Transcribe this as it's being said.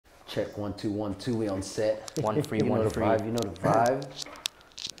Check 1 2 1 2. We on set. 1 3 You know 1 the 3. vibe. You know the vibe.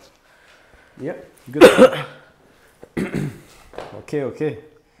 Yep. Good. Okay.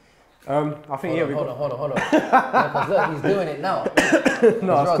 I think Hold on. Because look, he's doing it now.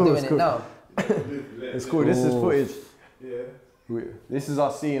 No, it's cool. Doing It's it cool. now. It's cool. This is footage. Yeah. This is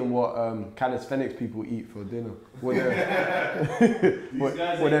us seeing what calisthenics people eat for dinner. What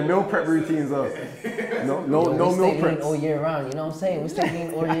their meal prep routines are. No meal preps. All year round. You know what I'm saying? We stay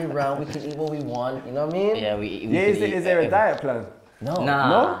lean all year round. We can eat what we want. You know what I mean? Yeah, we Is there a diet plan? No.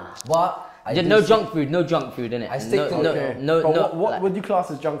 Nah. But No junk food, innit? I stick to what would you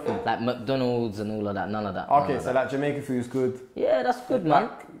class as junk food? Like McDonald's and all of that, none of that. Okay, so like Jamaican food is good. Yeah, that's good, man.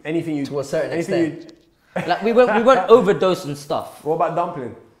 Like anything you to a certain extent. Like we won't overdose and stuff. What about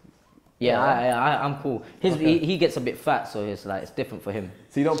dumpling? Yeah, I'm cool. He gets a bit fat, so it's different for him.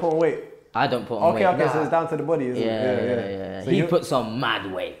 So you don't put on weight? I don't put on weight. Okay, so it's down to the body, isn't it? Yeah. So he puts on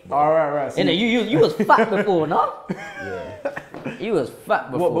mad weight. Bro. All right. So you was fat before, no? Yeah. You was fat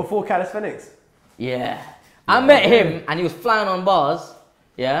before. What, before calisthenics? Yeah. I met him and he was flying on bars.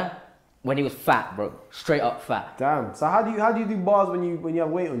 Yeah. When he was fat, bro. Straight up fat. Damn. So how do you do bars when you have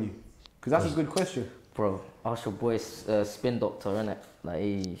weight on you? Because that's a good question. Bro, ask your boy spin doctor, innit?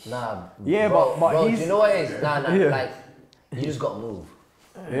 Like, Nah. Yeah, bro, but do you know what it is? Nah. Yeah. Like, you just got to move.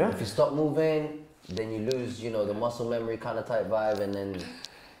 Yeah. If you stop moving, then you lose, the muscle memory kind of type vibe, and then,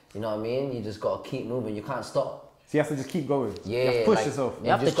 you know what I mean? You just got to keep moving. You can't stop. So you have to just keep going. Yeah. You have to push yourself. you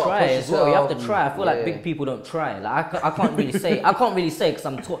have to just gotta try push as well. You have to yourself. try. I feel like big people don't try. Like I can't really say. I can't really say because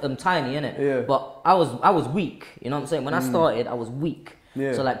I'm tiny, innit? Yeah. But I was weak. You know what I'm saying? When I started, I was weak.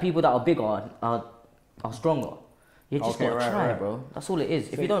 Yeah. So like people that are bigger are stronger. You just Okay, gotta try, right. bro. That's all it is.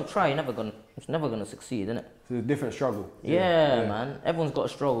 If you don't try, it's never gonna succeed, innit? So it's a different struggle. Yeah, man. Everyone's got a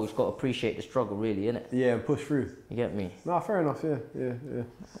struggle. You've got to appreciate the struggle, really, innit? Yeah, and push through. You get me? No, fair enough. Yeah.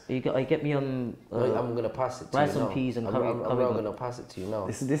 You get me on. Wait, I'm going to pass it to you rice and now. peas and I'm curry. not going to pass it to you now.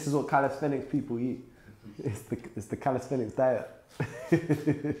 This is what calisthenics people eat. It's the calisthenics diet.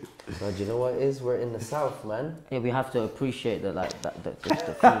 But you know what it is? We're in the south, man. Yeah, we have to appreciate the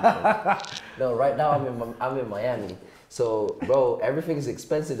food. Bro. No, right now I'm in Miami. So, bro, everything is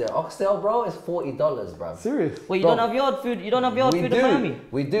expensive there. Oxtail, bro, is $40, bro. Serious? Wait, you don't have yard food? You don't have yard food in Miami?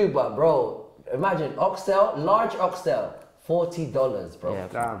 We do, but bro, imagine oxtail, large oxtail, $40, bro. Yeah.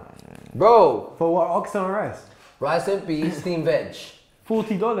 Damn. Bro, For what? Oxtail and rice? rice and peas, steamed veg.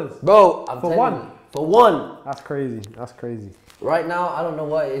 $40. Bro, I'm For telling one? you, for one. That's crazy. That's crazy. Right now, I don't know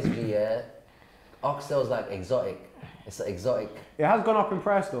what it is, G, yeah. Oxtail's like exotic. It's an exotic. It has gone up in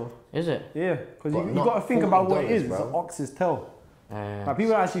price though. Is it? Yeah, because But you not got to think about what it $40, is. bro. It's an ox's tail. Like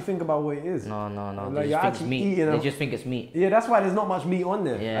people don't actually think about what it is. No. Like, They you're just think it's actually meat. eating They a- just think it's meat. Yeah, that's why there's not much meat on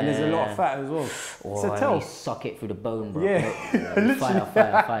there, and there's a lot of fat as well. Oh, It's a and tail. they suck it through the bone, bro. Yeah, literally.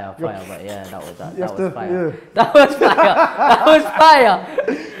 Fire. But yeah, that was You have to- fire. yeah. That was fire. That was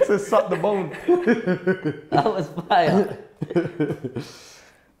fire. So suck the bone. That was fire.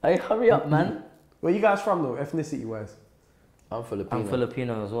 Hey, hurry up, man. Where you guys from though, ethnicity wise? I'm Filipino. I'm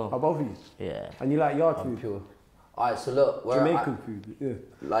Filipino as well. Are both of you? Yeah. And you like yard I'm food? pure. Alright, so look, where Jamaican food, yeah.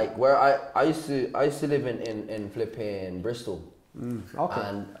 like where I used to live in flipping Bristol. Okay.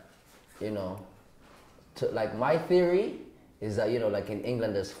 And like my theory is that like in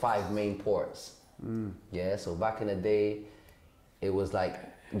England there's 5 main ports. Yeah, so back in the day it was like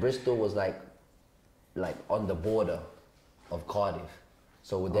Bristol was like on the border of Cardiff.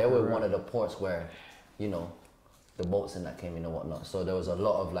 So there were one of the ports where the boats and that came in and whatnot. So there was a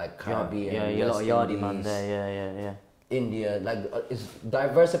lot of like Caribbean, Yeah, a lot of West yardie Indies, man there. Yeah. India, like it's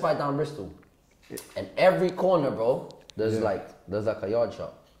diversified down Bristol. And every corner, bro, there's like a yard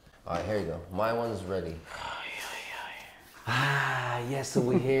shop. All right, here you go. My one's ready. Yes, so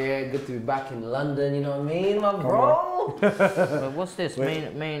we're here. Good to be back in London. You know what I mean, my bro? But what's this?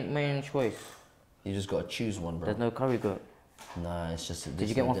 Main choice. You just gotta choose one, bro. There's no curry goat. Nah, it's just. Did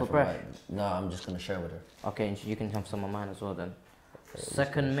you get one for breath? Nah, I'm just gonna share with her. Okay, and you can have some of mine as well then.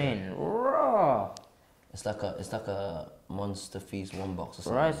 Second main, raw. It's like a Monster Feast 1 box or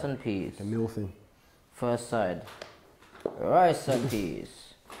something. Rice and peas. The meal thing. First side. Rice and peas.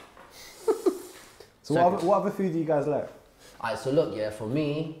 So what other food do you guys like? Alright, so look, yeah, for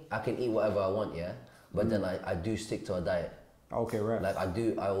me, I can eat whatever I want, yeah? But then I do stick to a diet. Okay, right. Like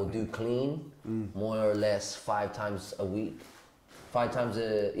I will do clean, more or less 5 times a week. 5 times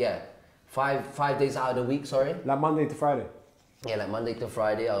five days out of the week, sorry. Like Monday to Friday? Yeah, like Monday to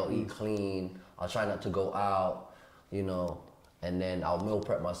Friday, I'll eat clean. I'll try not to go out, and then I'll meal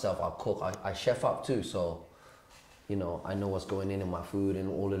prep myself. I'll cook. I chef up too, so, I know what's going in my food and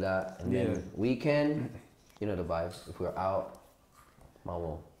all of that. And then weekend, the vibes. If we're out, my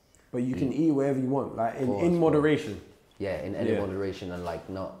will. but you can eat wherever you want, like in Course, moderation. Yeah, in any moderation, and like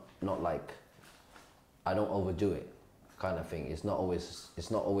not like I don't overdo it, kind of thing. It's not always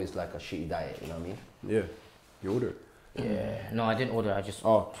like a shitty diet. You know what I mean? Yeah, you order it. Yeah. No, I didn't order. I just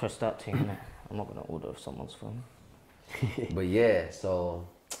pressed that thing. Innit? I'm not gonna order someone's phone. But yeah, so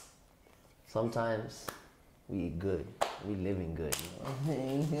sometimes we eat good. We living good. You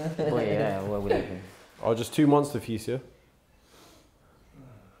know? But yeah, where we living? Oh, just 2 months to feast, yeah?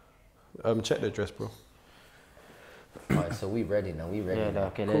 Check the address, bro. Alright, so we ready now. We ready. Yeah, now.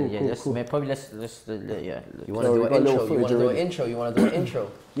 okay. Cool. Probably let's yeah. You want to do an intro? You want to do an intro? You want to do an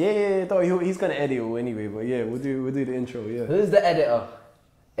intro? Yeah. He's gonna edit it anyway, but yeah, we'll do the intro. Yeah. Who's the editor?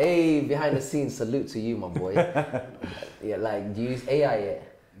 Hey, behind the scenes, salute to you, my boy. Yeah, like, do you use AI yet?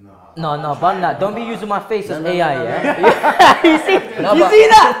 No, bun that. Don't be using my face as AI, yeah? You see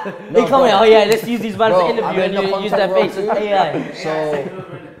that? They come here, oh yeah, let's use these man for interview and you use their face as AI.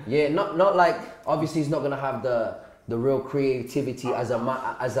 So, yeah, not like, obviously he's not going to have the real creativity as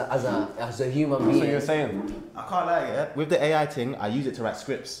a human being. So you're saying? I can't lie, yeah. With the AI thing, I use it to write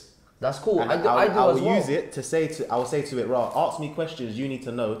scripts. That's cool. And I do as well. use it to say to, I will say to it, Ra, ask me questions you need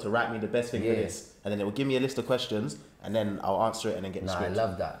to know to write me the best thing for this. And then it will give me a list of questions, and then I'll answer it and then get the script. I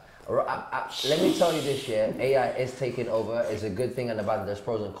love that. Let me tell you this, yeah, AI is taking over. It's a good thing and a bad thing. There's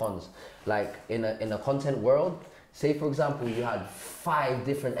pros and cons. Like in a content world, say for example, you had 5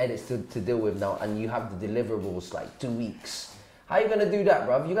 different edits to deal with now, and you have the deliverables like 2 weeks. How you gonna do that,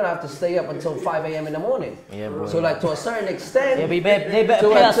 bruv? You're gonna have to stay up until 5 a.m. in the morning. Yeah, bro. So like to a certain extent, yeah, they better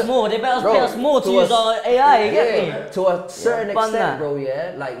pay us more. They better pay us more to use our AI. You get me? To a certain extent, that. bro.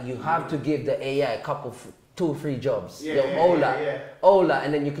 Yeah, like you have to give the AI a couple, 2 or 3 jobs. Yeah, Ola,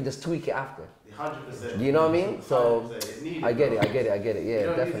 and then you can just tweak it after. 100%. You know what I mean? So I get it. Yeah, you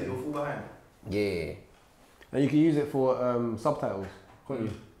don't definitely. use it, you'll fall behind. Yeah. And you can use it for subtitles, can't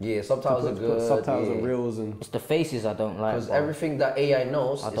you? Yeah, subtitles are good. Subtitles and reels and. It's the faces I don't like. Because everything that AI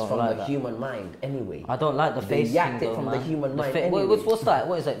knows is from like the that. human mind anyway. I don't like the They face yacked thing it from though, the man. human mind What- anyway. What's that?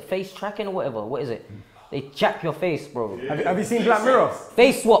 What is it? Face tracking or whatever? What is it? They jack your face, bro. Have you seen Black Mirror?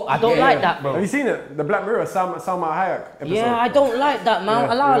 Face swap. I don't like that, bro. Have you seen it? The Black Mirror, Salma Hayek episode. Yeah, I don't like that, man.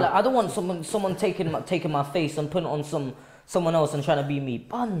 Yeah. I don't want someone taking my face and putting it on someone else and trying to be me.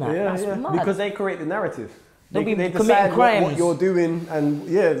 Bun that. That's mad. Because they create the narrative. They'll be They committing decide crimes. what you're doing, and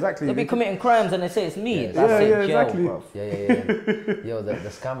exactly. They'll be committing crimes and they say it's me. Yeah, That's it, exactly. jail, bro. Yeah. Yo, the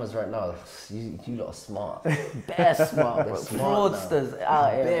scammers right now, you lot are smart. Bare smart, bro. They're smart Fraudsters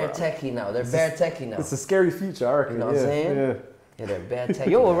out here, Bare bro. techie now. They're bare techie now. It's a scary future, I reckon. You know what I'm saying? Yeah. Yeah, they're bare techie.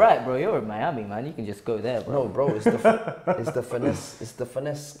 You're now. alright, bro. You're in Miami, man. You can just go there, bro. No, bro, it's the finesse. It's the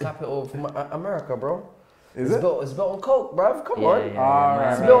finesse capital of America, bro. Is it's it? It's built on coke, bruv. Come on.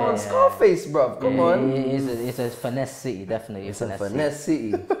 yeah, It's built on Scarface, bruv. Come on. It's a finesse city, definitely. It's a finesse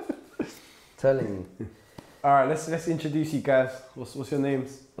city. Telling you. All right, let's introduce you guys. What's your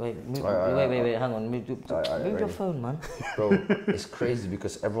names? Wait, Alright, hang on. Move your ready. phone, man. Bro, it's crazy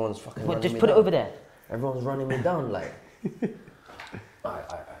because everyone's fucking running Just me put it down. over there. Everyone's running me down like. Alright.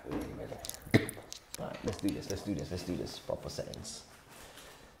 Alright, let's do this. Proper settings.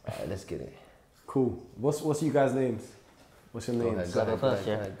 Alright, let's get it. Cool. What's you guys' names? What's your names? Go ahead. First,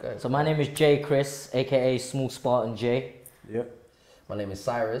 yeah. Go ahead. So my name is J. Chris, aka Small Spartan J. Yep. My name is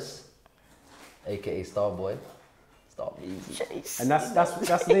Cyrus, aka Starboy. Stop easy. And that's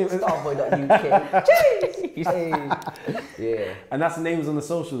the name. Starboy.uk. Yeah. And that's the names on the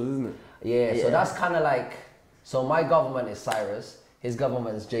socials, isn't it? Yeah, so that's kind of like, so my government is Cyrus, his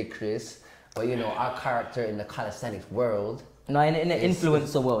government is J. Chris, but you know, our character in the calisthenics world. No, in the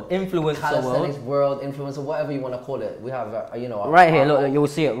influencer world. Calisthenics world, influencer, whatever you want to call it. We have, you know. Right here, look, you'll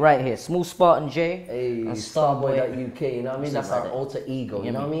see it right here. Small Spartan J. Hey, and Starboy.uk, you know what I mean? That's our alter ego,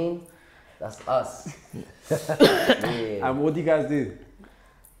 you know what I mean? That's us. Yeah. And what do you guys do? You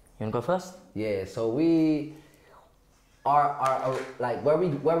wanna go first? Yeah, so we are like where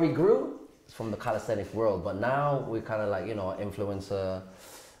we grew is from the calisthenics world, but now we're kind of like, you know, influencer.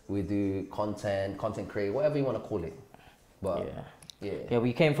 We do content create, whatever you want to call it. But yeah,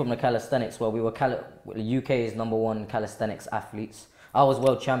 we came from the calisthenics where we were the UK's #1 calisthenics athletes. I was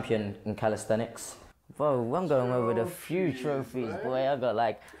world champion in calisthenics. Bro, I'm going over the few trophies, boy. I got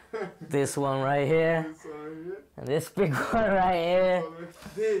like this one right here, and this big one right here.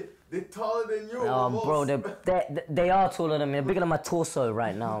 They're taller than you. Oh, bro, they are taller than me. They're bigger than my torso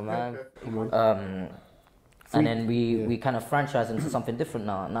right now, man. And then we kind of franchised into something different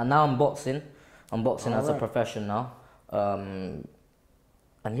now. Now I'm boxing. I'm boxing as a profession now.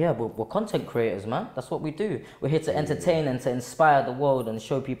 And yeah, we're content creators, man. That's what we do. We're here to entertain and to inspire the world and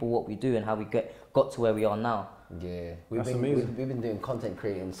show people what we do and how we got to where we are now. Yeah, That's amazing. we've been doing content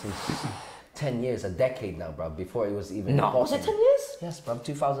creating since 10 years, a decade now, bro. Before it was even Was it 10 years? Yes, bro.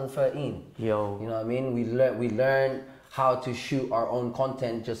 2013. Yo. You know what I mean? We learned how to shoot our own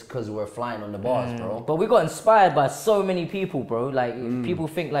content just because we're flying on the bars, bro. But we got inspired by so many people, bro. Like, people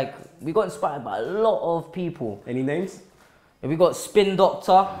think, like, we got inspired by a lot of people. Any names? We got Spin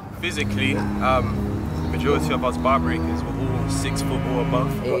Doctor. Physically, majority of us bar breakers were all 6 foot or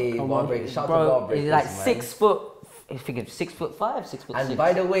above. Hey, bar breakers. Shout to bar Bro, breakers, he's like man. 6 foot. I think it's 6'5", 6'6". And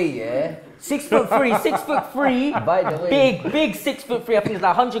by the way, yeah, 6'3", 6'3". By the way. big 6'3". I think it's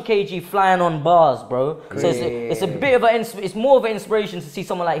like 100 kg flying on bars, bro. So it's a bit of it's more of an inspiration to see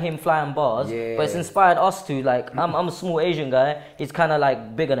someone like him flying bars. Yeah. But it's inspired us to, like, I'm a small Asian guy. He's kind of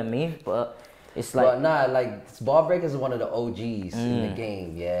like bigger than me, but it's like. But nah, like bar breakers is one of the OGs in the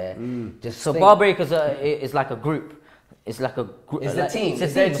game, yeah. Just So think- bar breakers is like a group. It's like a group. It's like, the team.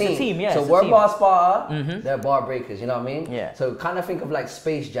 It's their a team. Yeah. So it's a we're team. BARSPARTA, they're bar breakers. You know what I mean? Yeah. So kind of think of like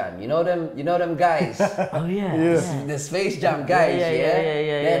Space Jam. You know them? You know them guys? Oh yeah. The Space Jam guys.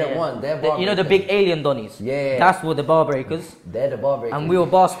 Yeah. They're the one. They're bar You know the breakers. big alien donnies. Yeah. That's what the bar breakers. They're the bar breakers. And we were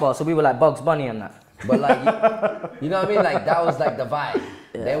BARSPARTA, so we were like Bugs Bunny and that. But like, you know what I mean? Like that was like the vibe.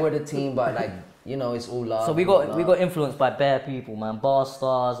 They were the team, but like, you know, it's all love. So we got influenced by bare people, man, bar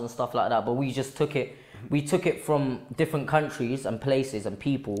stars and stuff like that. But we just took it. We took it from different countries and places and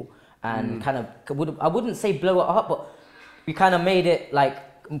people, and kind of I wouldn't say blow it up, but we kind of made it like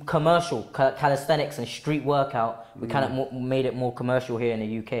commercial calisthenics and street workout. We kind of made it more commercial here in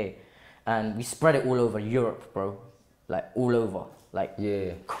the UK, and we spread it all over Europe, bro. Like all over, like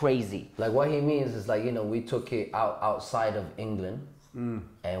crazy. Like what he means is like, you know, we took it outside of England.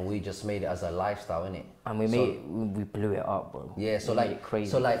 And we just made it as a lifestyle, innit? And we blew it up, bro. Yeah, so We like made it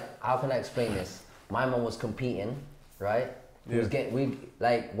crazy. So like, how can I explain this? My mom was competing, right?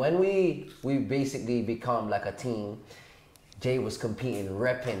 When we basically become like a team. Jay was competing,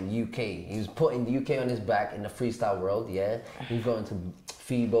 repping UK. He was putting the UK on his back in the freestyle world, yeah? He was going to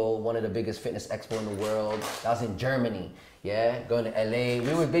FIBO, one of the biggest fitness expo in the world. That was in Germany, yeah? Going to LA.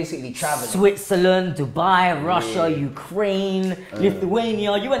 We were basically traveling. Switzerland, Dubai, Russia, Ukraine,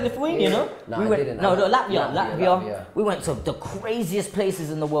 Lithuania. You went Lithuania, no? No, I didn't. Latvia. We went to the craziest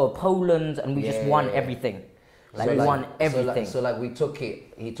places in the world, Poland, and we just won everything. Like, we won everything. So like we took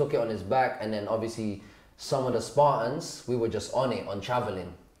it, he took it on his back, and then obviously some of the Spartans, we were just on it, on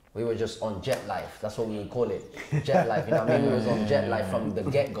traveling. We were just on jet life. That's what we would call it. Jet life, you know what I mean? We was on jet life from the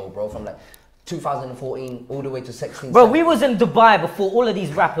get-go, bro. From like 2014 all the way to 16. Bro, we was in Dubai before all of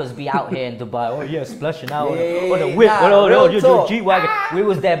these rappers be out here in Dubai. Oh yeah, splashing out on the whip. Nah, G-Wagon. We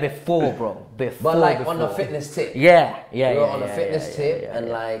was there before, bro. But like on the fitness tip. We were on a fitness tip, and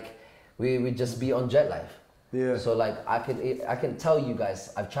like we would just be on jet life. Yeah. So like I can tell you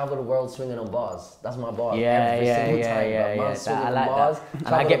guys, I've traveled the world swinging on bars. That's my bar. Yeah. I like bars, that.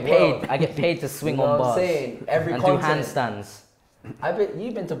 And I get paid. I get paid to swing on bars. I'm saying? Every and continent. do handstands.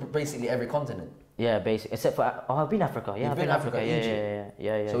 You've been to basically every continent. Yeah, basically, except for I've been Africa. Yeah, You've I've been been Africa. Egypt.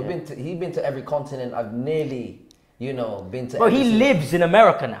 Yeah. So he's been to every continent. I've nearly, you know, been to. Bro, he lives in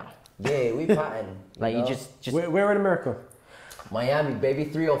America now. Yeah, we pattern. Like you just. Where in America? Miami, baby,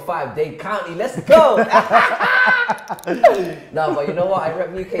 305, Dade County, let's go! No, but you know what? I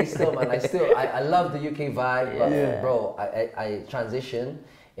rep UK still, man. I love the UK vibe, but bro, I transitioned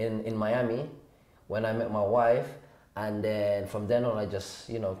in Miami when I met my wife, and then from then on, I just,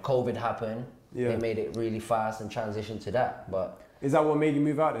 you know, COVID happened. They made it really fast and transitioned to that, but. Is that what made you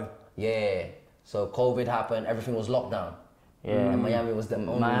move out there? Yeah, so COVID happened, everything was locked down. Yeah. And Miami was the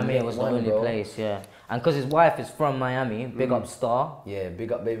only place, yeah. And because his wife is from Miami, big up Star. Yeah,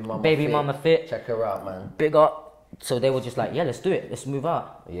 big up Baby Mama Baby Fit. Mama Fit. Check her out, man. Big up. So they were just like, yeah, let's do it. Let's move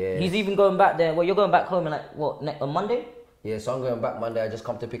out. Yeah. He's even going back there. Well, you're going back home in like, what, on Monday? Yeah, so I'm going back Monday. I just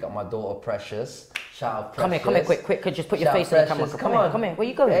come to pick up my daughter, Precious. Shout out, Precious. Come here, quick. Just put your Shout face in the camera. Precious. Come here. Where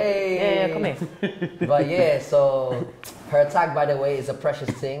you going? Hey. Yeah, come here. But yeah, so her tag, by the way, is a Precious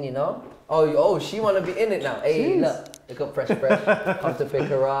thing, you know? Oh, she want to be in it now. Hey, look up Fresh. Come to pick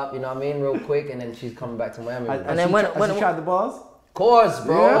her up, you know what I mean, real quick, and then she's coming back to Miami. And then when she tried the bars? Of course,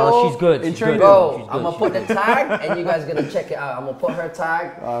 bro. Yeah. Oh, she's good. She's good. Bro, I'm gonna put the tag, and you guys gonna check it out. I'm gonna put her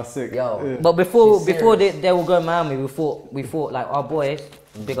tag. Ah, sick. Yo. Yeah. But before they will go Miami, we thought like our boys,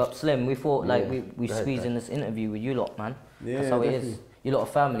 big up Slim, we thought like we squeeze in this interview with you lot, man. Yeah, that's how definitely. it is. You lot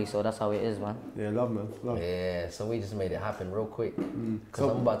of family, so that's how it is, man. Yeah, love, man. Love. Yeah, so we just made it happen real quick. Because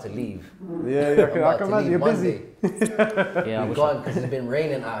I'm about to leave. Yeah, I can imagine you're busy. Yeah, I'm going because it's been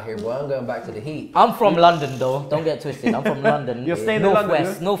raining out here, boy. I'm going back to the heat. I'm from London, though. Don't get twisted. I'm from London. You're staying in London,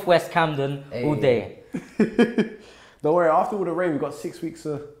 yeah? Northwest Camden, all day. Don't worry, after all the rain, we've got 6 weeks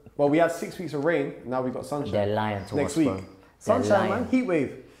of Well, we had 6 weeks of rain. Now we've got sunshine. They're lying to Next us, week. bro. They're Sunshine, lying. man. Heat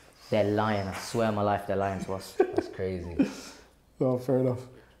wave. They're lying. I swear on my life, they're lying to us. That's crazy. Oh, fair enough.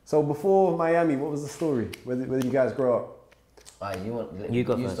 So before Miami, what was the story? Where did you guys grow up? Alright, You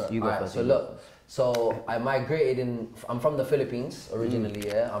go first. start. You go Alright, first. So look, so I migrated I'm from the Philippines originally,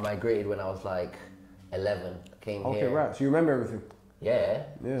 Mm. yeah. I migrated when I was like 11. Came Okay, here. right. So you remember everything? Yeah.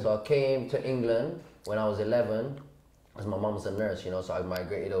 Yeah. So I came to England when I was 11, because my mom was a nurse, you know, so I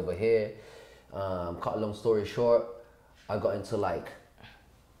migrated over here. Cut a long story short, I got into like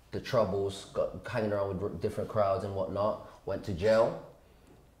the troubles, got hanging around with different crowds and whatnot, went to jail,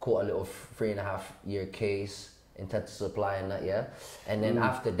 caught a little 3.5-year case, intent to supply and that, yeah. And then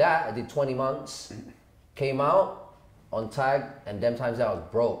after that, I did 20 months, came out on tag, and them times I was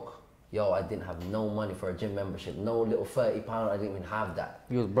broke. Yo, I didn't have no money for a gym membership, no little £30, I didn't even have that.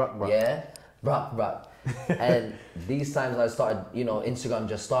 You was broke, bro. Yeah, bruh. And these times I started, you know, Instagram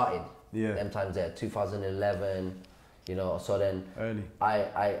just started. Yeah. Them times there, 2011, you know, so then Early.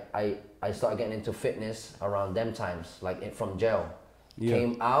 I started getting into fitness around them times, like from jail. Yeah.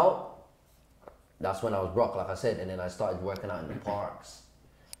 Came out, that's when I was broke, like I said, and then I started working out in the parks.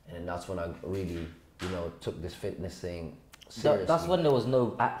 And then that's when I really, you know, took this fitness thing seriously. That's when there was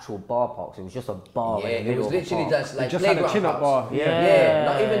no actual bar parks. It was just a bar. Yeah, in the it middle was of a literally park. just like just had a playground chin-up parks. bar. Yeah,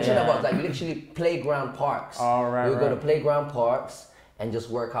 not even chin-up yeah. bars, like literally playground parks. Oh, right, we would go to right. playground parks and just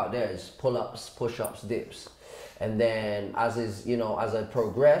work out there. It's pull-ups, push-ups, dips. And then as I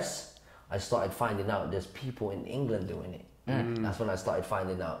progress, I started finding out there's people in England doing it. That's when I started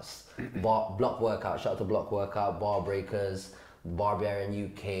finding out. Block workout, shout out to Block Workout, Bar Breakers, Barbarian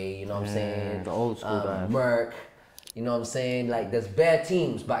UK, you know what I'm saying? the old school guys. Merc, you know what I'm saying? Like there's bare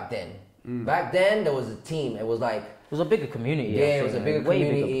teams back then. Back then there was a team. It was like, It was a bigger community. yeah, I it was a think, bigger way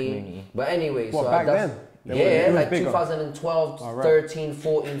community. bigger community. But anyway, What, so back that's, then? yeah, It was like bigger. 2012, All right. 13,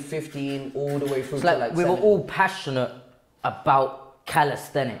 14, 15, all the way through It's to like like we were 17. all passionate about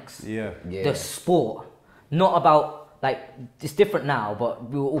calisthenics. Yeah. Yeah. The sport, not about like it's different now, but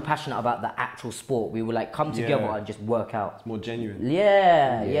we were all passionate about the actual sport. We would like come together Yeah. and just work out. More genuine.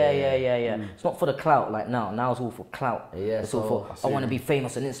 Yeah. It's not for the clout like now. Now it's all for clout. Yeah, it's all so- for I want to be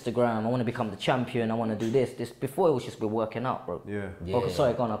famous on Instagram. I want to become the champion. I want to do this. Before it was just we're working out, bro. Yeah. Yeah. Okay,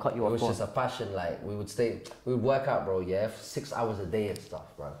 sorry, go on. I'll cut you It off. was Go just on. a passion, like we would work out, bro, yeah, for 6 hours a day and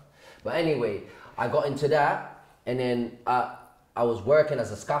stuff, bro. But anyway, I got into that, and then I was working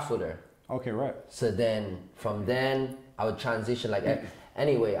as a scaffolder. Okay, right. So then, from then, I would transition, like,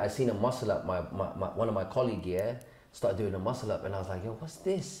 anyway, I seen a muscle up, one of my colleagues, yeah, started doing a muscle up, and I was like, yo, what's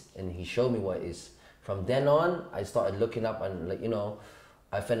this? And he showed me what it is. From then on, I started looking up, and like, you know,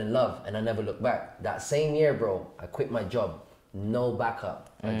 I fell in love, and I never looked back. That same year, bro, I quit my job, no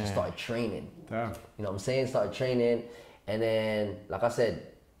backup. I just started training. Damn. You know what I'm saying? Started training, and then, like I said,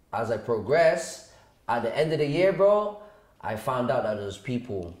 as I progress, at the end of the year, bro, I found out that there's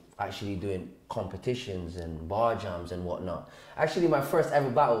people actually doing competitions and bar jams and whatnot. Actually, my first ever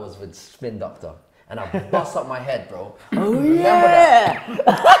battle was with Spin Doctor, and I bust up my head, bro. Oh Remember yeah.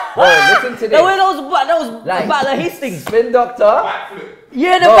 Bro, listen to this. No, wait, that was Like, Battle of Hastings. Spin Doctor. Backflip.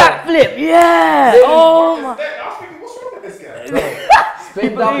 Yeah, the Bro. backflip. Yeah. Oh my. I was thinking, what's wrong with this guy? Spin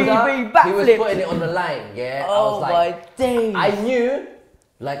He Doctor. backflipped. He was putting it on the line. Yeah. I was Oh like, my days. I knew,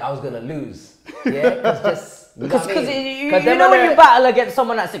 like, I was gonna lose. Yeah, because just. You know Because what I mean? you 'Cause them know when other- you battle against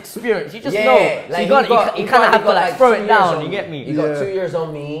someone that's experienced, you just Yeah, know. So like you kind of have he to got like throw 2 it years down. on You me. get me? He got Yeah. 2 years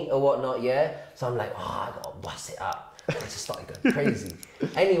on me or whatnot, yeah. So I'm like, oh, I gotta bust it up. I just started going crazy.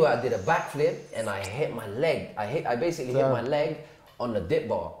 Anyway, I did a backflip and I hit my leg. I basically hit my leg on the dip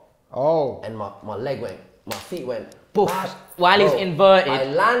bar, Oh. and my feet went Poof. bash. While he's Bro, inverted, I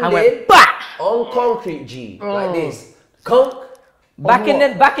and landed went bah! on concrete, G, like this. Conk. Back in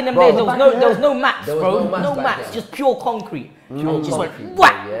them Bro, days, there was no mats, There was bro. no mats back mats, then. just pure concrete. And he just went concrete,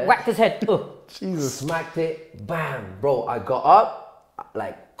 whack, yeah. whacked his head. Jesus. Smacked it, bam, bro. I got up,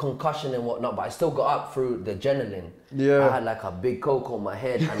 like concussion and whatnot, but I still got up through the adrenaline. Yeah. I had like a big coke on my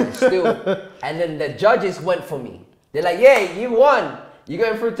head, and I still, and then the judges went for me. They're like, yeah, you won. You're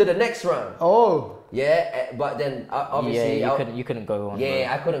going through to the next round. Oh. Yeah, but then obviously, Yeah, you couldn't go on.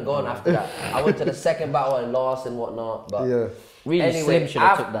 yeah, I couldn't go on after that. I went to the second battle and lost and whatnot. But Yeah. Really, anyway, Slim should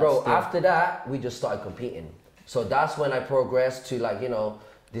have took that. bro, still. after that, we just started competing. So that's when I progressed to, like, you know,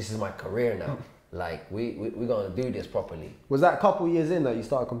 this is my career now. Like, we're gonna do this properly. Was that a couple years in that you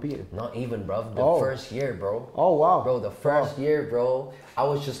started competing? Not even, bro. The Oh. first year, bro. Oh, wow. Bro, the first year, bro. I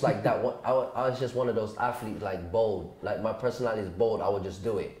was just like that. I was just one of those athletes, like bold. Like my personality is bold. I would just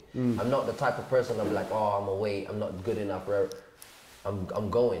do it. I'm not the type of person I'm like, oh, I'm gonna wait. I'm not good enough. I'm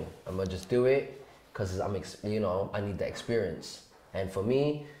going. I'm gonna just do it because I need the experience. And for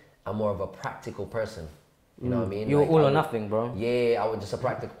me, I'm more of a practical person. You know what I mean? You're Like, all I or would- nothing, bro. Yeah, I was just a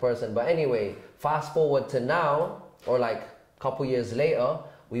practical person. But anyway, fast forward to now, or like a couple years later,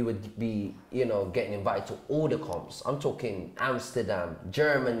 we would be, you know, getting invited to all the comps. I'm talking Amsterdam,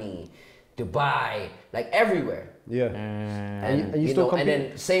 Germany, Dubai, like everywhere. Yeah. And you you still know, and compete?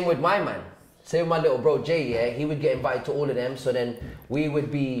 then same with my man, same with my little bro Jay. Yeah, he would get invited to all of them. So then we would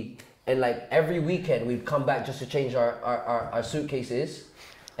be, and like every weekend we'd come back just to change our suitcases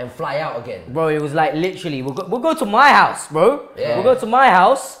and fly out again. Bro, it was like literally, we'll go to my house, bro. Yeah. We'll go to my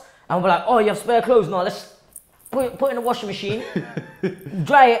house and we're like, oh, you have spare clothes? No, let's put it in the washing machine,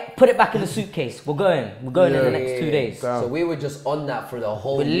 dry it, put it back in the suitcase. We're going in the next 2 days. So we were just on that for the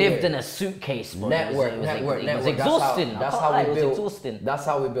whole We year. lived in a suitcase, bro. network. It was That's exhausting. how we It was built. exhausting. That's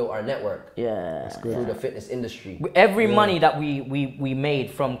how we built our network Yeah. through the fitness industry. Every money that we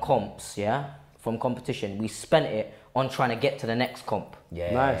made from comps, yeah, from competition, we spent it on trying to get to the next comp.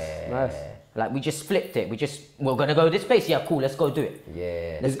 Yeah. Nice. Like we just flipped it. We're gonna go this place. Yeah, cool. Let's go do it.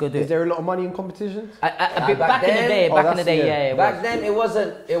 Yeah. Let's go do Is it. there a lot of money in competitions? A bit back back in the then- day. Oh, Back in the that's- day, yeah. yeah. Back then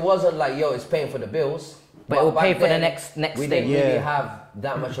it wasn't like, yo, it's paying for the bills. But it will back pay for the then, next we stage. didn't really Yeah. have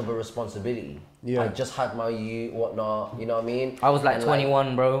that much of a responsibility. Yeah. I just had my youth, whatnot, you know what I mean? I was like And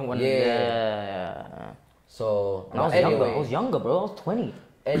 21, bro. When, Yeah. yeah. So And I was anyway, younger. I was younger, bro. I was 20.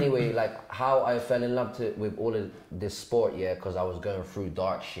 anyway, like how I fell in love with all of this sport, yeah, because I was going through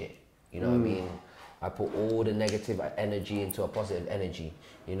dark shit. You know what I mean? I put all the negative energy into a positive energy.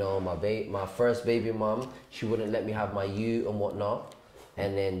 You know, my first baby mom, she wouldn't let me have my youth and whatnot.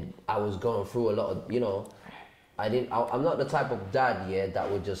 And then I was going through a lot of, you know, I'm not the type of dad, yeah, that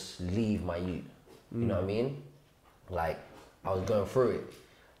would just leave my youth. You know what I mean? Like, I was going through it.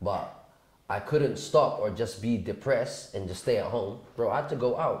 But I couldn't stop or just be depressed and just stay at home. Bro, I had to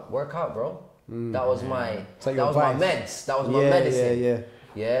go out, work out, bro. That was my, Take that your was my advice. meds. That was my Yeah, medicine. yeah.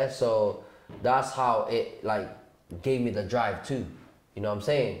 Yeah, so that's how it like gave me the drive too. You know what I'm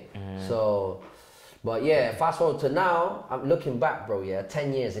saying? So, but yeah, fast forward to now, I'm looking back, bro, yeah,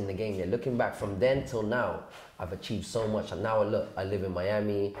 10 years in the game, yeah. Looking back from then till now, I've achieved so much. And now I live in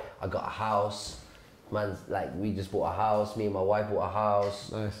Miami, I got a house. Man's like, we just bought a house, me and my wife bought a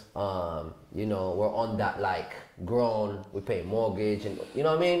house. Nice. You know, we're on that like grown, we pay mortgage and you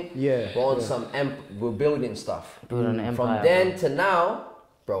know what I mean? Yeah, We're on yeah. some, we're building stuff. Building an From empire, then bro. to now,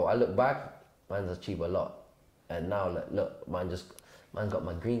 bro, I look back, man's achieved a lot. And now, look, man's got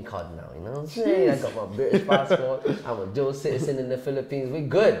my green card now, you know what I'm saying? I got my British passport, I'm a dual citizen in the Philippines, we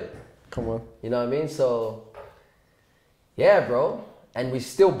good. Come on. You know what I mean? So, yeah, bro. And we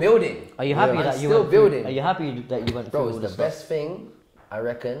still building. Are you happy Man, that you still went through- building? Are you happy that you went Bro, through it's all the this best thing, I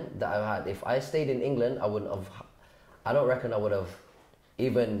reckon, that I've had. If I stayed in England, I don't reckon I would have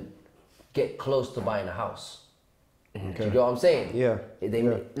even get close to buying a house. Do you get what I'm saying? Yeah,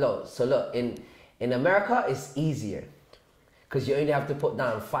 Look, so look, in America, it's easier. Because you only have to put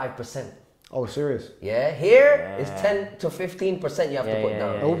down 5%. Oh, serious? Yeah, here it's 10 to 15% you have to Yeah, put yeah,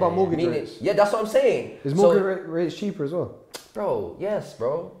 down. yeah, And what about mortgage Meaning- rates? Yeah, that's what I'm saying. Is So- mortgage rates cheaper as well? Bro, yes,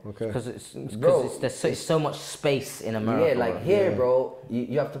 bro. Okay. Because Bro, there's so much space in America. Yeah, like bro. here, bro,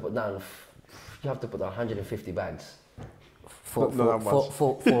 you have to put down 150 bags, for Not that much.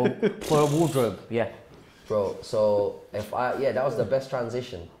 for a wardrobe. Yeah. bro. So that was the best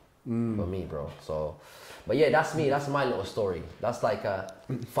transition for me, bro. So, but yeah, that's me. That's my little story. That's like a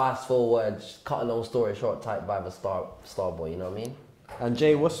fast forward, cut a long story short type vibe of Starboy. You know what I mean? And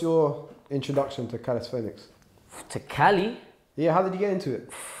Jay, what's your introduction to Calisthenics? To Cali. Yeah, how did you get into it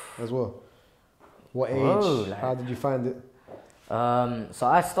as well? What age? Whoa, like- How did you find it? So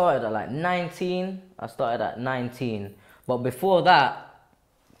I started at like 19. But before that,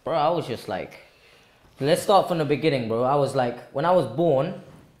 bro, I was just like, let's start from the beginning, bro. I was like, when I was born,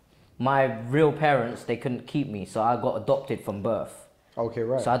 my real parents, they couldn't keep me, so I got adopted from birth. Okay,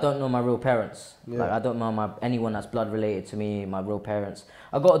 right. So I don't know my real parents. Yeah. Like I don't know anyone that's blood related to me, my real parents.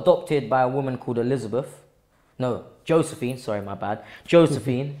 I got adopted by a woman called Josephine, sorry, my bad.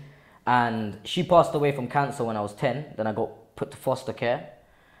 Josephine. And she passed away from cancer when I was 10. Then I got put to foster care.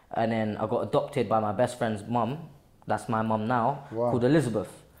 And then I got adopted by my best friend's mum. That's my mum now, Wow. called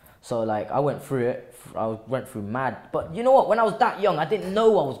Elizabeth. So like I went through it. I went through mad. But you know what? When I was that young, I didn't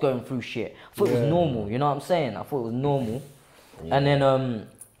know I was going through shit. I thought it was normal. You know what I'm saying? I thought it was normal. Yeah. And then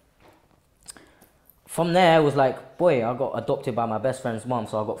from there, it was like, boy, I got adopted by my best friend's mum.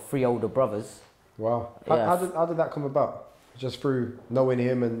 So I got 3 older brothers. Wow. Yeah. How did that come about? Just through knowing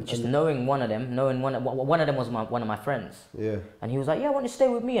him and Just knowing one of them, one of them was one of my friends. yeah. And he was like, yeah, I want to stay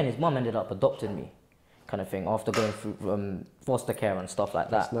with me. And his mum ended up adopting me, kind of thing, after going through foster care and stuff like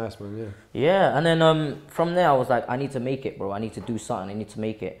that. That's nice, man. Yeah. Yeah, and then from there I was like, I need to make it, bro. I need to do something. I need to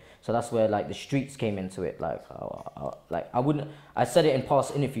make it. So that's where like the streets came into it. Like, I said it in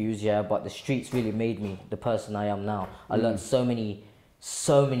past interviews, yeah, but the streets really made me the person I am now. I learned so many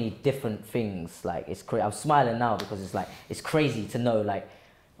different things. Like, it's crazy. I'm smiling now because it's like, it's crazy to know, like,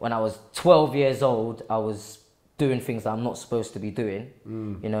 when I was 12 years old, I was doing things that I'm not supposed to be doing,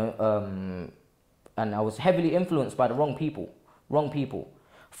 you know, and I was heavily influenced by the wrong people.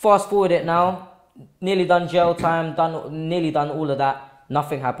 Fast forward it now, nearly done jail time, nearly done all of that.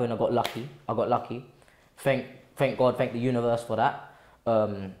 Nothing happened. I got lucky. Thank God, thank the universe for that.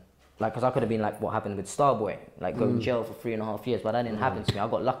 Like, cause I could have been like what happened with Starboy, like going to jail for 3.5 years, but that didn't happen to me. I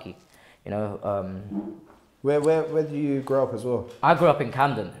got lucky, you know. Where do you grow up as well? I grew up in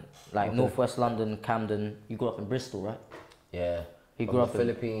Camden, like northwest London, Camden. You grew up in Bristol, right? Yeah. He From grew up the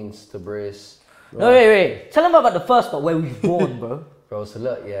Philippines to Briss. No, wait. Tell him about the first spot where we was born, bro. Bro, so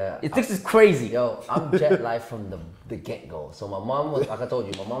look, yeah. This is crazy. Yo, I'm jet live from the get-go. So my mom was, like I told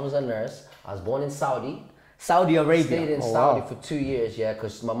you, my mom was a nurse. I was born in Saudi Arabia. Stayed in Saudi for 2 years, yeah,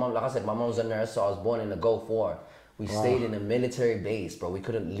 because my mom, like I said, my mom was a nurse, so I was born in the Gulf War. We stayed in a military base, bro. We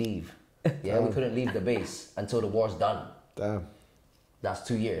couldn't leave. Yeah, we couldn't leave the base until the war's done. Damn. That's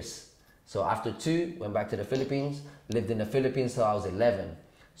 2 years. So after 2, went back to the Philippines, lived in the Philippines till I was 11.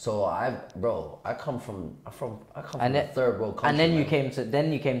 So I come from a third world country. And then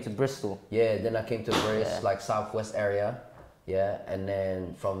you came to Bristol. Yeah, then I came to Briss, like southwest area. Yeah, and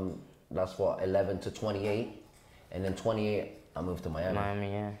then from that's what 11 to 28, and then 28 I moved to Miami.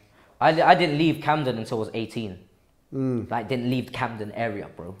 Miami, yeah. I didn't leave Camden until I was 18. Like, didn't leave Camden area,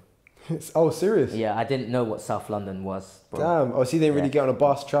 bro. Oh, serious? Yeah, I didn't know what South London was, bro. Damn. Oh, so you didn't really get on a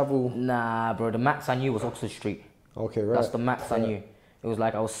bus, travel? Nah, bro. The max I knew was Oxford Street. Okay, right. That's the max I knew. It was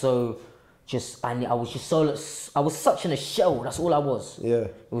like I was such in a shell. That's all I was. Yeah.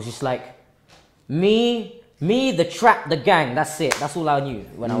 It was just like me, the trap, the gang. That's it. That's all I knew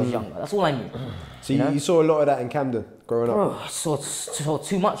when I was younger. That's all I knew. So you saw a lot of that in Camden growing up? Bro, I saw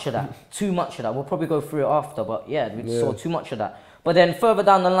too much of that. Too much of that. We'll probably go through it after, but yeah, we saw too much of that. But then further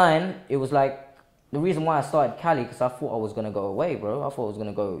down the line, it was like, the reason why I started Cali, because I thought I was going to go away, bro. I thought I was going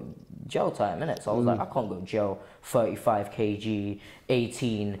to go jail time, innit? So I was like, I can't go jail, 35 kg,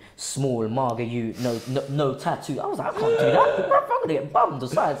 18, small, marga you, no tattoo. I was like, I can't do that. Bro, I'm going to get bummed. The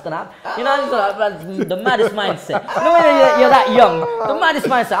side's going to happen. You know, the maddest mindset. You know, when you're that young, the maddest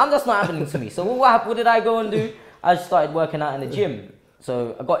mindset. I'm just not happening to me. So what did I go and do? I just started working out in the gym.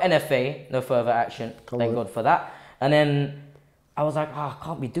 So I got NFA, no further action. Thank God for that. And then I was like, I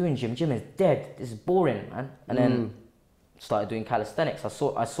can't be doing gym. Gym is dead. This is boring, man. And then started doing calisthenics. I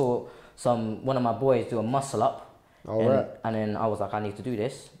saw one of my boys do a muscle up. And then I was like, I need to do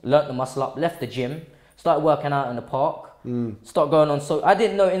this. Learned the muscle up, left the gym, started working out in the park. Started going on. So I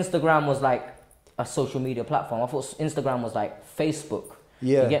didn't know Instagram was like a social media platform. I thought Instagram was like Facebook.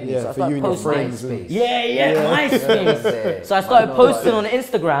 Yeah, you get me? So I for you and your friends. MySpace. So I started posting on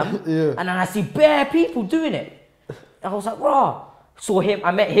Instagram, and then I see bare people doing it. I was like, raw. Saw him. I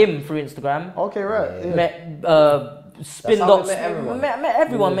met him through Instagram. Okay, right. Yeah. Met Spin Doctor. Met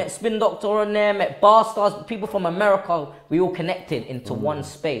everyone. Met Spin Doctor on there. Met Bar Stars. People from America. We all connected into one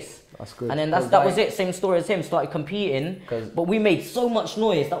space. That's good. And then that was it. Same story as him. Started competing. But we made so much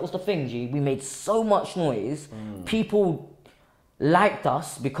noise. That was the thing, G. We made so much noise. People liked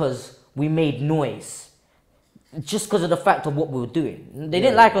us because we made noise. Just because of the fact of what we were doing. They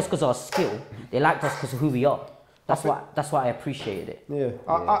didn't like us because of our skill. They liked us because of who we are. That's why I appreciated it. Yeah.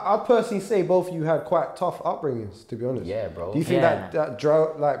 I personally say both of you had quite tough upbringings, to be honest. Yeah, bro. Do you think that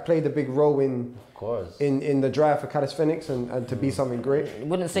drive like played a big role in the drive for calisthenics and to be something great? I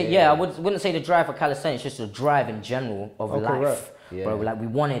wouldn't say the drive for calisthenics, just the drive in general of life. Right. Bro, like we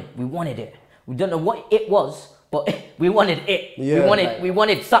wanted it. We don't know what it was, but we wanted it. Yeah. We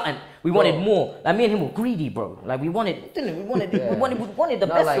wanted something. We wanted more. Like me and him were greedy, bro. Like we wanted the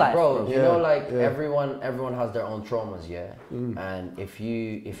best life, bro. You know, like everyone has their own traumas, yeah. And if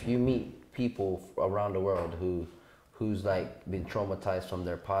you meet people around the world who's like been traumatized from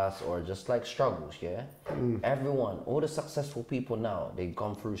their past or just like struggles, yeah. All the successful people now, they've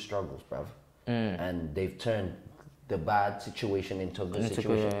gone through struggles, bruv. And they've turned the bad situation into a good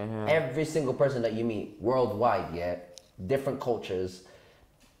situation. Every single person that you meet worldwide, yeah, different cultures,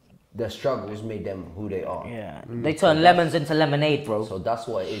 their struggles made them who they are. Yeah, they turn lemons into lemonade, bro. So that's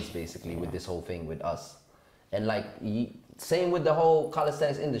what it is basically with this whole thing with us. And like, same with the whole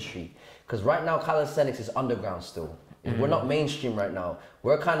calisthenics industry. Because right now calisthenics is underground still. We're not mainstream right now.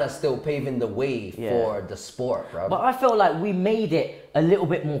 We're kind of still paving the way for the sport, bro. But I felt like we made it a little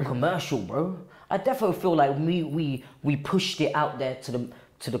bit more commercial, bro. I definitely feel like we pushed it out there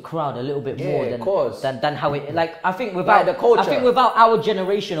to the crowd a little bit Yeah, more of course. than how it, like, I think without the culture. I think without our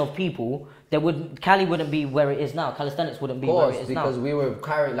generation of people, Cali wouldn't be where it is now. Calisthenics wouldn't be where it is now. Because we were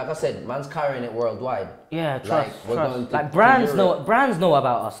carrying, like I said, man's carrying it worldwide. Yeah, trust. Like, we're going to, like brands know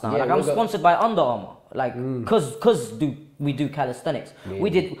about us now. Yeah, like I'm sponsored by Under Armour. Like cause we do calisthenics. Yeah. We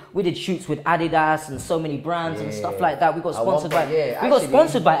did shoots with Adidas and so many brands and stuff like that. We got sponsored by actually,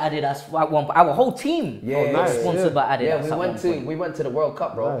 sponsored by Adidas at one point. Our whole team got nice. sponsored by Adidas. Yeah, we went to the World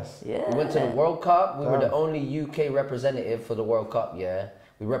Cup, bro. Nice. Yeah. We went to the World Cup. We were the only UK representative for the World Cup. Yeah,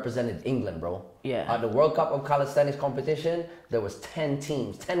 we represented England, bro. Yeah. At the World Cup of calisthenics competition, there was 10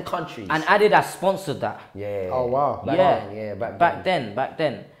 teams, 10 countries. And Adidas sponsored that. Yeah. Oh, wow. Back then.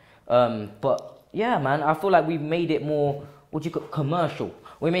 But yeah, man, I feel like we've made it more, what do you call, commercial.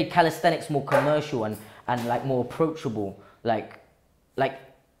 We made calisthenics more commercial and like more approachable. Like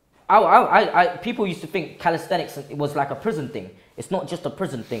people used to think calisthenics was like a prison thing. It's not just a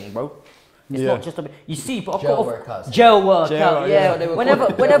prison thing, bro. It's not just you see, but Jail workouts. Jail workout, yeah. So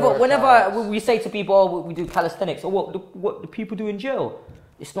Whenever we say to people, oh, we do calisthenics, or what do people do in jail?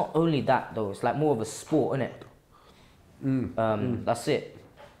 It's not only that though. It's like more of a sport, isn't it? That's it.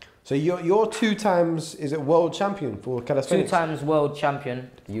 So you're 2 times, is it world champion for calisthenics? 2 times world champion.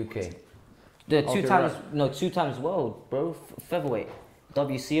 UK. The Okay, 2 times, no, 2 times world, bro. Featherweight,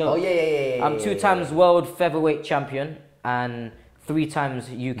 WCO. Oh yeah. I'm 2 times world featherweight champion and 3 times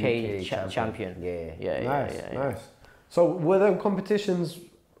UK champion. Yeah. Nice. So were them competitions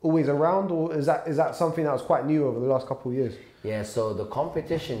always around, or is that something that was quite new over the last couple of years? Yeah. So the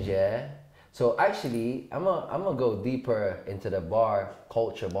competitions, yeah. So actually, I'm gonna go deeper into the bar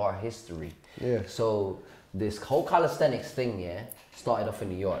culture, bar history. Yeah. So this whole calisthenics thing, yeah, started off in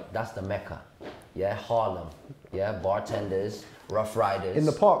New York. That's the Mecca. Yeah, Harlem. Yeah, bartenders, rough riders. In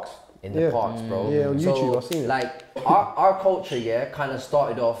the parks. In the parks, bro. Yeah, on YouTube, I've seen it. Like our culture, yeah, kind of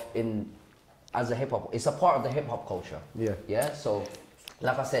started off as a hip hop. It's a part of the hip hop culture. Yeah. Yeah. So,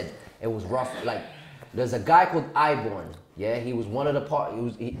 like I said, it was rough. Like, there's a guy called Iborn. Yeah, he was one of the part.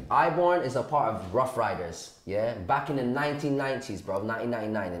 Iborn is a part of Rough Riders. Yeah, back in the 1990s, bro,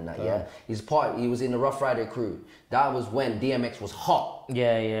 1999 and that. Yeah, he was in the Rough Rider crew. That was when DMX was hot.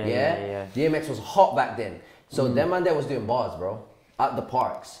 Yeah. DMX was hot back then. So them man there was doing bars, bro, at the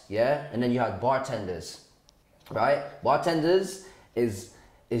parks. Yeah, and then you had bartenders, right? Bartenders is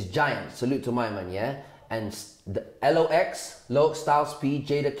giant. Salute to my man. Yeah, and the LOX, Loc, Styles P,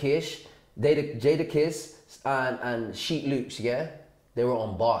 Jada Kiss. And Sheet Loops, yeah, they were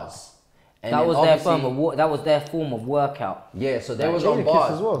on bars. And that was their form of workout. Yeah, so they was on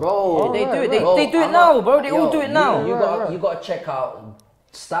bars, as well. bro. They do it now, bro. They all do it now. You got to check out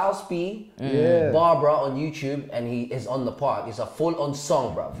Styles P, Barbara on YouTube, and he is on the park. It's a full-on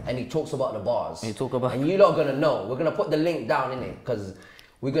song, bro, and he talks about the bars. And you lot gonna know. We're gonna put the link down in it because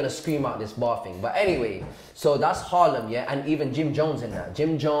we're gonna scream out this bar thing. But anyway, so that's Harlem, yeah, and even Jim Jones in that.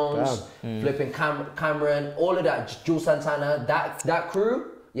 Jim Jones, flipping Cameron, all of that, Jules Santana, that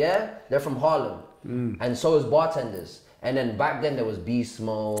crew, yeah, they're from Harlem. And so is bartenders. And then back then there was Beast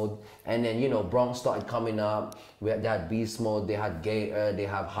Mode, and then, you know, Bronx started coming up. They had Beast Mode, they had Gator, they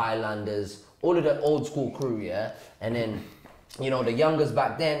have Highlanders, all of the old school crew, yeah. And then, you know, the youngest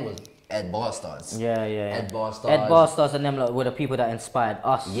back then was Ed Barstars. Yeah. Ed Barstars. Ed Barstars and them were the people that inspired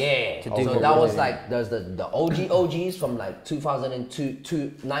us. Yeah. To do so that was like, there's the OGs from like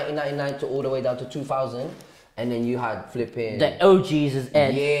 2002, 1999 to all the way down to 2000. And then you had flipping... The OGs is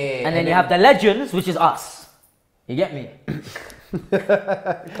Ed. Yeah. And then you have the legends, which is us. You get me?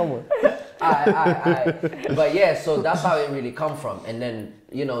 Come on. But yeah, so that's how it really come from. And then,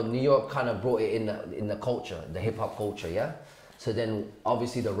 you know, New York kind of brought it in the culture, the hip hop culture, yeah? So then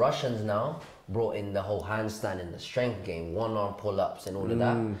obviously the Russians now brought in the whole handstand and the strength game, one-arm pull-ups and all of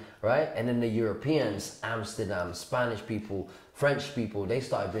that, right? And then the Europeans, Amsterdam, Spanish people, French people, they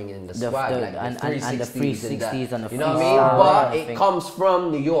started bringing in the swag, like the 360s and the, you know what I mean? But it comes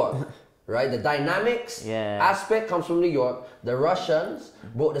from New York, right? The dynamics aspect comes from New York. The Russians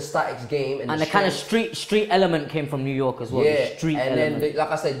brought the statics game and the kind of street element came from New York as well. Yeah, the street and element. then,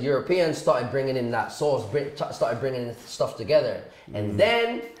 like I said, Europeans started bringing in that sauce, started bringing stuff together. And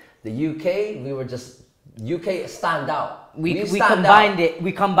then the UK, UK stand out. We combined it.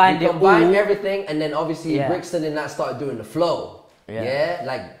 We combined everything, and then obviously Brixton and that started doing the flow. Yeah,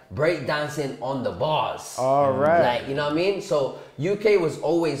 like break dancing on the bars. All right. Like, you know what I mean? So UK was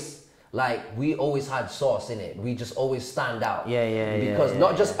always like, we always had sauce in it. We just always stand out. Because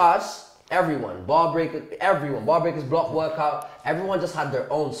not just us, everyone, bar breakers, block workout, everyone just had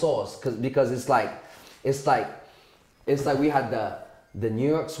their own sauce. Because it's like we had the New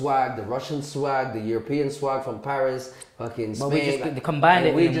York swag, the Russian swag, the European swag from Paris, fucking Spain. But we just combined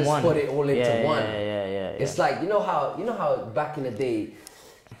it we in just one. put it all into one. Yeah. It's like, you know how back in the day,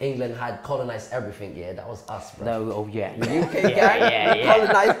 England had colonized everything, yeah? That was us, bro. No, oh yeah. The UK gang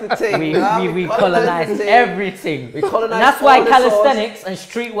colonized the thing. We colonized everything. We colonized and that's why all the calisthenics and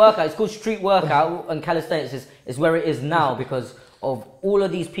street workout, it's called street workout, and calisthenics is where it is now because of all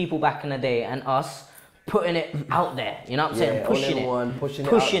of these people back in the day and us putting it out there. You know what I'm saying? Pushing it.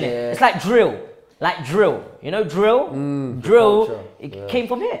 Pushing it. It's like drill. Like drill. You know drill? Drill, it came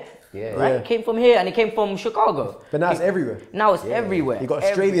from here. Yeah. Right? It came from here and it came from Chicago. But now it's everywhere. Now it's everywhere. You got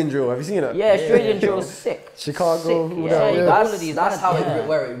Australian drill. Have you seen it? Yeah, Australian drill is sick. Chicago. Sick. All Yeah, that, you yeah. got all of these. That's how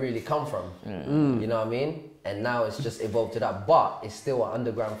where it really come from. You know what I mean? And now it's just evolved to that, but it's still an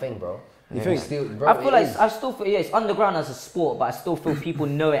underground thing, bro. You think? Still, bro, I feel like I still feel it's underground as a sport, but I still feel people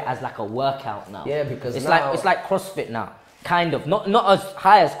know it as like a workout now. Yeah, because it's now, like CrossFit now, kind of. Not as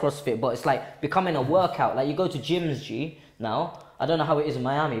high as CrossFit, but it's like becoming a workout. Like you go to gyms, G, now. I don't know how it is in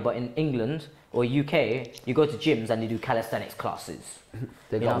Miami, but in England or UK, you go to gyms and they do calisthenics classes.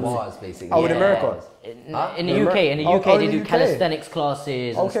 They got bars, basically. Oh, in America? In the UK, they do calisthenics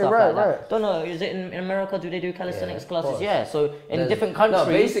classes and stuff like that. Right. Don't know, is it in America? Do they do calisthenics classes? course. Yeah, so in There's- different countries.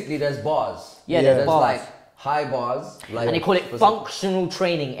 No, basically there's bars. Yeah, there's bars. like high bars. Like, And they call it functional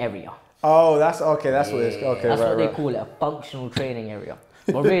training area. Oh, that's okay. That's what it's okay. That's what they right. call it, a functional training area.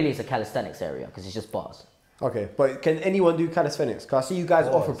 But really, it's a calisthenics area because it's just bars. Okay, but can anyone do calisthenics? Cause I see you guys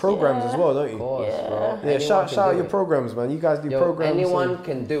offer programs as well, don't you? Of course, bro. Yeah, Anyone shout can out do your it. programs, man. You guys do Yo, programs. anyone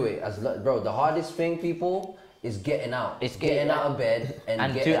can do it. Bro, the hardest thing, people, is getting out. It's getting out of bed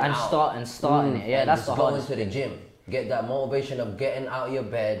and getting out. starting it. Yeah, and that's just the going hardest to the thing. gym. Get that motivation of getting out of your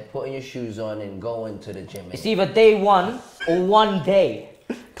bed, putting your shoes on, and going to the gym. It's either day one or one day.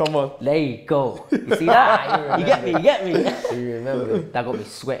 Come on. There you go. You see that? You get me. You get me. You remember? That got me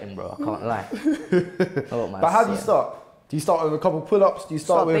sweating, bro. I can't lie. But how do you start? Do you start with a couple pull-ups? Do you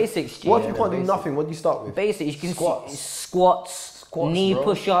start with basics, G. What if you Yeah, can't do basics. nothing? What do you start with? Basics. You can Squats. squats, knee bro.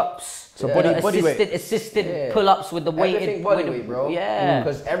 push-ups. So body weight. Assisted pull-ups with the weighted. Everything body with the- weight, bro. Yeah.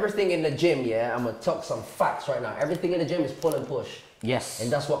 Because everything in the gym, yeah, I'm gonna talk some facts right now. Everything in the gym is pull and push. Yes.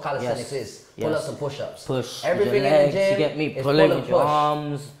 And that's what calisthenics is. Pull-ups and push-ups. Push. Everything with your legs, in the gym you get me. is Pulling pull and with your push.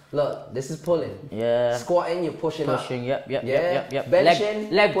 arms. Look, this is pulling. Yeah. Squatting, you're pushing up. Pushing, yep.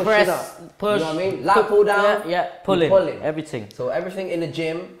 Benching, leg pushing press, up. push. You know what I mean? Lat pull down. Yeah, you're pulling. Everything. So everything in the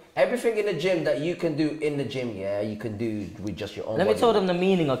gym that you can do in the gym, yeah, you can do with just your own Let me body tell weight. them the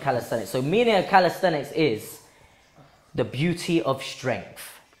meaning of calisthenics. So meaning of calisthenics is the beauty of strength.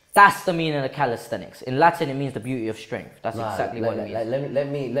 That's the meaning of calisthenics. In Latin, it means the beauty of strength. That's exactly what it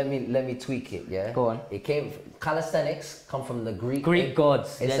means. Let me tweak it, yeah? Go on. It calisthenics come from the Greek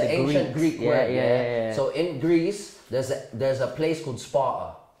gods. It's Yeah, an the ancient Greeks. Greek word, Yeah. So in Greece, there's a place called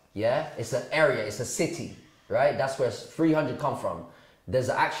Sparta, yeah? It's an area, it's a city, right? That's where 300 come from. There's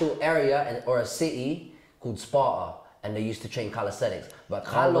an actual area or a city called Sparta, and they used to train calisthenics. But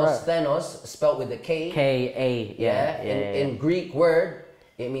calisthenos, spelled with a K, K-A, in Greek word,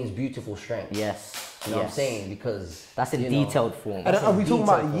 it means beautiful strength. Yes. You know what I'm saying? Because that's in detailed form. And are we talking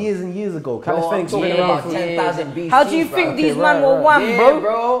about years and years ago? Bro, I'm Calisthenics talking been around about for 10,000 BC. How do you bro. think these Okay, men right, were right. wham, Yeah, bro?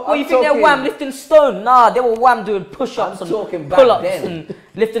 bro, What, you I'm think they're talking- wham lifting stone? Nah, they were wham doing push-ups I'm and talking back pull-ups then. and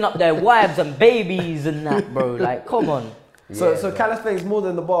lifting up their wives and babies and that, bro. Like, come on. So Yeah, calisthenics more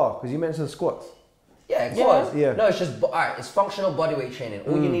than the bar because you mentioned squats. Yeah, of course. Yeah. No, it's just alright. It's functional body weight training.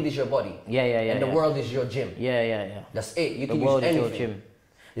 All you need is your body. Yeah. And the world is your gym. Yeah. That's it. You The can world use is your anything. gym.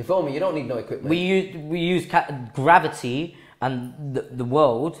 You feel me? You don't need no equipment. We use gravity and the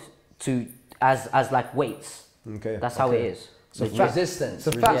world as like weights. Okay. That's how it is. So resistance.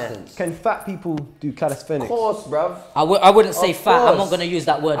 Resistance. Can fat people do calisthenics? Of course, bruv. I wouldn't say Of fat. I'm not course. going to use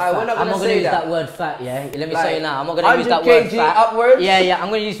that word Alright, fat. we're not I'm gonna not going say to use that. that word fat, yeah? Let me Like, say it now. I'm not going to use that 100 word kg fat. upwards? Yeah.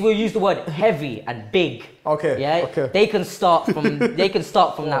 We'll use the word heavy and big. Okay, Yeah. okay. They can start from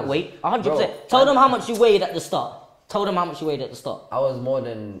that weight. 100%. Tell them how much you weighed at the start. Tell them how much you weighed at the start. I was more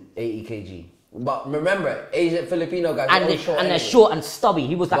than 80 kg. But remember, Asian Filipino guys, And they're short they're anyway. short and stubby.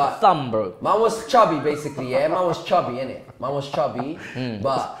 He was like But- a thumb, bro. Man was chubby, basically, yeah? Man was chubby, innit? Man was chubby,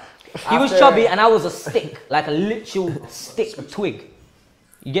 but... He was after- chubby and I was a stick, like a literal stick, a twig.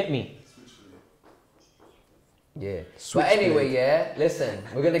 You get me? Yeah. But anyway, yeah, listen,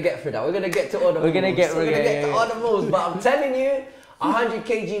 we're gonna get through that. We're gonna get to all the moves. We're gonna get to all the moves. But I'm telling you, 100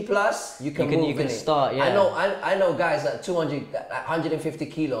 kg plus, you can move. You can innit? start, yeah. I know guys at 150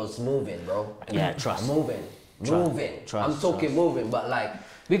 kilos moving, bro. Yeah, trust. Moving. I'm talking moving, but like,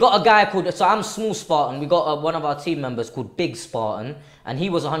 We got a guy called, so I'm small Spartan. We got one of our team members called Big Spartan, and he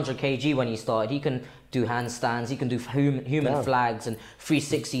was 100 kg when he started. He can do handstands. He can do human flags and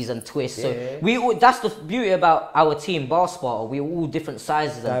 360s and twists. Yeah. So that's the beauty about our team, BARSPARTA. We're all different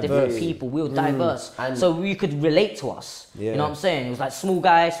sizes and different people. We were diverse, And so we could relate to us. You know what I'm saying? It was like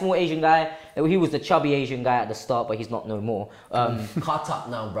small Asian guy. He was the chubby Asian guy at the start, but he's not no more. Cut up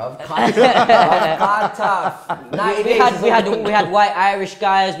now, bruv. Cut up. We had white Irish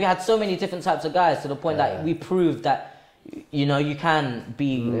guys. We had so many different types of guys to the point that we proved that, you know, you can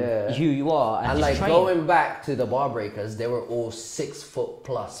be who you are. And like going back to the bar breakers, they were all 6 foot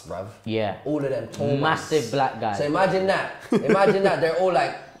plus, bruv. Yeah. All of them tall massive black guys. So imagine that. Imagine that. They're all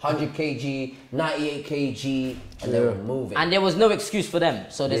like 100 kg, 98 kg, and they were moving. And there was no excuse for them.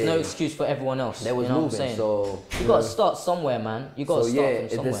 So there's no excuse for everyone else. They was you know moving. What I'm saying? So you got to start somewhere, man. You got to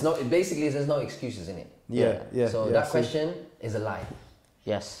start from somewhere. Basically, there's no excuses in it. Yeah. So that question is a lie.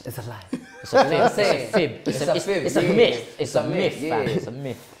 Yes. It's a lie. It's a fib. It's a fib. It's a myth. It's a myth, man. It's a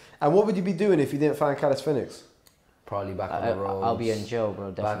myth. And what would you be doing if you didn't find calisthenics? Probably back on the roads. I'll be in jail, bro,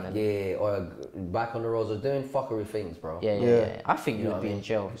 definitely. Or back on the roads or doing fuckery things, bro. Yeah. I think you would be in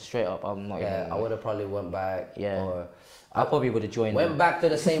jail, straight up. I'm not even... I would have probably went back. Yeah. Or I probably would have joined Went back to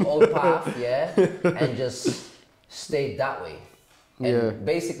the same old path, and just stayed that way. And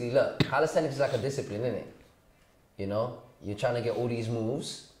basically, look, calisthenics is like a discipline, isn't it? You know? You're trying to get all these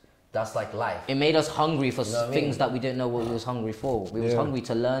moves. That's like life. It made us hungry for things that we didn't know what we was hungry for. We was hungry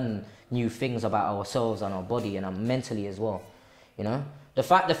to learn new things about ourselves and our body and mentally as well. You know, the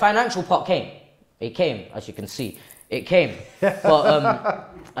financial part came. It came, as you can see, it came. But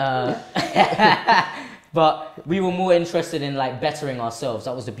but we were more interested in like bettering ourselves.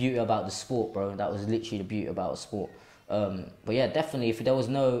 That was the beauty about the sport, bro. That was literally the beauty about the sport. But yeah, definitely,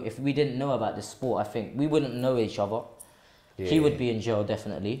 if we didn't know about this sport, I think we wouldn't know each other. Yeah. He would be in jail,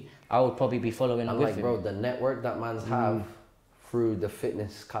 definitely. I would probably be following with him. Bro, the network that man's have through the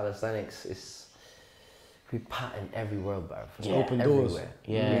fitness calisthenics is we pattern everywhere, bro. Yeah. Open doors.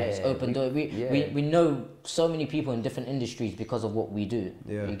 It's open doors. We know so many people in different industries because of what we do.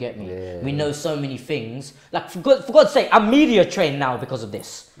 Yeah. You get me? Yeah. We know so many things. Like for God's sake, I'm media trained now because of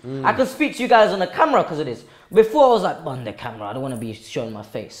this. I can speak to you guys on the camera because of this. Before I was like, on the camera, I don't want to be showing my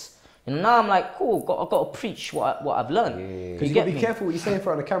face. And now I'm like, cool, I've got to preach what I've learned. Because you got to be careful what you say in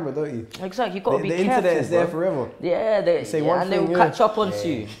front of the camera, don't you? Exactly, you've got to be careful. The internet is there forever. Yeah, they will catch up on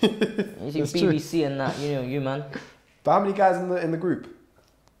you. You see BBC true. and that, you man. But how many guys in the group?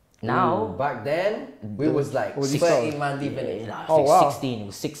 Now, back then, we was like 13 man deep in it. Oh, wow. 16, it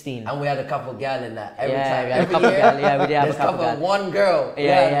was 16. And we had a couple gal in that every time. We had a couple gal, we did have a couple gal. One girl. We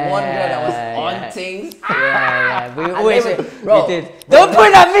had one girl that was on things. We always we did. Don't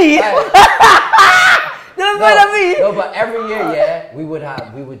point at me! Don't point at me! No, but every year, we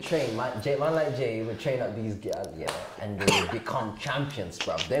would train. Man like Jay would train up these girls, and they would become champions,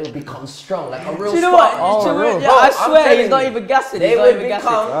 bro. They would become strong, like a real Spartan. I swear, he's not even gassing. They would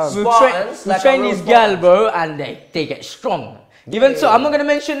become Spartans. We train these girls, bro, and they get strong. Even so, I'm not gonna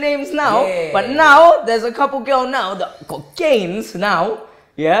mention names now, but now there's a couple girls now that got gains now,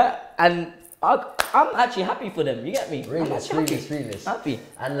 and I'm actually happy for them. You get me? Realist. Happy.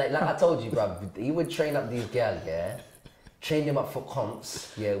 And like I told you, bro, he would train up these girls, train them up for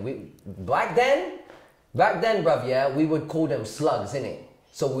comps. Back then, bruv, we would call them slugs, innit?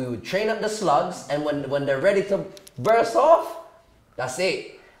 So we would train up the slugs, and when they're ready to burst off, that's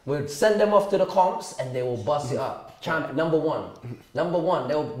it. We'd send them off to the comps, and they will bust it up. Number one,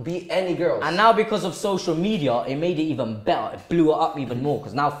 they'll beat any girls. And now because of social media, it made it even better. It blew it up even more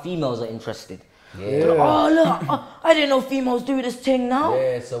because now females are interested. Yeah. Like, oh look, I didn't know females do this thing now.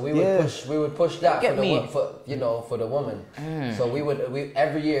 Yeah, so we would push that for the woman. So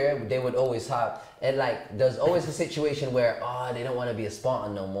every year they would always have, and like there's always a situation where they don't want to be a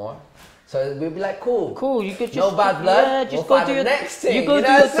Spartan no more. So we'd be like, cool. You could just no bad blood. Yeah, just we'll go do the next thing. You go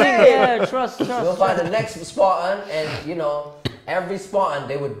do your thing. Yeah, trust. We'll find the next Spartan, and every Spartan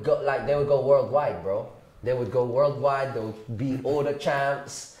they would go worldwide, bro. They would go worldwide. They would beat all the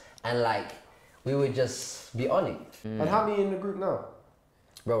champs, and like we would just be on it. And how many in the group now?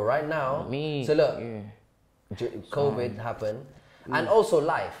 Bro, right now. Me. So look, COVID happened, and also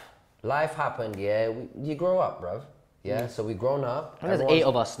life. Life happened. You grow up, bro. So we grown up. There's 8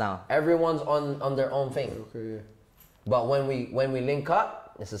 of us now. Everyone's on their own thing. Okay, But when we link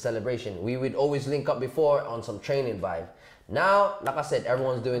up, it's a celebration. We would always link up before on some training vibe. Now, like I said,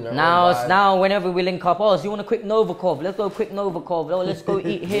 everyone's doing their own vibe. Now whenever we link up, so you want a quick Novikov? Let's go quick Novikov. Oh, let's go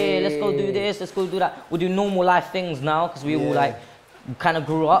eat here. Let's go do this. Let's go do that. We do normal life things now because we all like kind of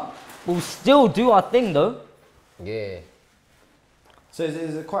grew up. But we still do our thing though. Yeah. So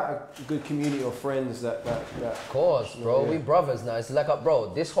is it quite a good community of friends that Of course, bro. We brothers now. It's like,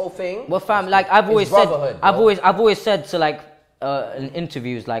 bro, this whole thing. Well, fam, like I've always said, brotherhood, I've always said to like in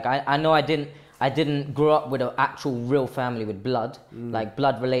interviews, like I know I didn't grow up with an actual real family with blood, like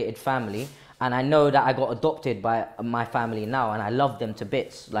blood related family, and I know that I got adopted by my family now, and I love them to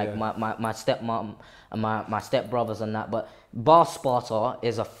bits, like my stepmom and my stepbrothers and that. But BARSPARTA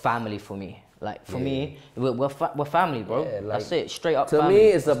is a family for me. Like for me, we're family, bro. Yeah, like, that's it, straight up. To family. me,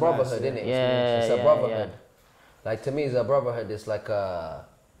 it's a brotherhood, isn't it? Yeah, it's a yeah, brotherhood. yeah. Like to me, it's a brotherhood. It's like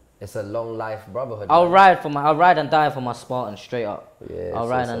it's a long life brotherhood. I'll ride and die for my Spartans, straight up. Yeah, I'll so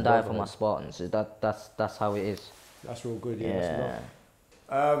ride it's and a die for brotherhood. my Spartans. That's how it is. that's real good. Yeah. Yeah.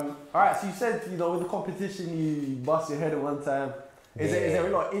 That's enough. All right. So you said with the competition you bust your head at one time. Is there a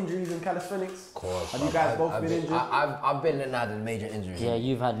lot of injuries in calisthenics? Of course. Have you guys both been injured? I've been in had major injuries. Yeah,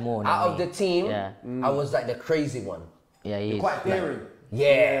 you've had more. Than Out me. of the team, Yeah. I was like the crazy one. Yeah, he is. Quite daring.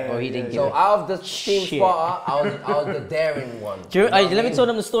 Yeah. Bro, he didn't give So it. out of the team Shit. Sparta, I was the daring one. Do you, You know what I let me mean? tell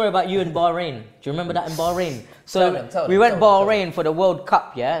them the story about you in Bahrain. Do you remember that in Bahrain? So Tell we them, went tell them. Bahrain for the World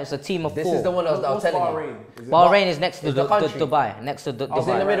Cup. Yeah, it's a team of This 4. is the one I was What's telling you. Bahrain? Is it Bahrain is next to It's the country. Dubai. Next to Dubai. It's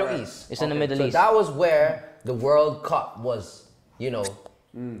in the Middle right. East. It's in the Middle So East. that was where the World Cup was, you know.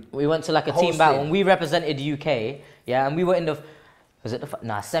 We went to like a team battle Hosted. and we represented the UK. Yeah, and we were in the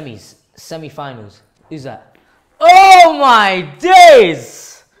semi-finals. Who's that? Oh my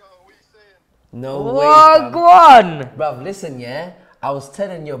days! No What? way, Go on! bruv. Listen, yeah. I was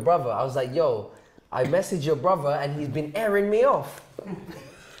telling your brother, I was like, yo, I messaged your brother and he's been airing me off.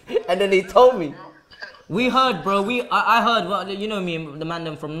 And then he told me. We heard, bro. I heard what you know me, the man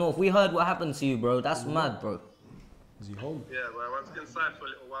them from North. We heard what happened to you, bro. That's mad, bro. Is he home? Yeah, but I went inside for a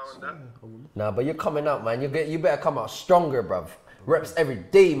little while and that. Nah, but you're coming out, man. You better come out stronger, bruv. Reps every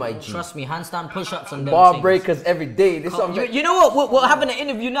day, my G. Trust me, handstand push-ups and them Bar things. breakers every day. This Come- something. you know what? We're having an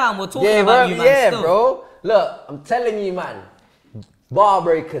interview now and we're talking Yeah, about bro. you, man. Yeah, still. bro. Look, I'm telling you, man. Bar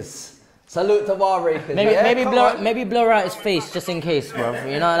breakers. Salute to bar breakers. Maybe blur out his face just in case, bro.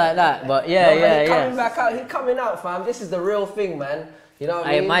 You know, like that. But No, man, he yeah. coming back out. He coming out, fam. This is the real thing, man. You know what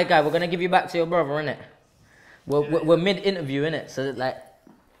I Hey, mean? my guy, we're gonna give you back to your brother, innit? We're mid-interview, innit? So like,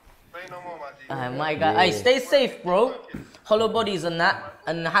 Say no more, my G. my guy. Hey, stay safe, bro. Hollow bodies and that,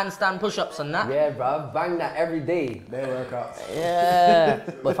 and handstand push-ups and that. Yeah, bruv. Bang that every day. Their workouts. Yeah.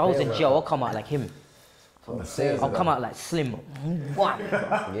 But if I was in jail, I'll come out like him. Same. I'll come out like Slim. Wow.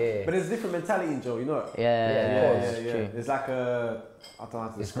 Yeah. But there's a different mentality in Joe, you know it? Yeah, true. It's like a, I don't know how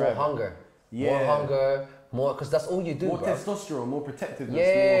to It's more describe it. hunger. Yeah. More hunger. More, because that's all you do, More bruv. testosterone, more protectiveness.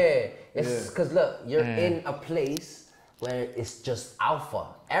 Yeah. It's Yeah. because, look, you're in a place where it's just alpha.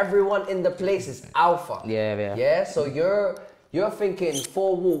 Everyone in the place is alpha. Yeah. Yeah, so you're thinking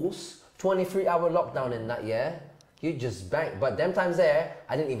 4 walls, 23-hour lockdown in that, yeah? You just bang. But them times there,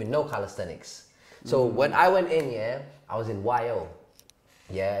 I didn't even know calisthenics. So when I went in, yeah, I was in YO.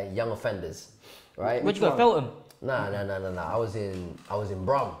 Yeah, young offenders. Right? Where'd you go, Feltham? Nah. I was in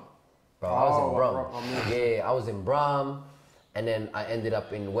Brum. Bro, I was in Brum. Yeah, I was in Brum, and then I ended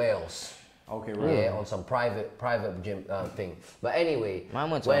up in Wales. Okay, right. Yeah, on some private gym thing. But anyway,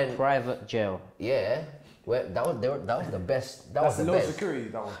 Mine went to a private jail. yeah, that was the best. That That's was the low best. security,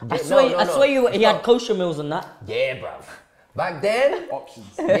 that one. I No, swear he had kosher meals and that. Yeah, bruv. Back then, Options.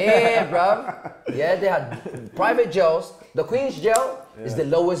 yeah, bruv. Yeah, they had private jails. The Queen's jail is the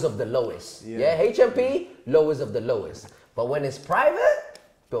lowest of the lowest. Yeah, HMP, lowest of the lowest. But when it's private,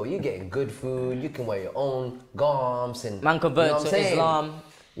 bro, you getting good food. You can wear your own garms and Man converted you know what I'm to saying? Islam.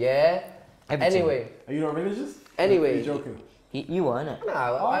 Yeah. Everything. Anyway, Are you not religious? Anyway. Are you joking? You were, innit?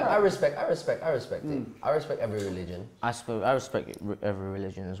 nah, I respect it. I respect every religion. I respect every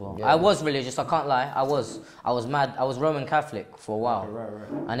religion as well. Yeah. I was religious, I can't lie. I was mad. I was Roman Catholic for a while. Right.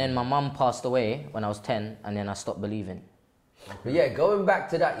 And then my mum passed away when I was 10, and then I stopped believing. But yeah, going back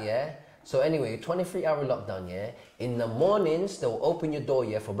to that, yeah. So anyway, 23-hour lockdown, yeah. In the mornings, they'll open your door,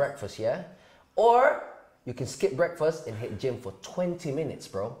 yeah, for breakfast, yeah. Or you can skip breakfast and hit gym for 20 minutes,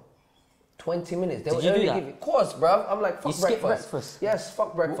 bro. 20 minutes. They Did will you do only that? give you, of course, bro. I'm like, fuck You skip breakfast. breakfast? Yes,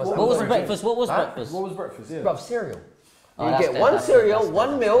 fuck breakfast. What What was breakfast? breakfast? What was Huh? breakfast? What was breakfast? Yeah. Bruv, cereal. Oh, You that's get dead, one that's dead, cereal, that's one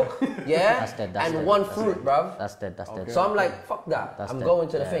dead. milk, yeah, That's dead, and one fruit, bruv. That's dead. Okay. So I'm like, fuck that. That's I'm dead. going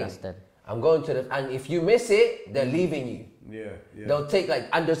to the Yeah, thing. that's dead. I'm going to the, and if you miss it, they're leaving you. Yeah. They'll take like,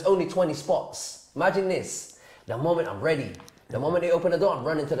 and there's only 20 spots. Imagine this. The moment I'm ready, the moment they open the door, I'm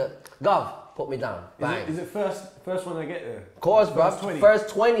running to the, Gov, put me down. Bang. Is it first one I get there? Of course, bruv. First 20. First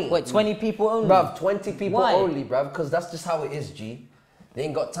 20. Wait, 20 people only? Bruv, 20 people Why? only, bruv, because that's just how it is, G. They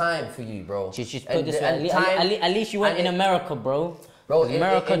ain't got time for you, bro. Just put And- this way, and at least you went and in it- America, bro. Bro,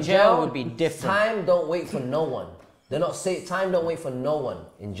 America jail would be different. Time don't wait for no one. They're not say time don't wait for no one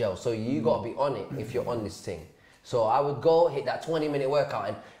in jail. So you gotta be on it if you're on this thing. So I would go hit that 20-minute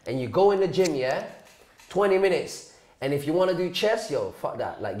workout and you go in the gym, yeah, 20 minutes. And if you want to do chest, yo, fuck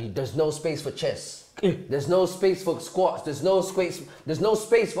that. Like there's no space for chest. There's no space for squats. There's no space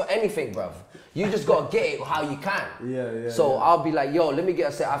for anything, bruv. You just gotta get it how you can. So I'll be like, yo, let me get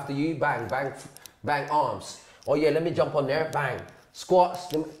a set after you. Bang, bang, bang arms. Oh yeah, let me jump on there. Bang.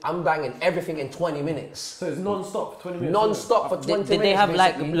 Squats. I'm banging everything in 20 minutes. So it's non-stop for 20 minutes? Non-stop for 20 minutes. Did they have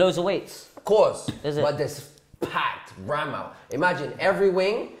basically. like loads of weights? Of course. Is it? But there's packed, ram out. Imagine every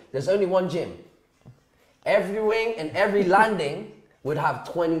wing, there's only one gym. Every wing and every landing would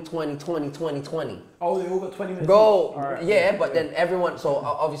have 20, 20, 20, 20, 20. Oh, they all got 20 minutes? Bro, Right. yeah, but then everyone, so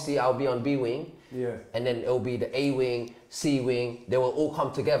obviously I'll be on B wing. Yeah. And then it'll be the A wing, C wing, they will all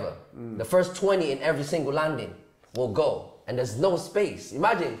come together. The first 20 in every single landing will go. And there's no space.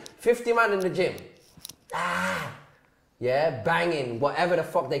 Imagine 50 man in the gym. Yeah, banging whatever the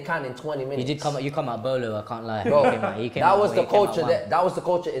fuck they can in 20 minutes. You come out bolo, I can't lie. Bro, that was the culture wow. that was the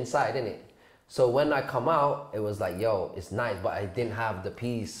culture inside, innit? So when I come out, it was like, yo, it's nice, but I didn't have the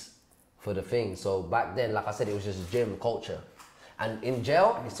piece for the thing. So back then, like I said, it was just gym culture. And in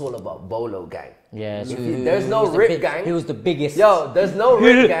jail, it's all about bolo gang. Yeah, so there's no rip gang. He was the biggest. Yo, there's no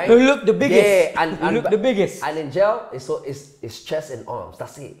rip gang. Who looked the biggest? Yeah, who looked the biggest. And in jail, it's chest and arms.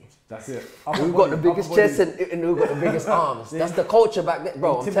 That's it. That's it. Who got the biggest chest and who got the biggest arms? That's the culture back then,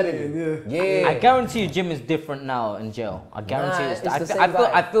 bro. I'm telling you. Yeah. I guarantee you, gym is different now in jail. I guarantee Nah, it's it's the same I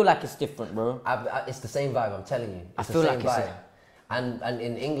vibe. feel like it's different, bro. It's the same vibe. I'm telling you. It's feel the like same it's vibe. And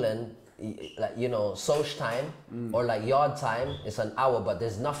in England, like soch time or like yard time, it's an hour, but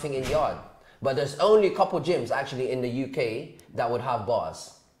there's nothing in yard. But there's only a couple gyms actually in the UK that would have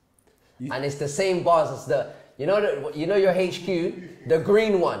bars, and it's the same bars as your HQ, the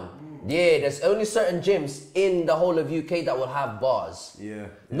green one. Yeah, there's only certain gyms in the whole of UK that will have bars. Yeah.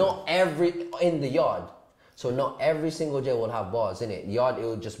 Not every in the yard. So not every single gym will have bars in it. Yard, it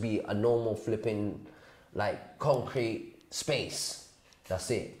will just be a normal flipping, like concrete space.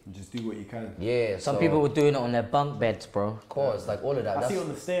 That's it. Just do what you can. Yeah. Some people were doing it on their bunk beds, bro. Of course, like all of that. I see it on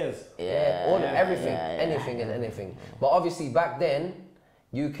the stairs. Everything, anything and anything. But obviously back then,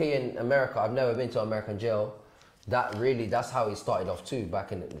 UK and America, I've never been to American jail. That's how it started off too,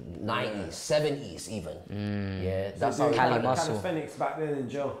 back in the 90s, 70s even. Yeah, that's how it Cali started. muscle. Calisthenics back then in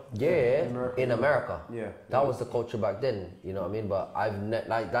jail. Yeah, in America. Yeah. That was the culture back then, you know what I mean? But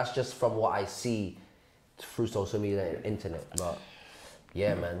that's just from what I see through social media and internet. But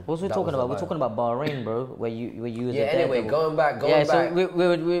yeah, man. What was we talking about? We're talking about Bahrain, bro. Where you was Yeah, anyway, going back. So we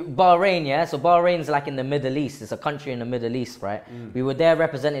Bahrain, yeah. So Bahrain's like in the Middle East. It's a country in the Middle East, right? We were there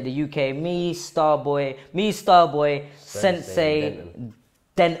representing the UK. Me, Starboy, Sensei,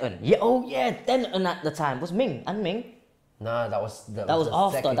 Denton. Yeah, oh yeah, Denton at the time was Ming. Nah, that was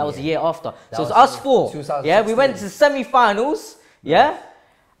after. That was a year after. That So it's was us four. 2016. Yeah, we went to semi-finals. Yeah.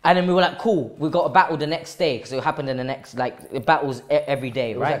 And then we were like, cool, we got a battle the next day because it happened in the next, like, battles every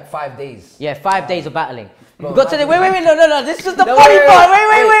day, It was right? like 5 days. Yeah, 5 days of battling. Bro, We got to the, wait, no, this is the No, funny wait, part. wait,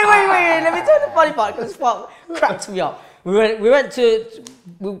 Wait, let me tell you the funny part because this part cracked me up. We went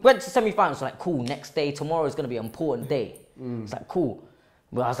to semi-finals, like, cool, next day, tomorrow is going to be an important day. It's like, cool.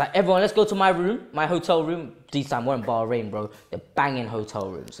 But I was like, everyone, let's go to my room, my hotel room. This time we're in Bahrain, bro. They're banging hotel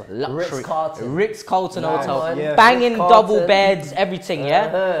rooms. Like luxury. Ritz-Carlton hotel. Yeah. Banging Ritz-Carlton. double beds, everything,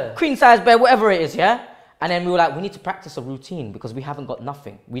 yeah? Queen size bed, whatever it is, yeah? And then we were like, we need to practice a routine because we haven't got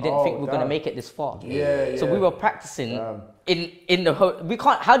nothing. We didn't think we were going to make it this far. So we were practicing in the we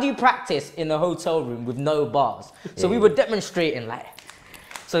can't, how do you practice in a hotel room with no bars? So we were demonstrating like,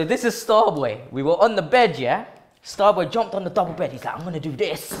 so this is Starboy. We were on the bed, yeah? Starboy jumped on the double bed. He's like, I'm going to do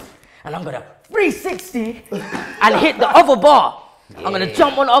this. And I'm going to 360 and hit the other bar. I'm going to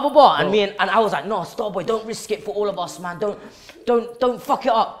jump on the other bar. And I was like, no, Starboy, don't risk it for all of us, man. Don't fuck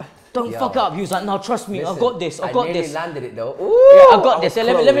it up. Don't fuck it up. He was like, no, trust me. Listen, I got this. I got this. Landed it though. Yeah, I got this. Yeah,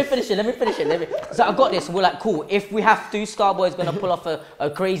 let me finish it. So I got this. We're like, cool. If we have to, Starboy's going to pull off a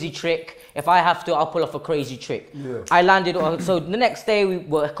crazy trick. If I have to, I'll pull off a crazy trick. Yeah. I landed, so the next day we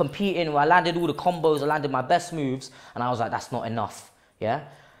were competing. I landed all the combos. I landed my best moves. And I was like, that's not enough. Yeah.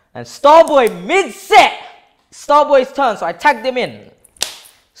 And Starboy mid-set. Starboy's turn. So I tagged him in.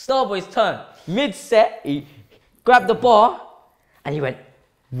 Starboy's turn. Mid-set. He grabbed the bar. And he went,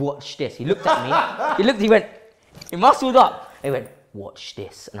 watch this. He looked at me. He went, he muscled up. He went, watch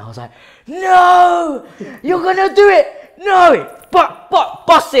this. And I was like, no, you're gonna do it. No, but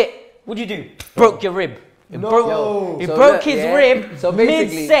bust it. What'd you do? Broke your rib. He broke his rib so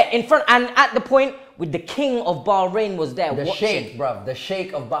basically, mid-set in front. And at the point, with the king of Bahrain was there The watching. Sheikh, bruv. The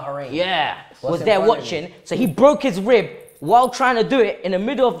Sheikh of Bahrain. Yeah, What's was in there front of watching. So he broke his rib while trying to do it in the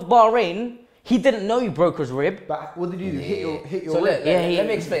middle of Bahrain. He didn't know he broke his rib. But what did you do? Hit your So rib? let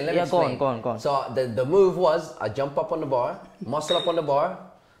me explain. Let me explain. Go on. So the move was I jump up on the bar, muscle up on the bar,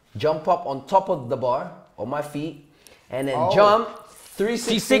 jump up on top of the bar on my feet, and then jump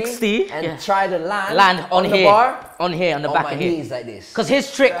 360 and try to land on here, the bar, on the on back my of here. knees like this. Because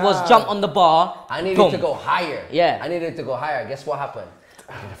his trick was jump on the bar. I needed boom. to go higher. Yeah. I needed to go higher. Guess what happened?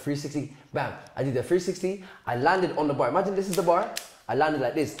 I did a 360, bam. I did a 360. I landed on the bar. Imagine this is the bar. I landed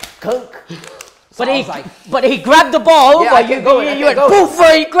like this. Kunk. So But he grabbed the ball. Yeah, I kept going, You went poof,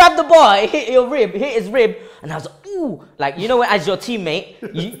 he grabbed the ball, it hit your rib, hit his rib, and I was like, ooh, like you know, as your teammate,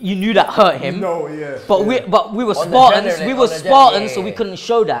 you knew that hurt him. No, yeah. But we were Spartans, so we yeah. couldn't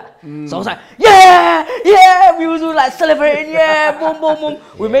show that. So I was like, yeah, we was all like celebrating, boom, boom, boom.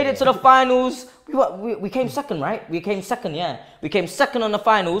 We made it to the finals. We came second, right? We came second, yeah. We came second on the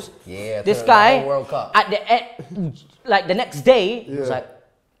finals. Yeah. This guy the World Cup. at the end, like the next day, he was like,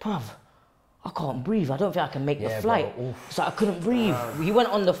 bruv, I can't breathe. I don't think I can make the flight. So I couldn't breathe. He went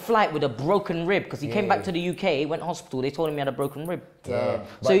on the flight with a broken rib because he came back to the UK, he went to hospital. They told him he had a broken rib. Yeah.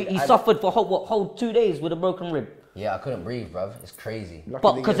 So he suffered for whole 2 days with a broken rib. Yeah, I couldn't breathe, bruv. It's crazy.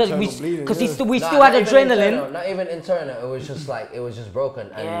 But because we still had adrenaline. Not even internal. It was just like, it was just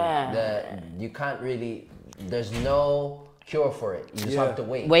broken. And you can't really, there's no cure for it. You just have to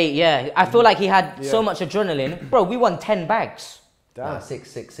wait. I feel like he had so much adrenaline. Bro, we won 10 bags. Nah,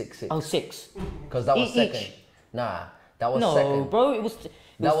 six. Oh, 6. Because that was second. Each. Nah, that was second. No, bro, it was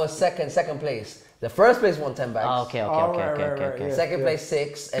second place. The first place won 10 bags. Oh, okay. Second place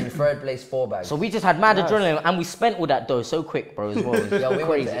 6 and third place 4 bags. So we just had mad adrenaline and we spent all that dough so quick, bro, as well. It was we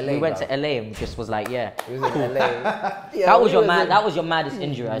went to LA. We went to LA and just was like, We was in LA. That was your maddest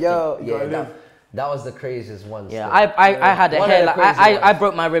injury, I think. That was the craziest one. Yeah, I had a hairline. I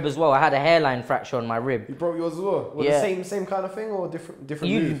broke my rib as well. I had a hairline fracture on my rib. You broke yours as well? Was the same kind of thing or different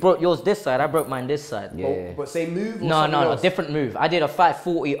You move? broke yours this side, I broke mine this side. Yeah. But same move? Or No, different move. I did a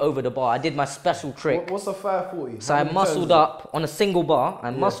 540 over the bar. I did my special trick. What's a 540? So I muscled up on a single bar. I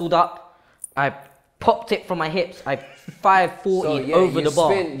muscled up. I popped it from my hips. I 540 over the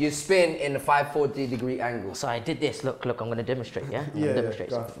bar. You spin in a 540-degree angle. So I did this. Look, I'm going to demonstrate, yeah? I'm Yeah, gonna demonstrate.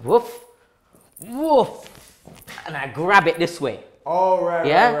 go. Woof. And I grab it this way. Oh, right,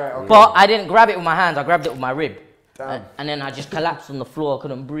 Yeah? right. Okay. But I didn't grab it with my hands. I grabbed it with my rib. Damn. And then I just collapsed on the floor. I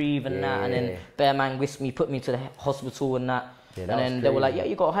couldn't breathe and that. And then Bear Man whisked me, put me to the hospital and that. Yeah, and then they were like, yeah,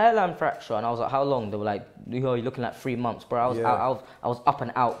 you got a hairline fracture. And I was like, how long? They were like, you're looking at 3 months. Bro, I was up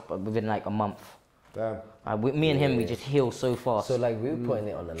and out but within like a month. Damn. Me and him, we just healed so fast. So like we were putting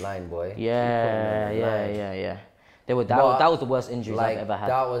it on the line, boy. Yeah. That was the worst injuries I've ever had.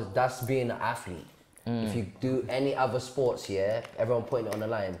 That's being an athlete. If you do any other sports, everyone putting it on the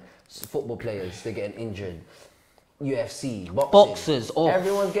line. Football players, they're getting injured. UFC, Boxers,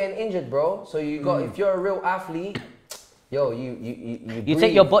 everyone's getting injured, bro. So you got if you're a real athlete, you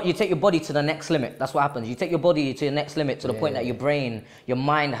take your body to the next limit. That's what happens. You take your body to the next limit to the point that your brain, your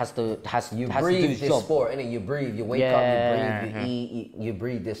mind has to do its this job. sport, innit? You breathe, you wake up, you breathe, you eat, you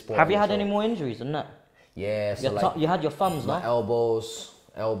breathe this sport. Have you had any more injuries than that? Yeah, so you had your thumbs, no?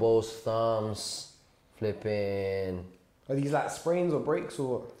 Elbows, thumbs, flipping. Are these like sprains or breaks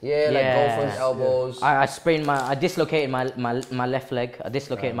or? Yeah, like golfers, elbows. I dislocated my left leg. I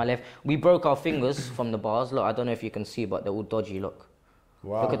dislocated my left. We broke our fingers from the bars. Look, I don't know if you can see, but they're all dodgy. Look.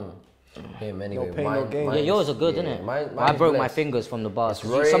 Wow. Look at, Anyway, no pain, no gain. yeah, yours are good, innit? I broke my fingers from the bars.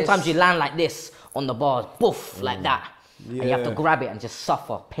 Sometimes you land like this on the bars, poof, like that. And you have to grab it and just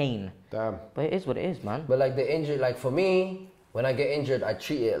suffer pain. Damn. But it is what it is, man. But like the injury, like for me, when I get injured, I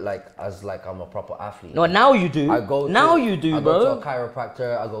treat it as I'm a proper athlete. No, now you do. I go bro. go to a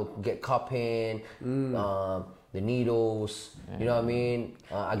chiropractor. I go get cupping, the needles. You know what I mean?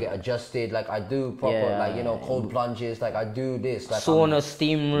 I get adjusted. Like I do proper, cold plunges. Like I do this. Like sauna,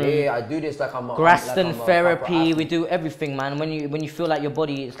 steam room. Yeah, I do this like I'm a Graston therapy. We do everything, man. When you feel like your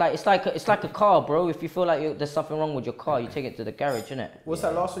body, it's like a car, bro. If you feel like there's something wrong with your car, you take it to the garage, innit? What's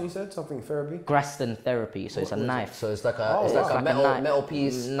that last one you said? Something therapy? Graston therapy. So it's a knife. So it's like a metal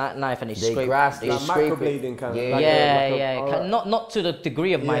piece. Knife, and they They scrape. grasp, They they scrape microblading it. kind of. Yeah. Not to the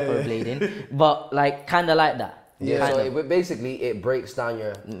degree of microblading, but like kind of like that. Yeah, so it breaks down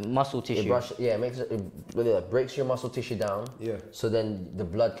your muscle tissue. It breaks your muscle tissue down. Yeah. So then the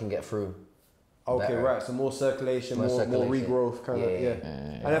blood can get through. Okay, better. right. So more circulation, more regrowth, kind of.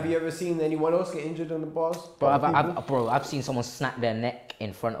 And have you ever seen anyone else get injured on the bars? I've seen someone snap their neck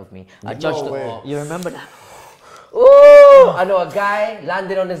in front of me. You remember that? Ooh! I know a guy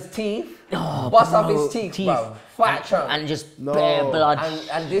landed on his teeth, bust up his teeth, bro. Fat chunk. And just bare blood.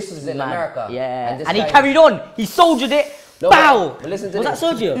 And this is in America. Yeah. And, And he carried on. He soldiered it. No, Bow. but listen to Was this.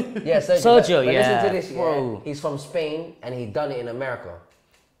 that Sergio? Yeah, Sergio. Sergio, but yeah. listen to this, Bro. yeah. He's from Spain and he done it in America.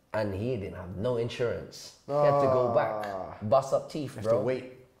 And he didn't have no insurance. He had to go back, bust up teeth, bro. Have to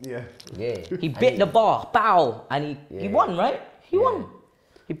wait. Yeah. Yeah. He bit the bar. Bow. And he won, right? He won.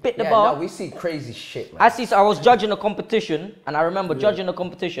 He bit the bar. No, we see crazy shit, man. I was judging a competition, and I remember judging the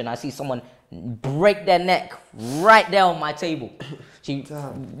competition. I see someone break their neck right there on my table. She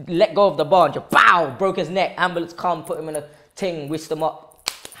let go of the bar and just bow, broke his neck. Ambulance come, put him in a thing, whisked him up.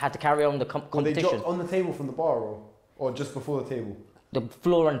 Had to carry on the Were they competition. dropped on the table from the bar, or just before the table? The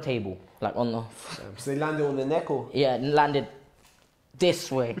floor and table, like on the. So they landed on the neck, or? Yeah, and landed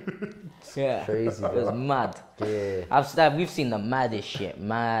this way. Yeah, Crazy, it was bro. mad. Yeah. We've seen the maddest shit,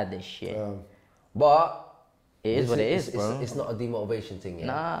 But It is what it is, bro. It's not a demotivation thing, yeah.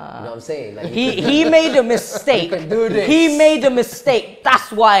 Nah. You know what I'm saying? Like, He made a mistake. You can do this. He made a mistake.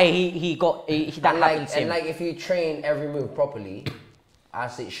 That's why he got that happened to him. and like if you train every move properly,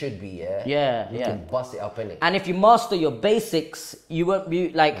 as it should be, yeah. Yeah, you yeah. can bust it up in it. And if you master your basics, you won't be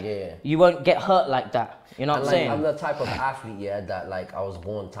like you won't get hurt like that. You know what I'm like, saying? I'm the type of athlete, yeah, that like I was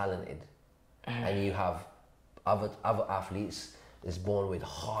born talented, and you have other athletes is born with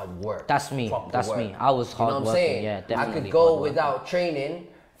hard work. That's me. proper That's work. me. I was You know hard what I'm working. saying? Yeah, definitely. I could go hard working. without training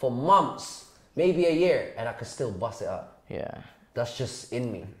for months, maybe a year, and I could still bust it up. Yeah. That's just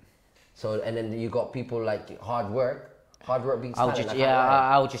in me. So and then you got people like hard work beats I'll talent. just I can't lie.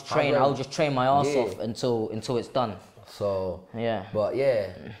 I'll just train. Hard I'll work. just train my ass Yeah. off until it's done. So Yeah. but yeah,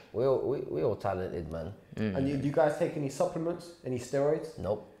 we all talented, man. And do you guys take any supplements? Any steroids?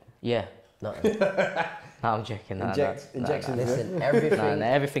 Nope, Yeah. nothing. No, I'm joking. No, Injections. Listen, everything, Nah,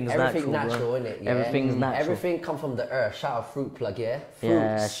 everything's natural, bro. innit? Yeah? Everything's natural. Everything come from the earth. Shout out fruit plug, yeah. Fruits,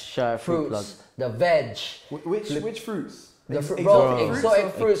 Yeah, shout out fruit plug. the veg, Which fruits? the fruit, Exotic bro, fruits exotic or-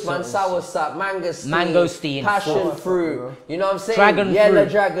 fruits, man. Soursop, Mangosteen, passion fruit. You know what I'm saying? Dragon Yellow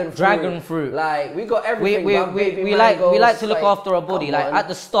fruit. Dragon fruit. Like we got everything. We bruv. Baby like mangoes, to look like, after our body. come Like on. at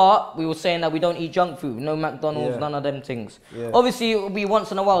the start, we were saying that we don't eat junk food, no McDonald's, Yeah. none of them things. Yeah. Obviously, it will be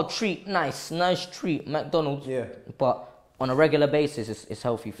once in a while treat, nice treat, McDonald's. Yeah. But on a regular basis, it's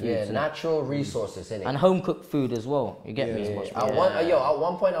healthy food. Yeah, natural resources, innit? And home cooked food as well. You get me? Yeah. At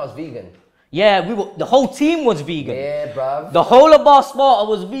one point I was vegan. Yeah, the whole team was vegan. Yeah, bruv. The whole of BARSPARTA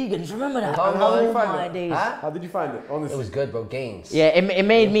was vegan. Do you remember that? Come How did you Oh find my it? days. Huh? How did you find it? Honestly. It was good, bro. Gains. Yeah, it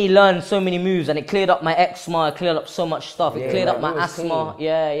made me learn so many moves, and it cleared up my eczema, it cleared up so much stuff, it Yeah, cleared like, up my it was asthma. clean.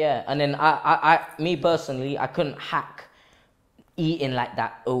 Yeah. And then me personally, I couldn't hack eating like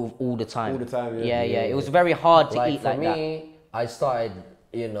that all the time. All the time, Yeah. yeah. It was very hard to Like eat for like me, I started,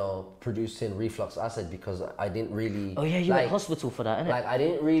 producing reflux acid because I didn't really. that. Oh yeah, you went hospital for that, innit? Like I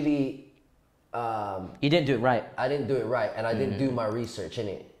didn't really. You didn't do it right. I didn't do it right, and I didn't do my research in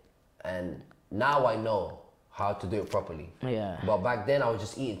it, and now I know how to do it properly. Yeah. But back then I was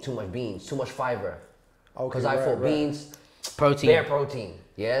just eating too much beans, too much fiber, Okay, because I thought beans. Protein. Bare protein,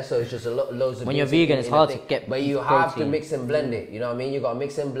 yeah. So it's just loads of. When you're beans vegan, it's in a hard to thing. get But you have to protein. mix and blend it. You know what I mean? You gotta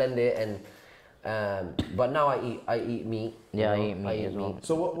mix and blend it, and but now I eat meat. Yeah, you I know? eat meat as well.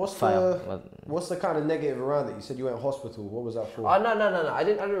 So what's Fire. what's the kind of negative around it? You said you went to hospital. What was that for? Oh no! I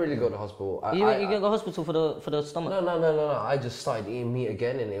didn't really go to hospital. You go to the hospital for the stomach. No! I just started eating meat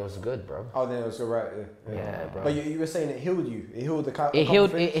again, and it was good, bro. Oh, then it was alright. Yeah, bro. But you were saying it healed you. It healed the It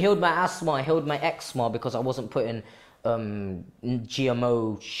healed my asthma, it healed my eczema because I wasn't putting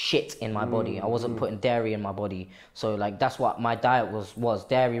GMO shit in my body. I wasn't putting dairy in my body. So like that's what my diet was.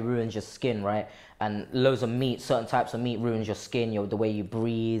 Dairy ruins your skin, right? And loads of meat, certain types of meat ruins your skin, the way you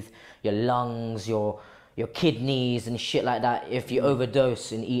breathe, your lungs, your kidneys and shit like that. If you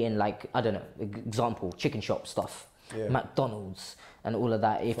overdose in eating, like, I don't know, example, chicken shop stuff, McDonald's and all of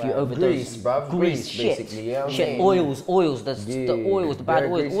that. If you overdose, Grease, bruv. Grease, shit, basically, you know what I shit, mean? oils, the oils, the bad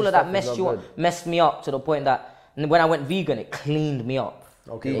very oils, greasy all of that stuff is not good. messed me up to the point that when I went vegan, it cleaned me up.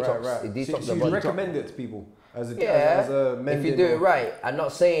 Okay, Detox. right. It detox So the you body. recommend it to people as a Yeah, as a if mending you do or- it right. I'm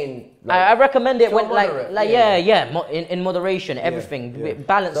not saying. I recommend it so when moderate, in moderation, everything, yeah.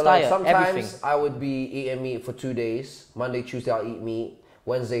 balanced So like diet, sometimes everything. I would be eating meat for 2 days. Monday, Tuesday I'll eat meat.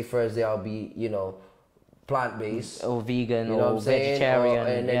 Wednesday, Thursday I'll be plant-based. Or vegan, You know what or I'm saying? vegetarian,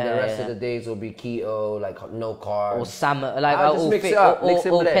 And then the rest of the days will be keto, like no carbs. or salmon, like I'll just mix it up, mix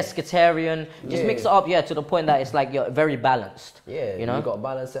and or blend. pescatarian. Just mix it up, to the point that it's like you're very balanced. Yeah, you know. you got to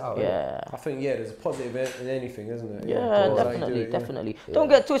balance it out. Yeah. I think there's a positive in anything, isn't it? Yeah, How you do definitely, it, yeah. definitely. Don't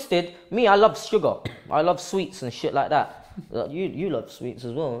get twisted. Me, I love sugar. I love sweets and shit like that. You love sweets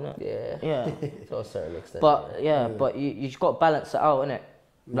as well, innit? Yeah. Yeah. To a certain extent. But but you just got to balance it out, innit?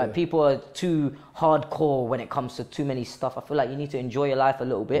 Like people are too hardcore when it comes to too many stuff. I feel like you need to enjoy your life a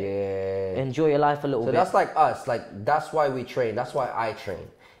little bit. Yeah. Enjoy your life a little bit. So that's like us. Like that's why we train. That's why I train.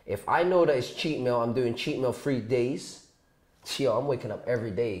 If I know that it's cheat meal, I'm doing cheat meal 3 days. Yo, I'm waking up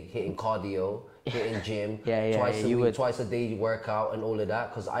every day, hitting cardio, hitting gym, twice a week, twice a day workout and all of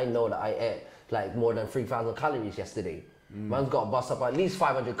that. Because I know that I ate like more than 3,000 calories yesterday. Man's got to bust up at least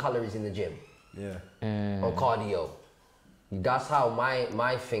 500 calories in the gym. Yeah. Or cardio. That's how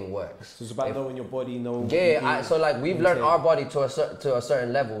my thing works. So it's about knowing your body, knowing. Yeah, so like we've learned our body to a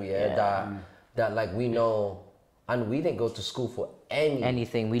certain level, that like we know, and we didn't go to school for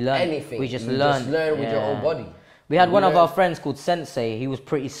anything. We learned anything. We just learn. Just learn with your own body. We had one of our friends called Sensei. He was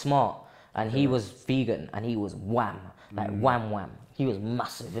pretty smart, and he was vegan, and he was wham, like wham. He was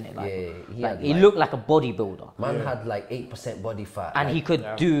massive, innit? Like, he looked like a bodybuilder. Man had like 8% body fat. And he could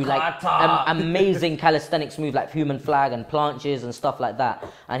do like amazing calisthenics moves like human flag and planches and stuff like that.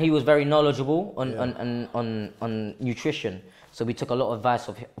 And he was very knowledgeable on nutrition. So we took a lot of advice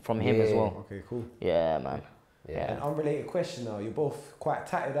from him as well. Okay, cool. Yeah, man. Yeah. An unrelated question now. You're both quite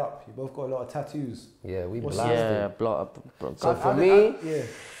tatted up. You both got a lot of tattoos. Yeah, we blasted. So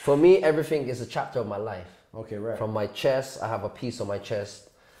for me, everything is a chapter of my life. Okay, right. From my chest, I have a piece on my chest.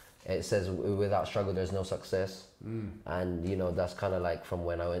 It says, "Without struggle, there's no success." And you know, that's kind of like from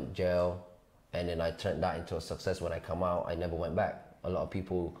when I went to jail, and then I turned that into a success. When I come out, I never went back. A lot of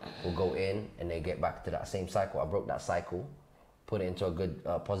people will go in and they get back to that same cycle. I broke that cycle, put it into a good,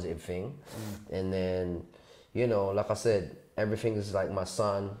 positive thing, and then, you know, like I said, everything is like my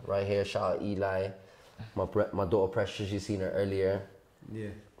son right here. Shout out Eli, my daughter Precious. You seen her earlier. Yeah.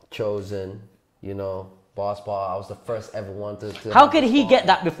 Chosen, you know. BARSPARTA, I was the first ever one to how could he get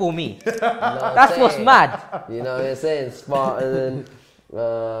that before me? That's what's mad. You know what I'm saying? Spartan,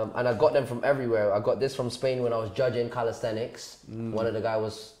 and I got them from everywhere. I got this from Spain when I was judging calisthenics. One of the guys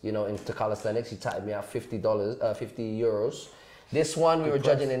was, you know, into calisthenics. He tipped me out €50. This one we were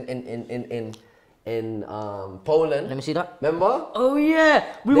judging in Poland. Let me see that. Remember? Oh yeah,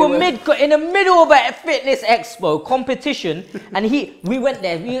 we were in the middle of a fitness expo competition, and we went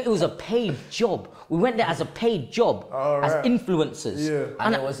there. It was a paid job. We went there as a paid job, as influencers. Yeah.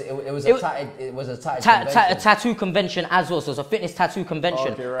 And it was a tattoo convention as well. So it was a fitness tattoo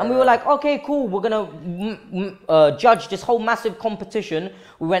convention. Okay, and we were like, okay, cool. We're gonna judge this whole massive competition.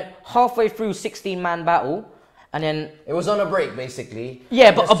 We went halfway through 16-man battle. And then it was on a break, basically.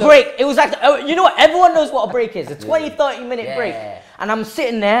 Yeah, but a break. It was like, you know what? Everyone knows what a break is. A 20-30 minute break. And I'm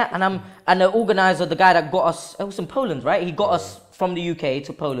sitting there, and the organizer, the guy that got us, it was in Poland, right? He got us from the UK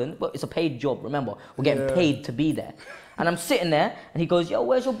to Poland, but it's a paid job. Remember, we're getting paid to be there. And I'm sitting there, and he goes, "Yo,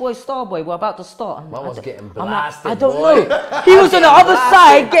 where's your boy Starboy? We're about to start." Man was getting blasted. I don't know. He was on the other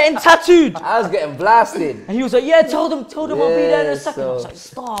side getting tattooed. I was getting blasted. And he was like, "Yeah, told him I'll be there in a second." I was like,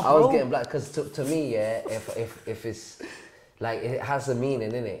 "Stop, bro." I was getting blasted because to me, if it's like it has a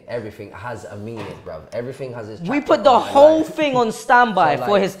meaning, innit? Everything has a meaning, bro. Everything has its. We put the whole thing on standby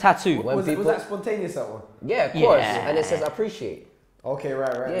for his tattoo. Was that spontaneous, that one? Yeah, of course. And it says appreciate. Okay,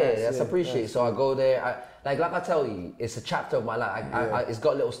 right. Yeah, that's appreciate. So I go there. Like I tell you, it's a chapter of my life. It's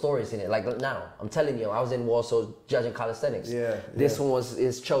got little stories in it. Like now, I'm telling you, I was in Warsaw judging calisthenics. This one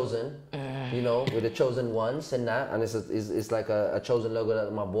is chosen, you know, with the chosen ones and that, and it's like a chosen logo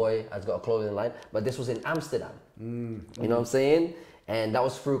that my boy has got a clothing line. But this was in Amsterdam. You know what I'm saying? And that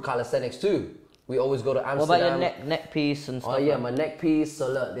was through calisthenics too. We always go to Amsterdam. What about your neck piece and stuff? Oh yeah, my neck piece. So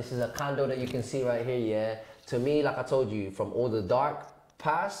look, this is a candle that you can see right here. Yeah. To me, like I told you, from all the dark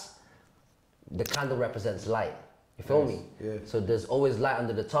past, the candle represents light. You feel me? Yeah. So there's always light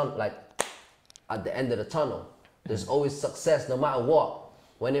under the tunnel, like at the end of the tunnel. There's always success no matter what.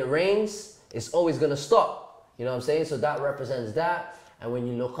 When it rains, it's always gonna stop. You know what I'm saying? So that represents that. And when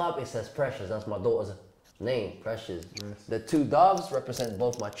you look up, it says Precious. That's my daughter's name, Precious. Yes. The 2 doves represent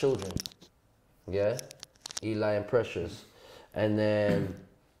both my children. Yeah? Eli and Precious. And then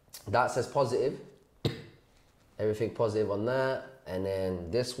that says positive. Everything positive on that. And then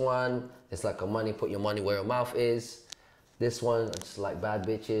this one, it's like a money, put your money where your mouth is. This one, it's like bad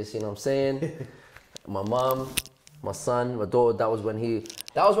bitches, you know what I'm saying? My mom, my son, my daughter, that was when he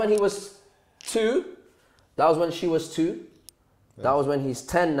was 2. That was when she was 2. That was when he's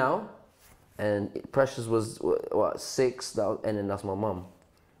 10 now. And Precious was, what, 6, and then that's my mom.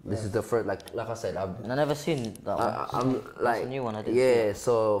 This is the first, like I said, I've never seen that one. I'm like, that's a new one I didn't see.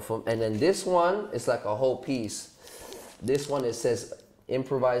 So and then this one, it's like a whole piece. This one, it says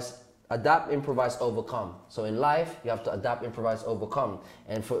improvise, adapt, improvise, overcome. So in life, you have to adapt, improvise, overcome.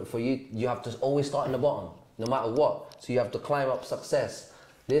 And for you, you have to always start in the bottom. no matter what. So you have to climb up success.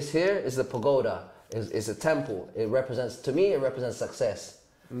 This here is the pagoda. It's a temple. It represents, to me, it represents success.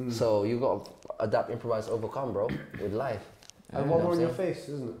 So you got to adapt, improvise, overcome, bro, with life. And one more on your face,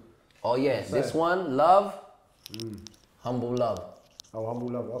 isn't it? Oh yeah, this one, love, humble love. Oh, humble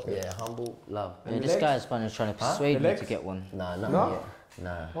love, okay. Yeah, humble love. Yeah, this guy's trying to persuade me to get one. Nah, not No? yet.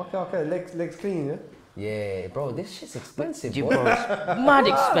 Nah. Okay, legs clean, yeah? Yeah, bro, this shit's expensive, You boy. bro, it's mad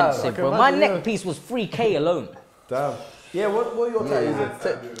expensive, bro. My neck piece was 3K alone. Damn. Yeah, what are your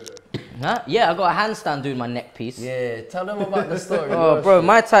tattoos? Huh? Yeah, I got a handstand doing my neck piece. Yeah, tell them about the story. Oh, bro,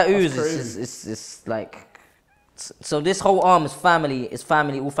 my tattoos is like. So this whole arm is family,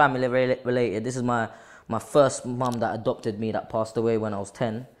 all family related. This is my first mum that adopted me that passed away when I was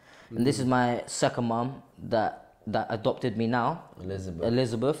 10. And this is my second mum that adopted me now.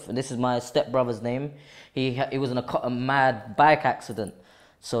 Elizabeth. And this is my stepbrother's name. He was in a mad bike accident.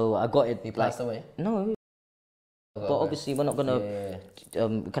 So I got it. He passed away? No. But obviously we're not gonna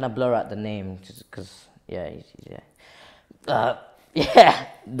can I blur out the name because yeah. Yeah,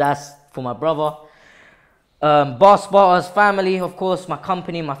 that's for my brother. BARSPARTA's family, of course, my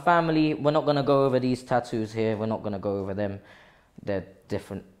company, my family. We're not gonna go over these tattoos here. We're not gonna go over them. They're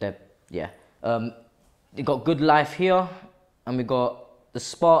different. We got good life here, and we got the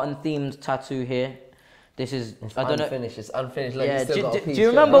Spartan themed tattoo here. This is I don't know. It's unfinished. Like Yeah. you still got a Do piece you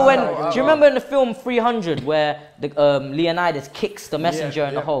remember when? Do you remember in the film 300 where the Leonidas kicks the messenger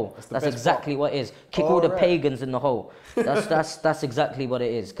in the hole? That's exactly what it is. Kick all the pagans in the hole. That's exactly what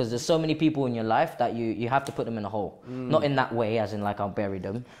it is. Because there's so many people in your life that you have to put them in a hole. Not in that way, as in like I'll bury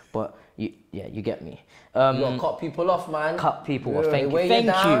them, but you get me. You gotta cut people off, man. Cut people off. Thank you.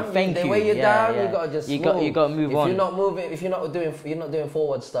 The way you're down, you gotta just you gotta move on. If you're not moving, if you're not doing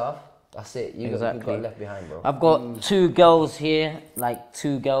forward stuff, that's it. You got left behind, bro. I've got two girls here,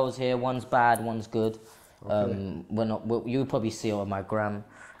 One's bad, one's good. You'll probably see it on my gram.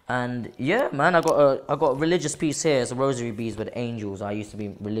 And yeah, man, I got a religious piece here. It's a rosary beads with angels. I used to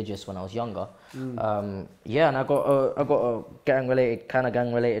be religious when I was younger. Yeah, and I got a gang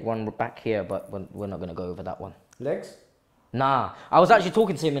related one back here, but we're not gonna go over that one. Legs? Nah, I was actually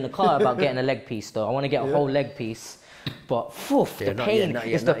talking to him in the car about getting a leg piece though. I want to get a whole leg piece. But the pain,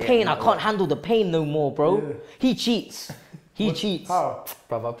 it's the pain. I can't handle the pain no more, bro. Yeah. He cheats. How?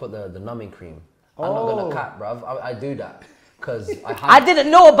 Bruv, I put the numbing cream. I'm not gonna cap, bruv. I do that. Because I didn't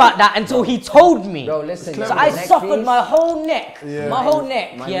know about that until he told me. Bro, listen. So I suffered my whole neck. Yeah. My whole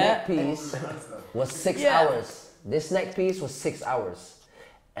neck, my neck piece was 6 hours. This neck piece was 6 hours.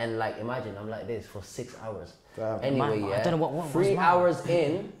 And like, imagine, I'm like this for 6 hours. Damn. Anyway, I don't know what 3 hours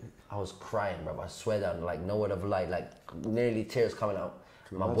in, I was crying, bro. I swear down, like no word of lie, like nearly tears coming out.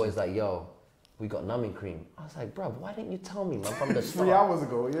 My boy's like, yo, we got numbing cream. I was like, bro, why didn't you tell me, man, from the start? 3 hours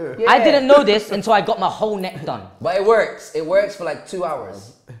ago, yeah. I didn't know this until I got my whole neck done. But it works. It works for like 2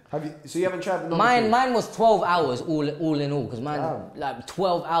 hours. So you haven't tried the numbing cream? Mine was 12 hours all in all, because mine like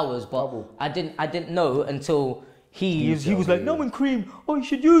 12 hours, but I didn't know until he was like, numbing cream, oh, you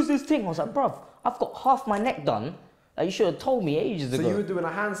should use this thing. I was like, bruv, I've got half my neck done. You should have told me ages ago. So you were doing a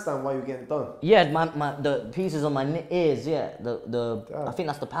handstand while you were getting done? Yeah, the pieces on my ears, yeah. I think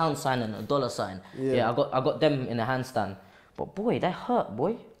that's the pound sign and the dollar sign. Yeah, I got them in a handstand. But boy, they hurt,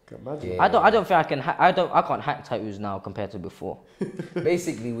 boy. Can imagine. Yeah. I don't think I can. I can't hack tattoos now compared to before.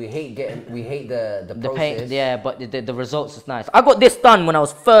 Basically, we hate the process. Pain, yeah, but the results is nice. I got this done when I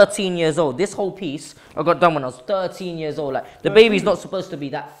was 13 years old. This whole piece I got done when I was 13 years old. Like the baby's not supposed to be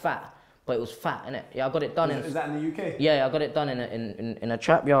that fat. But it was fat, innit? Yeah, I got it done. Is that in the UK? Yeah, I got it done in a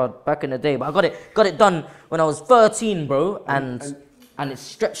trap yard back in the day. But I got it done when I was 13, bro, and it's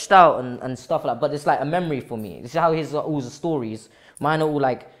stretched out and stuff like that. But it's like a memory for me. This is how his are all the stories. Mine are all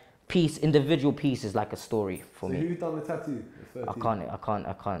like individual pieces, like a story for me. So who done the tattoo? I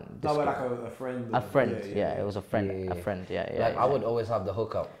can't. No, but like a friend. A friend. Yeah, it was a friend. Yeah. A friend. Yeah. Like I would always have the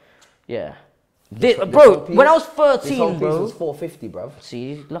hookup. Yeah. Bro, when I was 13, this whole bro. piece was $4.50, bro.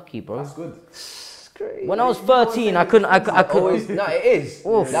 See, lucky, bro. That's good. Great. When I was 13, I couldn't. No, it is.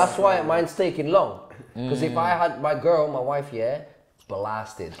 That's why mine's taking long. Because if I had my wife,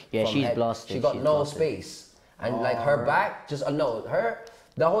 blasted. Yeah, from she's head. blasted. She got no space. And like her back, just,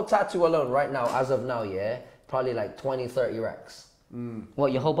 the whole tattoo alone right now, as of now, probably like 20, 30 racks.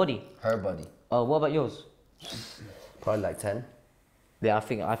 What, your whole body? Her body. Oh, what about yours? Probably like 10. Yeah, I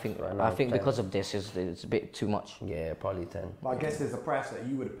think because of this, it's a bit too much. Yeah, probably 10. But I guess there's a price that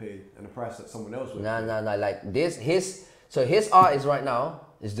you would have paid and a price that someone else would have Nah, like this, his artist right now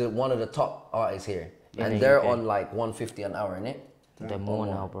is one of the top artists here. And they're on like 150 an hour, innit? They're more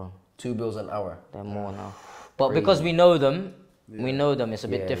now, bro. $2 bills an hour. They're more now. But because we know them, We know them. It's a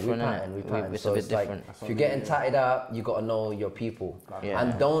bit different, we isn't it? pattern. It's So a bit it's like, different. if you're getting tatted up, you gotta know your people,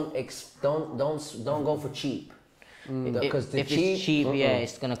 and don't go for cheap. Because If it's cheap, yeah,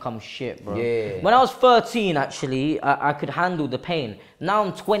 it's gonna come shit, bro. Yeah. When I was 13, actually, I could handle the pain. Now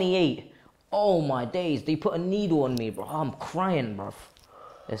I'm 28. Oh my days, they put a needle on me, bro. I'm crying, bro.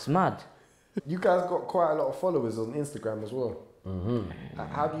 It's mad. You guys got quite a lot of followers on Instagram as well.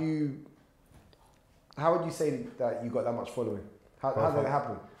 How would you say that you got that much following? How did it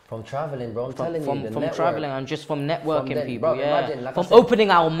happen? From traveling, bro. I'm telling you, From traveling and just from networking people, bro, yeah. imagine, like from I said, opening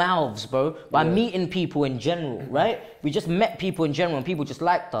our mouths, bro, by meeting people in general, right? We just met people in general and people just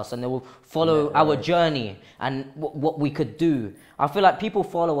liked us and they will follow our journey and what we could do. I feel like people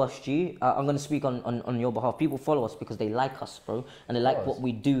follow us, G. I'm going to speak on your behalf. People follow us because they like us, bro. And they like what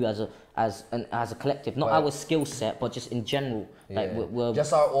we do as a collective. Not our skill set, but just in general. Like we're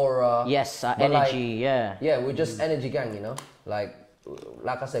just our aura. Yes, our But energy, Yeah, we're just energy gang, you know? Like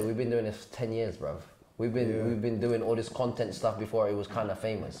I said, we've been doing this for 10 years, bro. We've been doing all this content stuff before it was kind of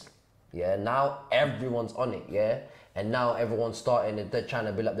famous. Yeah, now everyone's on it, yeah? And now everyone's starting it, they're trying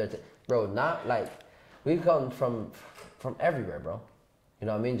to build up their... Bro, now, like, we've come from everywhere, bro. You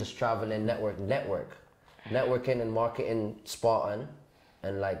know what I mean? Just traveling, networking and marketing Spartan.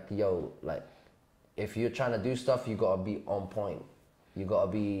 And like, yo, like, if you're trying to do stuff, you gotta be on point. You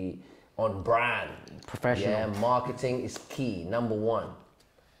gotta be on brand. Professional. Yeah, marketing is key, number one.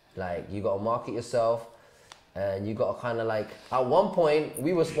 Like, you gotta market yourself and you gotta kind of like, at one point,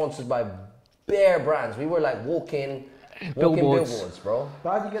 we were sponsored by bare brands. We were like walking billboards, bro.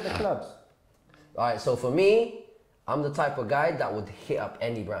 But how do you get the collabs? All right, so for me, I'm the type of guy that would hit up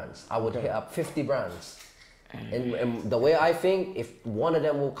any brands. I would hit up 50 brands. And the way I think, if one of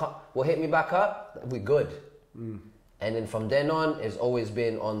them will hit me back up, we're good. And then from then on, it's always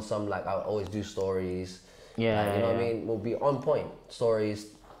been on some, like, I'll always do stories. Yeah, like, you know what I mean? We'll be on point. Stories,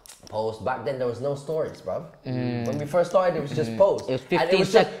 posts. Back then, there was no stories, bro. When we first started, it was just posts. It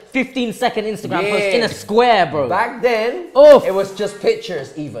was And 15-second Instagram post in a square, bro. Back then, Oof. it was just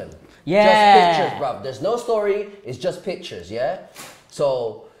pictures even. Yeah. Just pictures, bro. There's no story, it's just pictures, yeah?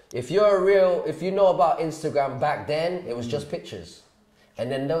 So, if you know about Instagram back then, it was just pictures.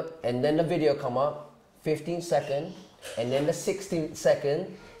 And then the video come up, 15-second, and then the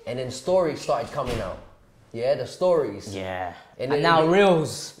 16-second, and then stories started coming out. Yeah, the stories. Yeah. And now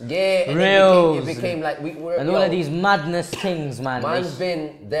Reels. Yeah, and Reels. it became like we were. And all of these madness things, man. Man's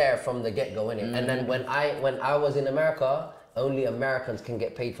been there from the get-go, innit? And then when I was in America, only Americans can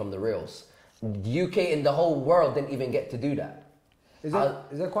get paid from the Reels. UK in the whole world didn't even get to do that. Is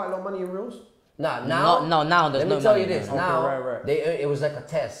there quite a lot of money in Reels? Nah, now. Now there's no Let me tell money, you this. no. Now, right. it was like a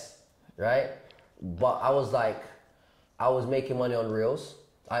test, right? But I was making money on Reels.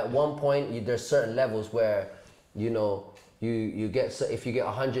 At one point, there's certain levels where, you know, you get, so if you get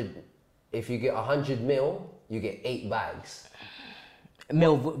 100 mil, you get 8 bags.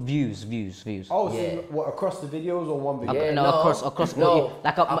 Views. Oh, so what, across the videos or one video? Yeah, across across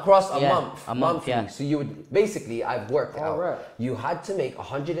a month. A month, yeah. So you would, basically, I've worked out. Right. You had to make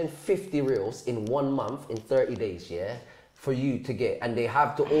 150 reels in 1 month in 30 days, yeah? For you to get, and they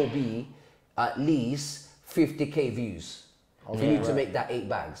have to all be at least 50K views. For you to make that 8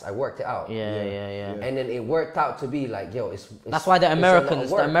 bags. I worked it out. Yeah. And then it worked out to be like, yo, it's That's why the it's a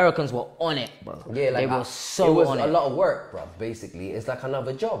lot of Americans work. were on it, bro. Yeah, like they were so it was on a it. lot of work, bro. Basically, it's like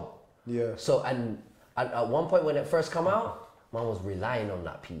another job. Yeah. So and at one point when it first come out, man was relying on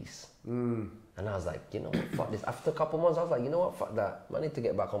that piece, and I was like, you know, fuck this. After a couple months, I was like, you know what, fuck that. I need to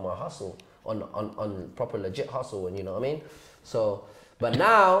get back on my hustle, on proper legit hustle, and you know what I mean. So, but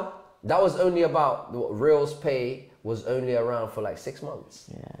now that was only about Reels pay was only around for like 6 months.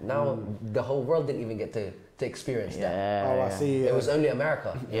 Yeah. Now the whole world didn't even get to experience that. Oh, I see. It was only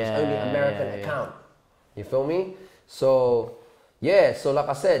America. It was Yeah, only American account. You feel me? So, yeah, so like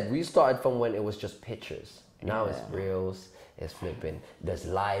I said, we started from when it was just pictures. Now it's Reels, it's flipping. There's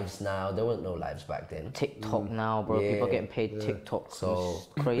lives now. There weren't no lives back then. TikTok now, bro. People are getting paid TikTok. So,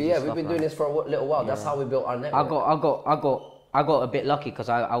 crazy yeah, stuff, we've been man. doing this for a little while. That's how we built our network. I got a bit lucky because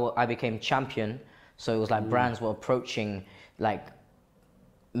I became champion. So it was like brands were approaching like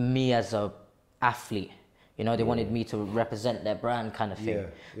me as a athlete. You know, they wanted me to represent their brand kind of thing.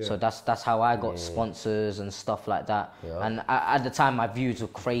 Yeah. So that's how I got sponsors and stuff like that. Yeah. And at the time, my views were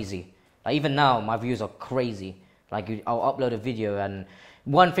crazy. Like even now, my views are crazy. Like I'll upload a video, and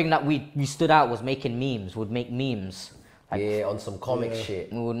one thing that we stood out was making memes. Would make memes. Like, Yeah, on some comic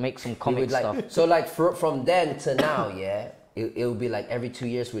shit. we would make some We comic would, like, stuff. so like from then to now, yeah, it would be like every 2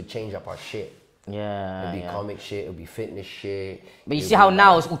 years we'd change up our shit. Yeah. It'll be comic shit, it'll be fitness shit. But you see how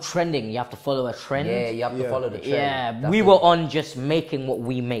now it's all trending. You have to follow a trend. Yeah, you have to follow the trend. Yeah, That's we it. were on just making what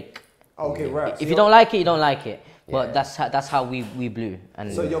we make. Okay, right. If you don't like it, you don't like it. But Yeah. that's how we blew.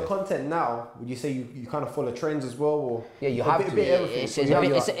 And So your content now, would you say you kind of follow trends as well, or Yeah, you have to. everything? it's, So it's you a have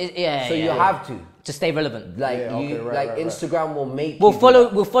bit, your- So you have to. stay relevant. Like Yeah, okay, you, right, like right. Instagram will make. We'll you do follow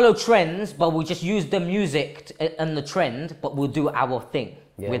that. we'll follow trends, but we'll just use the music and the trend, but we'll do our thing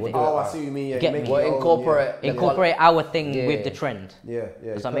Yeah, with we'll it. do Oh, I see what you mean. Yeah, Get you make me. We'll your own, incorporate. Incorporate our thing Yeah. with the trend. Yeah,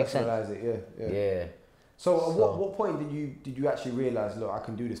 yeah. Does that make sense? personalise it, yeah. Yeah. So, at what point did you actually realize, look, I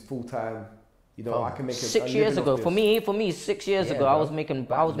can do this full time? You know, I can make a 6 living years off ago, this. for me, 6 years Yeah, ago, bro. I was making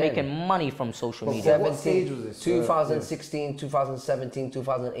Back then. making money from social But media. what stage was this? 2016, 2017,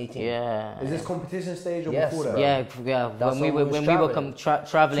 2018. Yeah. Is this competition stage or Yes, before that? bro. Yeah. That's When we were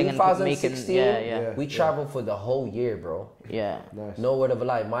traveling and making 2016, yeah. we traveled for the whole year, bro. Yeah. Nice. No word of a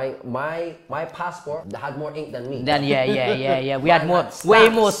lie. My passport had more ink than me. Then yeah. We had Man more, had way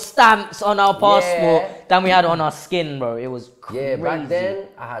stamps. more stamps on our passport Yeah. than we had on our skin, bro. It was crazy. Yeah, back then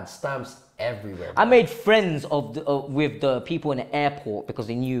I had stamps everywhere. I made friends with the people in the airport because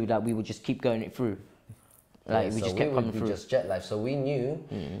they knew that we would just keep going it through. Like Yeah, we so just kept would coming be through. just jet life. So we knew.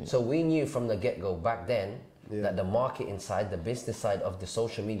 So we knew from the get go back then that the marketing side, the business side of the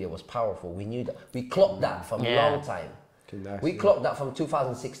social media was powerful. We knew that. We clocked that from a long time. Okay, nice, We yeah. clocked that from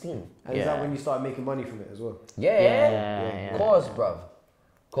 2016. And is that when you started making money from it as well? Yeah. Cause, bruv.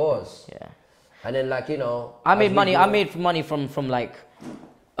 Cause. Yeah. And then like, you know. I as made we money. grew I up- made money from like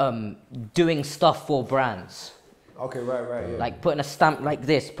doing stuff for brands. Okay, right, yeah. Like putting a stamp like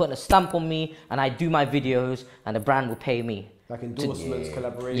this, putting a stamp on me, and I do my videos, and the brand will pay me. Like endorsements,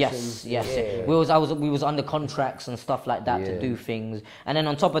 collaborations. Yes. Yeah. We was under contracts and stuff like that to Yeah. do things, and then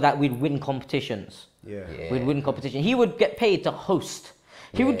on top of that, we'd win competitions. Yeah. We'd win competition. He would get paid to host.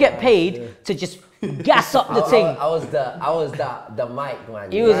 He would get paid to just gas up the thing. I was the mic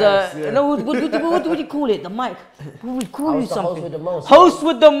man. He was yeah. no, what would you call it? The mic. What would you I call was you the something? host with the most. Host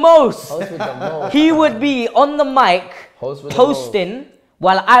with the most. Host with the most. He would be on the mic Host with the hosting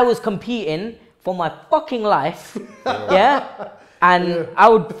while I was competing for my fucking life. Yeah. And I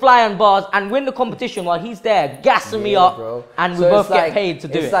would fly on bars and win the competition while he's there gassing me up, bro. and we So both it's get like- paid to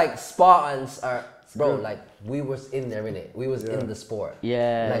do it. It's like Spartans are, bro. Like we was in there, innit? We was in the sport.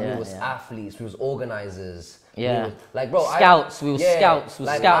 Yeah, Like yeah, we was yeah. athletes. We was organizers. Yeah. We was, like bro. Scouts, we was scouts, we was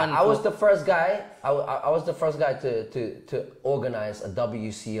like, scouting I was for- the first guy. I was the first guy to organize a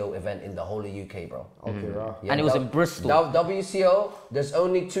WCO event in the whole of UK, bro. Okay, right. Yeah, And it was in Bristol. WCO. There's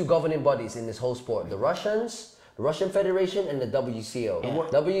only two governing bodies in this whole sport: the Russians, the Russian Federation, and the WCO.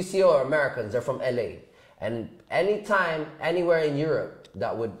 WCO are Americans. They're from LA. And anytime, anywhere in Europe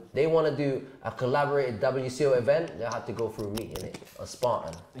they want to do a collaborated WCO event, they have to go through me, innit? A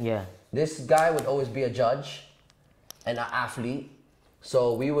Spartan. Yeah. This guy would always be a judge and an athlete.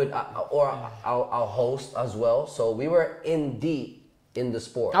 So we would, or our host as well. So we were in deep in the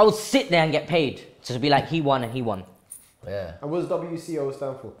sport. I would sit there and get paid to be like, he won and he won. Yeah. And what does WCO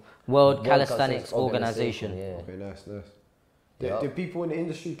stand for? World World Calisthenics Calisthenics Organization. Yeah. Okay, nice. Yeah. Did people in the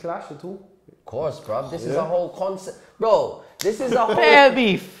industry clash at all? Of course, bro. This is a whole concept. Bro, this is a whole... Bear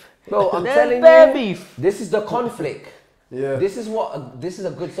beef. Bro, I'm There's telling bear you, beef. this is the conflict. Yeah. This is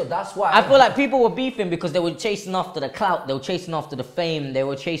a good stuff. That's why I feel like people were beefing because they were chasing after the clout, they were chasing after the fame, they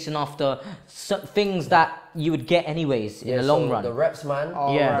were chasing after things that you would get anyways in the long run. The reps man.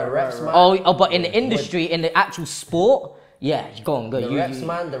 Yeah. The reps man. Oh, but in the industry, in the actual sport, yeah, go on, go. The reps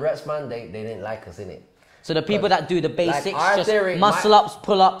man, they didn't like us, innit? So the people that do the basics, our just theory, muscle ups,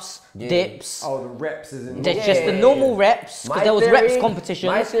 pull ups, dips, Oh, the reps is in. just the normal reps. Because there was reps competitions.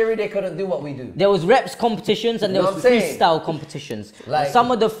 My theory, they couldn't do what we do. There was reps competitions and there You know was what I'm saying? freestyle competitions. Like- And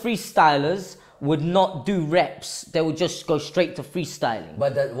some of the freestylers would not do reps; they would just go straight to freestyling.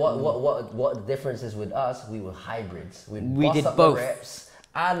 But what the difference is with us? We were hybrids. We We did up both. the reps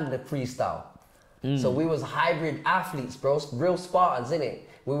and the freestyle. So we was hybrid athletes, bro. Real Spartans, innit?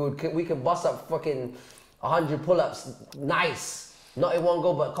 We could bust up fucking 100 pull-ups, nice. Not in one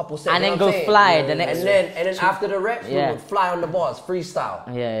go, but a couple seconds. And then you know what go I'm fly saying? the next And then after the reps, Yeah. we would fly on the bars, freestyle.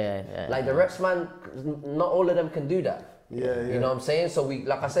 Yeah. Like the reps, man, not all of them can do that. Yeah. You know what I'm saying? So we,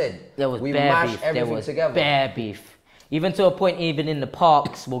 like I said, There was we bear mash beef. There everything was together. bear beef. Even to a point, even in the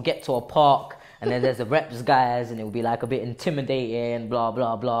parks, we'll get to a park and then there's the reps guys and it'll be like a bit intimidating, blah,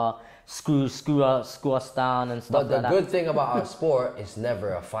 blah, blah. Screw us down and stuff But the like that. good thing about our sport is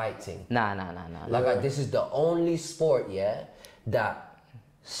never a fight thing. Nah. Like this is the only sport, yeah, that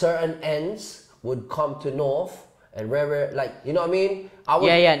certain ends would come to north and rare, like, you know what I mean? I would,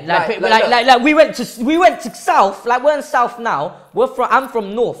 like we went to South, like we're in South now. I'm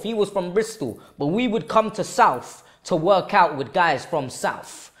from North, he was from Bristol, but we would come to South to work out with guys from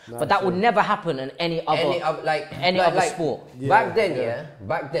South. But that would never happen in any other sport. Back then,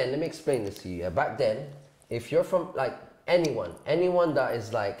 back then, let me explain this to you. Back then, if you're from like anyone that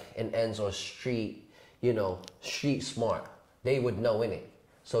is like in ends or street, you know, street smart, they would know innit.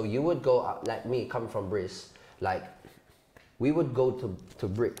 So you would go like me, coming from Briss, like we would go to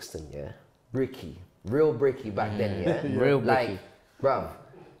Brixton, Bricky, real Bricky back then, real Bricky. Like, bruv,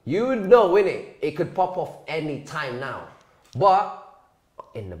 you would know innit. It could pop off any time now, but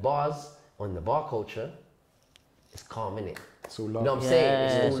in the bars, on the bar culture, it's calm innit. It's all love. You know what I'm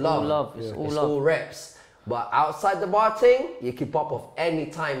saying? It's all love. It's all reps. But outside the bar thing, you can pop off any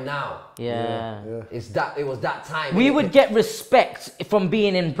time now. It was that time. We would get respect from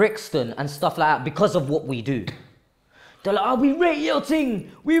being in Brixton and stuff like that because of what we do. They're like, oh, we rate your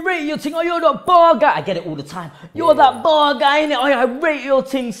thing. We rate your thing. Oh, you're the bar guy. I get it all the time. You're that bar guy, innit? Oh, I rate your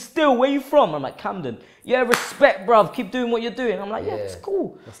thing still. Where you from? I'm like, Camden. Yeah, respect, bruv. Keep doing what you're doing. I'm like, yeah, it's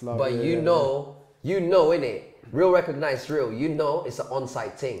cool. That's love, but you know, innit? Real recognized real. You know it's an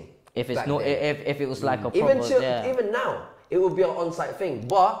on-site thing. If it's not, if it was like a proper, even now, it would be an on-site thing.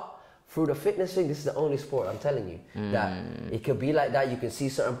 But through the fitness thing, this is the only sport, I'm telling you, that it could be like that. You can see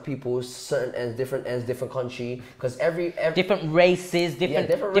certain people, certain ends, different country, because every different races,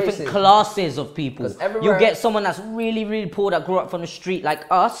 different classes of people. You get someone that's really, really poor that grew up from the street like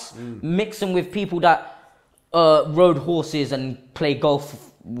us, mixing with people that rode horses and play golf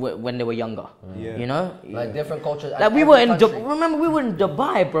when they were younger, you know, like different cultures. Like we were in remember we were in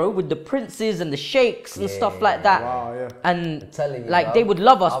Dubai, bro, with the princes and the sheikhs and stuff like that. Wow, and you, like bro, they would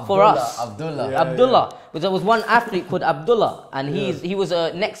love us for us. Abdullah. But there was one athlete called Abdullah, and he was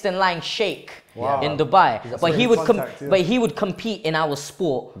a next in line sheikh in Dubai. But he would compete in our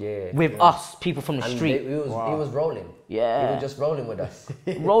sport with us, people from the street. He was rolling. Yeah, he was just rolling with us.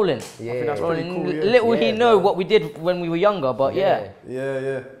 rolling. Cool, Little he know what we did when we were younger, but you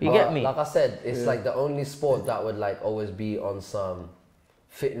get me. Like I said, it's like the only sport that would like always be on some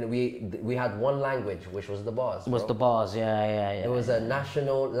fitness. We had one language, which was the bars. Was the bars? Yeah. It was a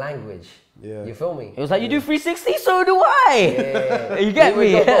national language. Yeah, you feel me? It was like you do 360, so do I. Yeah, you get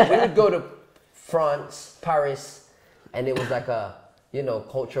me. We would go to France, Paris, and it was like a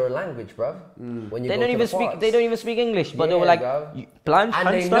cultural language, bro. When you they don't even speak English, but they were like, blind and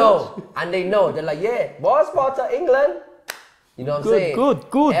they know. They're like, yeah, BARSPARTA, England. You know what I'm saying?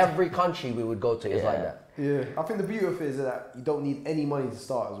 Good. Every country we would go to is like that. Yeah, I think the beauty of it is that you don't need any money to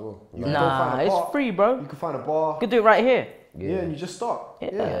start as well. It's free, bro. You can find a bar. You can do it right here. Yeah, and you just start.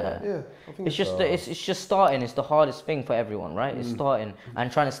 Yeah. I think it's just starting. It's the hardest thing for everyone, right? It's starting and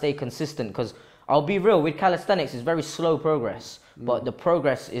trying to stay consistent. Because I'll be real, with calisthenics, it's very slow progress. But the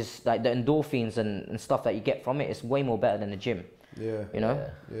progress is like the endorphins and stuff that you get from it is way more better than the gym. Yeah. You know?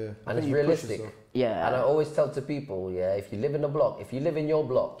 Yeah. And it's realistic. Yeah. And I always tell to people, if you live in a block, if you live in your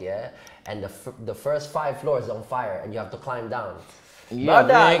block, and the first 5 floors is on fire and you have to climb down. We're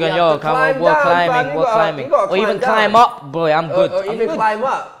climbing. Or even climb up, boy, I'm good. Or even climb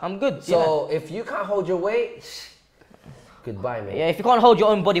up. I'm good. So if you can't hold your weight, goodbye, mate. Yeah, if you can't hold your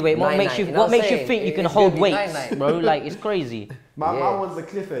own body weight, what makes you think you can hold weights, bro? Like, it's crazy. My one's the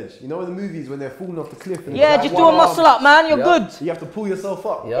cliff edge. You know in the movies when they're falling off the cliff? And just do a muscle up, man. You're good. You have to pull yourself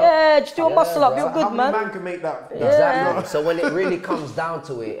up. Yeah, just do a muscle up. You're good, man. How many man can make that? Exactly. So when it really comes down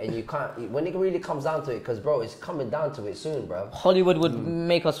to it, and you can't, when it really comes down to it, because bro, it's coming down to it soon, bro. Hollywood would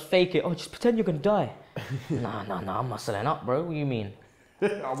make us fake it. Oh, just pretend you're gonna die. Nah, I'm muscling up, bro. What do you mean?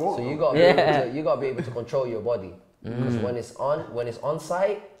 I won't. So you gotta be able to control your body, because when it's on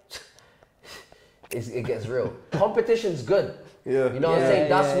site, it gets real. Competition's good. Yeah. You know what I'm saying?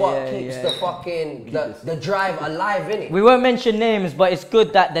 That's what keeps the fucking the drive alive, innit? We won't mention names, but it's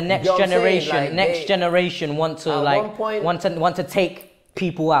good that the next generation want to take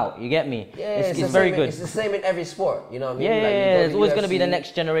people out. You get me? Yeah, it's very good. It's the same in every sport. You know what I mean? There's always gonna be the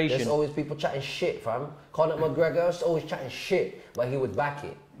next generation. There's always people chatting shit, fam. Conor McGregor's always chatting shit, but he would back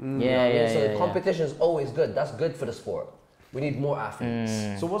it. So the competition is always good. That's good for the sport. We need more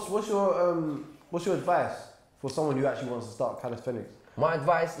athletes. So what's your advice for someone who actually wants to start calisthenics? My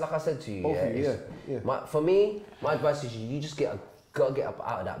advice, like I said to you, for me, my advice is you just gotta get up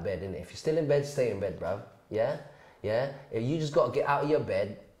out of that bed, innit? If you're still in bed, stay in bed, bruv. Yeah. You just gotta get out of your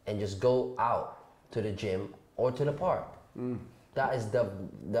bed and just go out to the gym or to the park. That's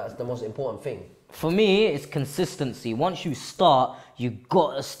the most important thing. For me, it's consistency. Once you start, you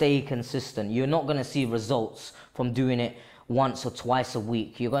gotta stay consistent. You're not gonna see results from doing it once or twice a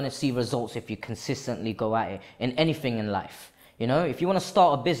week. You're going to see results if you consistently go at it in anything in life. You know, if you want to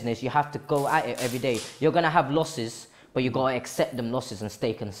start a business, you have to go at it every day. You're going to have losses, but you got to accept them losses and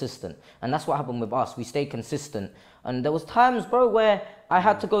stay consistent. And that's what happened with us. We stayed consistent. And there was times, bro, where I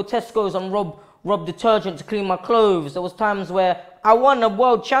had to go Tesco's and rob detergent to clean my clothes. There was times where I won the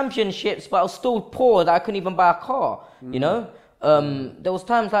world championships, but I was still poor that I couldn't even buy a car, you know? There was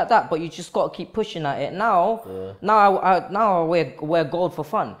times like that, but you just got to keep pushing at it. Now I wear gold for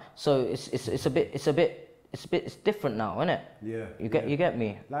fun. So it's different now, isn't it? Yeah. You get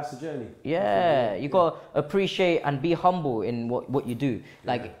me? That's the journey. Yeah, you got to appreciate and be humble in what you do.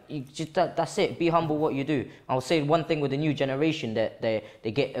 Like, you just, that's it, be humble what you do. I'll say one thing with the new generation, that they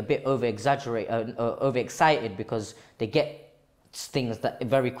get a bit overexcited because they get things that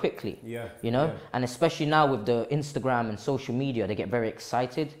very quickly, you know, and especially now with the Instagram and social media, they get very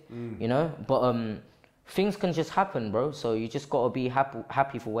excited, you know, but things can just happen, bro, so you just got to be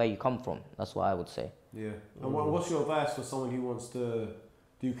happy for where you come from. That's what I would say. Yeah. And what's your advice for someone who wants to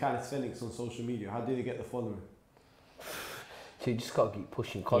do calisthenics on social media? How do they get the following? So you just gotta keep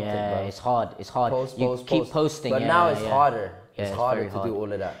pushing content, bro. It's hard. Keep posting. But now it's harder. It's harder to do all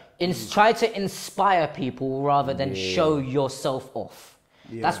of that. Try to inspire people rather than show yourself off.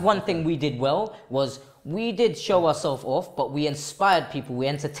 That's one thing we did well, was we did show ourselves off, but we inspired people. We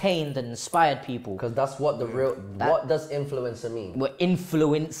entertained and inspired people. Because that's what the real. What does influencer mean? We're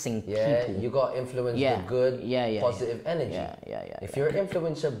influencing people. You got to influence the good, positive energy. If you're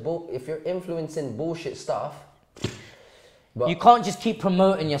influencing bullshit stuff, but you can't just keep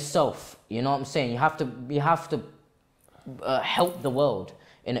promoting yourself. You know what I'm saying? You have to help the world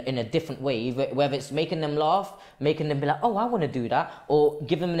in a different way, whether it's making them laugh, making them be like, oh, I want to do that, or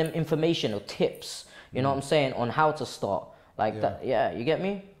giving them information or tips, you know what I'm saying, on how to start, like that. Yeah, you get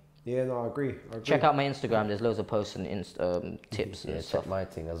me? Yeah, no, I agree. Check out my Instagram, there's loads of posts and tips and stuff. Check my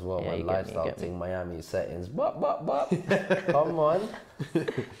thing as well, Yeah, my you lifestyle thing, Miami settings, come on.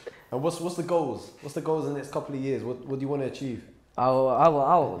 And what's the goals? What's the goals in the next couple of years? What do you want to achieve? Shall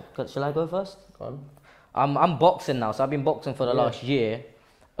I go first? Go on. I'm boxing now, so I've been boxing for the last year.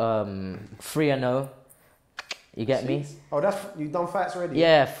 3-0. You get me? Oh, you've done fights already?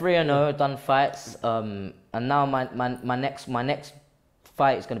 Yeah, 3-0, done fights. And now my next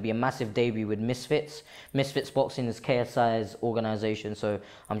fight is going to be a massive debut with Misfits. Misfits Boxing is KSI's organization, so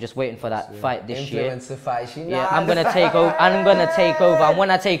I'm just waiting for that fight this year. Influencer fight, I'm gonna take over. I'm gonna take over, and when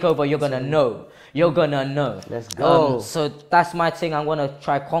I take over, you're gonna know. You're gonna know. Let's go. So that's my thing. I'm gonna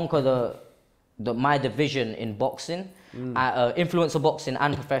try conquer my division in boxing, influencer boxing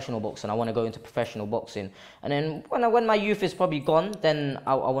and professional boxing. I want to go into professional boxing, and then when my youth is probably gone, then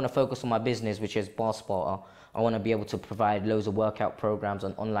I want to focus on my business, which is BARSPARTA. I want to be able to provide loads of workout programs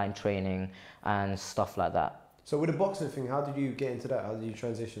and online training and stuff like that. So with the boxing thing, how did you get into that? How did you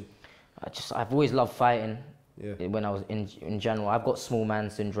transition? I've always loved fighting. When I was in general, I've got small man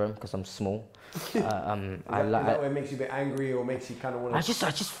syndrome because I'm small. Is that what makes you a bit angry or makes you kind of want to...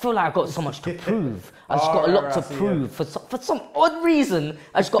 I just feel like I've got so much to prove. I just got a lot to prove. For some odd reason,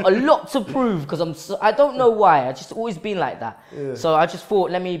 I just got a lot to prove because I don't know why. I just always been like that. So I just thought,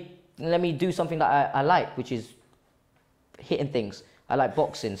 let me do something that I like, which is hitting things. I like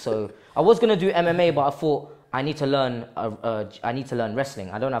boxing. So I was gonna do MMA, but I thought I need to learn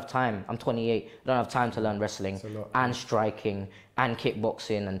wrestling. I don't have time. I'm 28. I don't have time to learn wrestling and striking and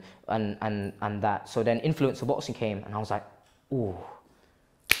kickboxing and that. So then influencer boxing came, and I was like, ooh,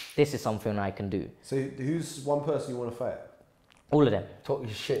 this is something I can do. So who's one person you want to fight? All of them. Talk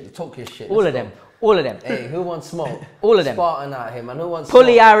your shit. All of them. All of them. Hey, who wants smoke? All of them. Spartan out here, man. Who wants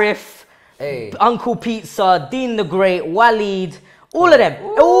Pulley smoke? Arif, Uncle Pizza, Dean the Great, Waleed. All of them.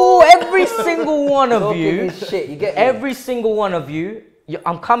 Oh, every single one of you. Shit, you get me? Every single one of you.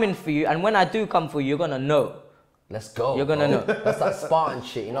 I'm coming for you, and when I do come for you, you're gonna know. Let's go. You're gonna know. That's that Spartan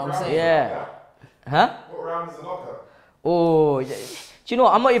shit. You know what I'm saying? Yeah. Huh? What round is the knockout? Oh, yeah. Do you know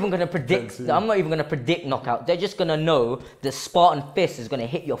what? I'm not even gonna predict. I'm not even gonna predict knockout. They're just gonna know the Spartan fist is gonna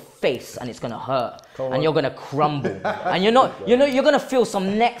hit your face and it's gonna hurt, and you're gonna crumble. And you're gonna feel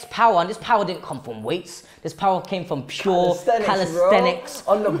some next power. And this power didn't come from weights. This power came from pure calisthenics,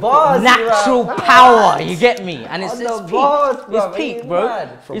 on the bars, natural power. You get me? And it's peak, bro.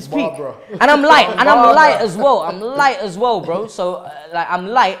 It's peak. And I'm light. And I'm light as well. I'm light as well, bro. So like I'm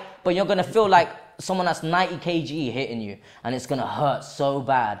light, but you're gonna feel like someone that's 90 kg hitting you, and it's gonna hurt so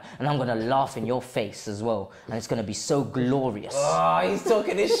bad, and I'm gonna laugh in your face as well, and it's gonna be so glorious. Oh, he's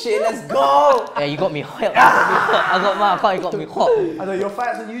talking this shit. Let's go. Yeah, you got me hot. You got me hot. I know your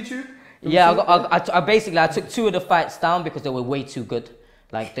fights on YouTube. Yeah, I basically took 2 of the fights down because they were way too good.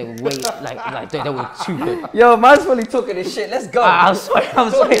 Like they were way, they were too good. Yo, man's fully talking this shit. Let's go. I'm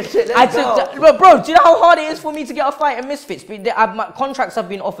sorry. Shit, let's go. Bro, do you know how hard it is for me to get a fight at Misfits? My contracts have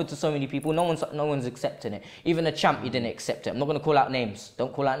been offered to so many people. No one's accepting it. Even the champ, he didn't accept it. I'm not gonna call out names.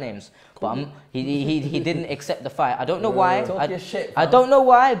 Don't call out names. But he didn't accept the fight. I don't know why. I don't know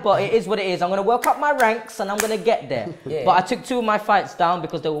why, but it is what it is. I'm gonna work up my ranks and I'm gonna get there. Yeah. But I took 2 of my fights down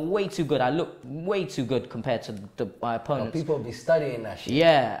because they were way too good. I looked way too good compared to my opponents. People be studying that shit.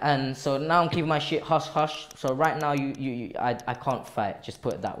 Yeah, and so now I'm keeping my shit hush hush. So right now I can't fight. Just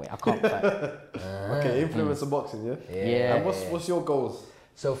put it that way. I can't fight. Okay, influencer boxing, yeah. Yeah. And what's your goals?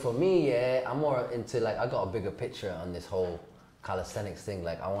 So for me, yeah, I'm more into like I got a bigger picture on this whole calisthenics thing.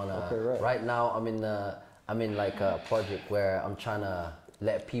 Like I wanna. Right now, I'm in like a project where I'm trying to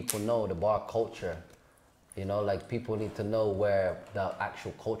let people know the bar culture. You know, like people need to know where the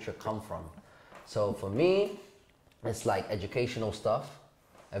actual culture come from. So for me, it's like educational stuff.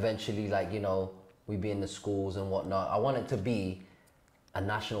 Eventually, like, you know, we be in the schools and whatnot. I want it to be a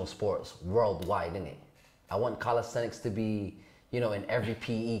national sports worldwide, innit? I want calisthenics to be, you know, in every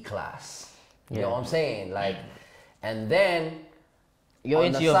PE class. You know what I'm saying? Like, and then you're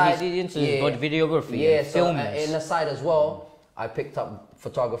into videography, yeah. So in the side as well, I picked up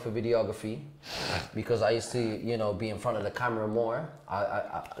photography, videography, because I used to, you know, be in front of the camera more.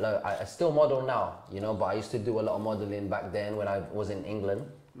 I still model now, you know, but I used to do a lot of modeling back then when I was in England.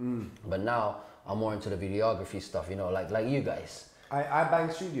 But now I'm more into the videography stuff, you know, like you guys. I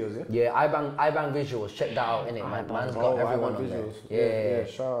Bang Studios, yeah? Yeah, I bang Visuals. Check that out, innit? Man's got everyone on there. Yeah,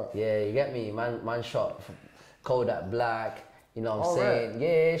 sure. Yeah, you get me? Man shot Kodak Black, you know what I'm saying? Right.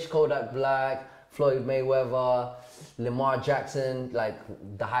 Yeah, Kodak Black, Floyd Mayweather, Lamar Jackson, like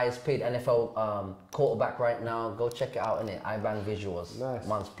the highest paid NFL quarterback right now. Go check it out, innit? I Bang Visuals. Nice.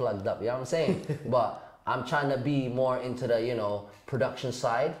 Man's plugged up, you know what I'm saying? But I'm trying to be more into the, you know, production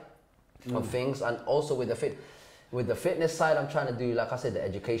side of things, and also with the fitness side, I'm trying to do, like I said, the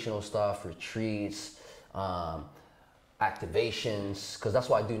educational stuff, retreats, activations, because that's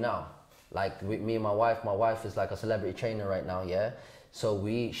what I do now. Like with me and my wife is like a celebrity trainer right now, yeah? So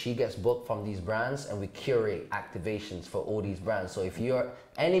she gets booked from these brands and we curate activations for all these brands. So if you're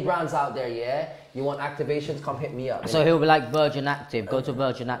any brands out there, yeah, you want activations, come hit me up. So he'll be like Virgin Active, go to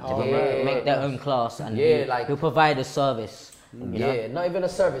Virgin Active, make their own class, and he'll provide a service. Yeah, not even a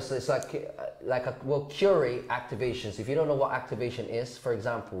service. It's like we'll curate activations. If you don't know what activation is, for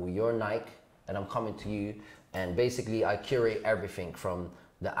example, you're Nike and I'm coming to you, and basically I curate everything from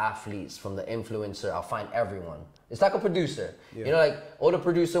the athletes, from the influencer. I'll find everyone. It's like a producer. You know, like all the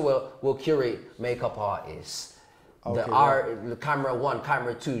producer will curate makeup artists, the camera 1,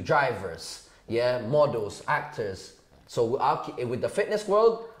 camera 2, drivers, yeah, models, actors. So with the fitness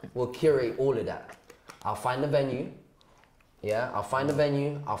world, we'll curate all of that. I'll find the venue. Yeah, I'll find the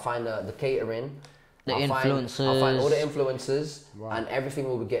venue, I'll find the catering, I'll find all the influencers, and everything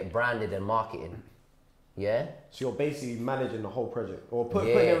will get branded and marketed. Yeah? So you're basically managing the whole project, or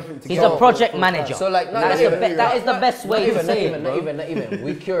putting everything together. He's a project manager. So like, that is the best way to say it. Not even.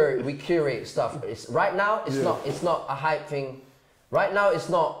 We curate stuff. Right now, it's not a hype thing. Right now, it's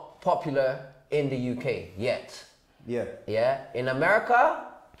not popular in the UK yet. Yeah. Yeah? In America,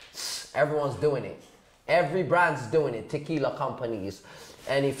 everyone's doing it. Every brand's doing it. Tequila companies,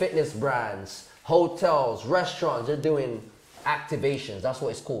 any fitness brands, hotels, restaurants, they're doing activations. That's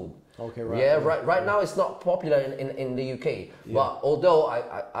what it's called. Okay, right. Yeah, right now it's not popular in the UK. But although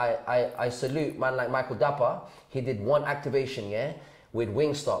I salute man like Michael Dapper, he did one activation, yeah, with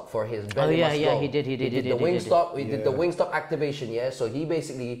Wingstop for his belly must go. He did the Wingstop activation, yeah. So he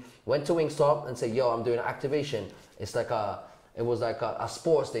basically went to Wingstop and said, yo, I'm doing an activation. It's like it was like a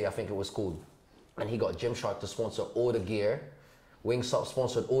sports day, I think it was called. And he got Gymshark to sponsor all the gear. Wingstop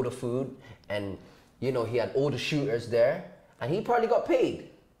sponsored all the food, and you know he had all the shooters there, and he probably got paid.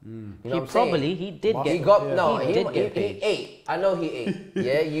 You know he did get. He ate. I know he ate.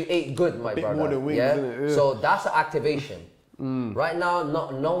 Yeah, you ate good, my brother. More than wings, yeah? So that's an activation. Right now,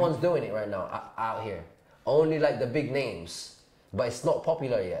 no one's doing it right now out here. Only like the big names, but it's not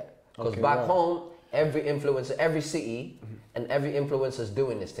popular yet. Because back home, every influencer, every city, and every influencer is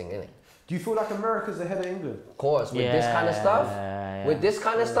doing this thing, innit? Do you feel like America's ahead of England? Of course, with this kind of stuff. With this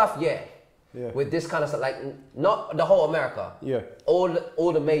kind of stuff, yeah. With this kind of stuff, like not the whole America. Yeah. All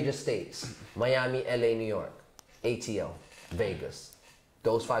the major states: Miami, LA, New York, ATL, Vegas,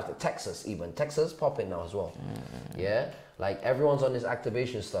 those 5. Texas, even Texas popping now as well. Yeah. Like everyone's on this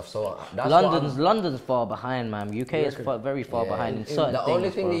activation stuff. So that's London's far behind, man. UK is very far behind in certain things. The only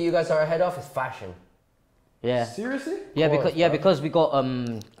thing that you guys are ahead of is fashion. Yeah. Seriously? Yeah, because we got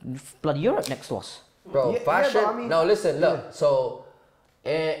bloody Europe next to us. Bro, fashion. I mean, no, listen, look. So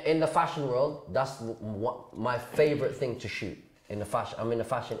In the fashion world, that's what my favorite thing to shoot. In the fashion, I'm in the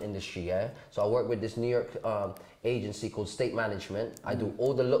fashion industry, yeah. So I work with this New York agency called State Management. I do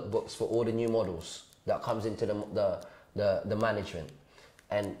all the lookbooks for all the new models that comes into the management.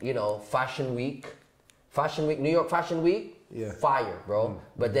 And you know, Fashion Week, New York Fashion Week, fire, bro.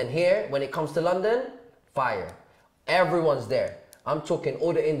 But then here, when it comes to London, fire. Everyone's there. I'm talking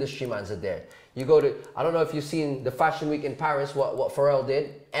all the industry mans are there. You go to, I don't know if you've seen the Fashion Week in Paris, what Pharrell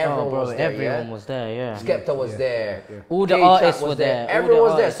did. Everyone was there, everyone was there, yeah. Skepta was there. All the artists were there. Everyone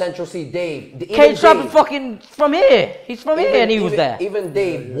was there. Central C, Dave. K-Trap fucking from here. He's from here and he was there. Even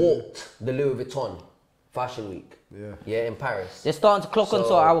Dave walked the Louis Vuitton Fashion Week. Yeah, in Paris. They're starting to clock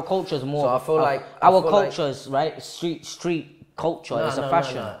onto our cultures more. So I feel like our cultures, right? Street culture is a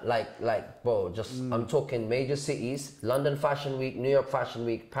fashion. Like, bro, just I'm talking major cities: London Fashion Week, New York Fashion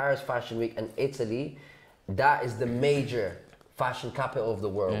Week, Paris Fashion Week, and Italy. That is the major fashion capital of the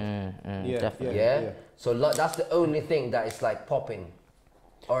world. Definitely. Yeah. So that's the only thing that is like popping,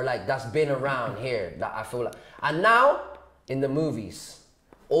 or like that's been around here that I feel like. And now in the movies,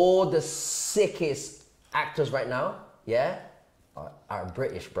 all the sickest actors right now, are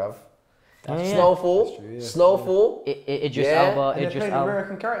British, bruv. Snowfall, Idris Elba, Idris Elba.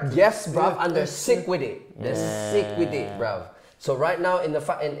 American characters. Yes, bruv, and they're sick with it. They're sick with it, bruv. So right now in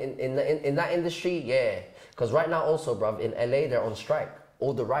that industry, because right now also, bruv, in LA they're on strike.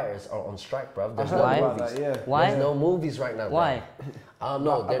 All the writers are on strike, bruv. There's no movies. Why? There's no movies right now. Why?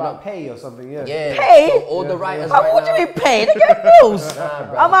 No, they're about not pay or something. Yeah. Pay? So all the writers right What now. do you mean pay? They get bills.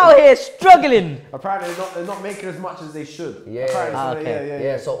 I'm out here struggling. Apparently they're not making as much as they should.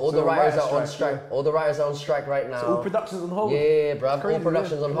 Yeah. So all the writers are on strike. All the writers are on strike right now. So all productions on hold. Yeah, bruv. All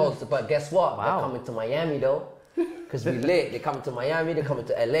productions on hold. But guess what? They're coming to Miami though, because we lit. They're coming to Miami. They're coming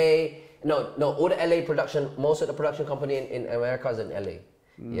to LA. No. All the LA production. Most of the production company in America is in LA.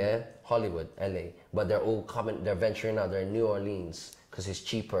 Yeah, Hollywood, LA. But they're all coming. They're venturing out. They're in New Orleans because it's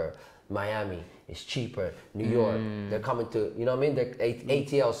cheaper. Miami is cheaper. New York, they're coming to, you know what I mean? They're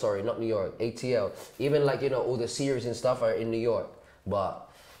ATL, sorry, not New York, ATL. Even like, you know, all the series and stuff are in New York. But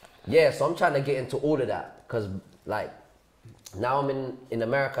yeah, so I'm trying to get into all of that because like now I'm in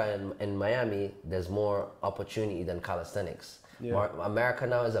America and in Miami, there's more opportunity than calisthenics. America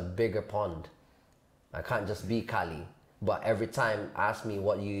now is a bigger pond. I can't just be Cali, but every time ask me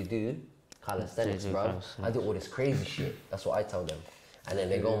what you do, calisthenics, bro. I do all this crazy shit. That's what I tell them. And then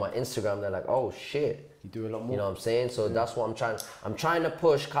they go on my Instagram, they're like, oh shit. You do a lot more. You know what I'm saying? So that's what I'm trying to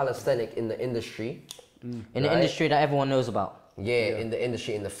push calisthenic in the industry. In the industry that everyone knows about. Yeah, in the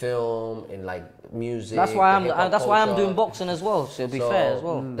industry, in the film, in like music. That's why I'm doing boxing as well, so it'll be fair as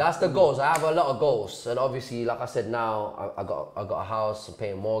well. That's the goals. I have a lot of goals. And obviously, like I said, now I got a house, I'm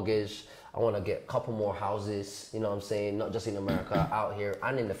paying mortgage. I want to get a couple more houses, you know what I'm saying? Not just in America, out here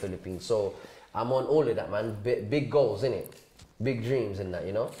and in the Philippines. So I'm on all of that, man. Big goals, innit? Big dreams in that,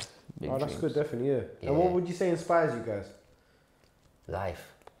 you know? That's good, definitely, yeah. And what would you say inspires you guys?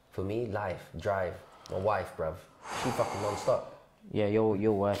 Life. For me, life, drive. My wife, bruv. She fucking non-stop. Yeah, your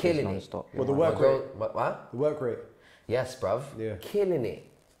work is Killing non-stop. Well, the work rate. What? The work rate. Yes, bruv. Yeah. Killing it.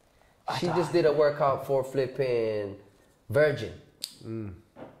 She just did a workout for flipping Virgin.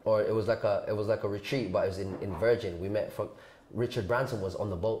 Or it was like a retreat, but it was in Virgin. We met Richard Branson was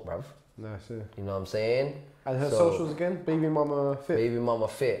on the boat, bruv. Nice, yeah. You know what I'm saying? And her socials again? Baby Mama Fit. Baby Mama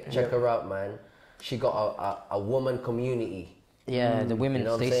Fit. Check her out, man. She got a woman community. Yeah, the women, You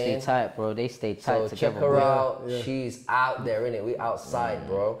know what they I'm stay saying? tight, bro. They stay tight So together. check her out. She's out there, innit? We outside,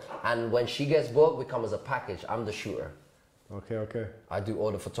 bro. And when she gets booked, we come as a package. I'm the shooter. Okay. I do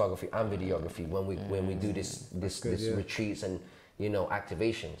all the photography and videography when we do this retreats and, you know,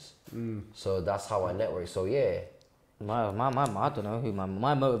 activations. So that's how I network. So yeah. My I don't know who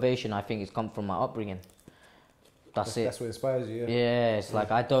my motivation, I think, has come from my upbringing. That's it. That's what inspires you, yeah. Yeah, it's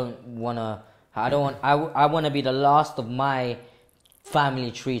like I want to be the last of my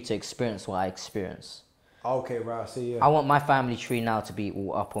family tree to experience what I experience. Okay, right, I see, yeah. I want my family tree now to be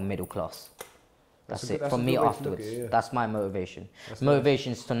all upper middle class. That's it. From me afterwards. That's my motivation.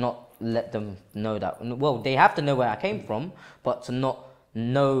 Motivation is to not let them know that. Well, they have to know where I came from, but to not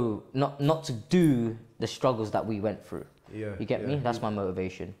to do the struggles that we went through. Yeah. You get me? That's my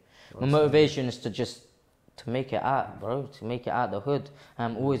motivation. My motivation is to make it out, bro. To make it out the hood.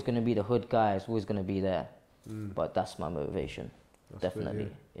 I'm always gonna be the hood guy. It's always gonna be there. But that's my motivation. Definitely.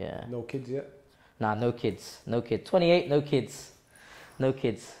 Good, yeah. No kids yet? Nah, no kids. No kids. 28, no kids. No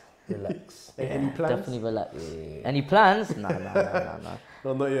kids. Relax. Any plans? Definitely relax. Any plans? Nah.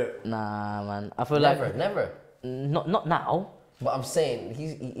 No, not yet. Nah, man. I feel Never. not now. But I'm saying,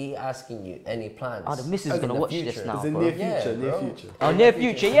 he asking you any plans. Oh, the missus is gonna watch this future. now, It's in bro. near future, Yeah, near bro. future. Oh, near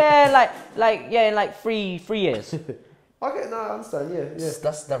future, yeah, in like three years. Okay, no, I understand. Yeah.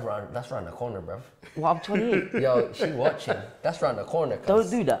 That's round the corner, bro. Well, I'm 28. Yo, she watching. That's round the corner. Cuz. Don't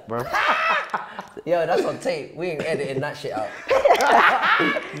do that, bro. Yo, that's on tape. We ain't editing that shit out.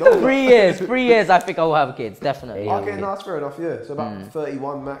 3 years, I think I will have kids, definitely. Okay, no, that's fair enough. Yeah, so about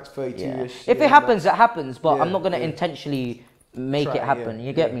 31 max, 32ish. If it happens, it happens. But Yeah, I'm not gonna yeah. intentionally make Try it it, happen. yeah,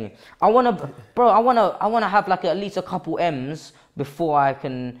 You get me? I wanna have like at least a couple M's before I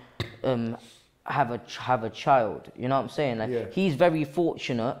can have a child. You know what I'm saying? Like Yeah. he's very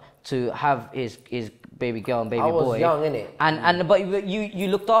fortunate to have his baby girl and baby I was boy. young, innit? But you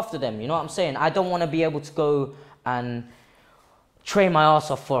looked after them. You know what I'm saying? I don't want to be able to go and train my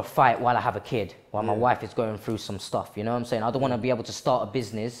ass off for a fight while I have a kid, while my wife is going through some stuff. You know what I'm saying? I don't want to be able to start a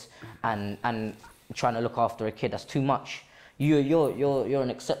business and trying to look after a kid. That's too much. You're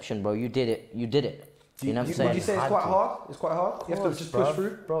an exception, bro. You did it. You know what I'm saying? Would you say it's quite hard? It's quite hard? You have to just push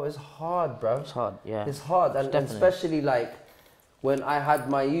through? Bro, it's hard, bro. It's hard, yeah. It's hard, and Definitely. especially like when I had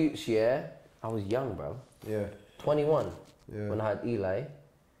my youths, yeah, I was young, bro. Yeah. 21 Yeah. when I had Eli,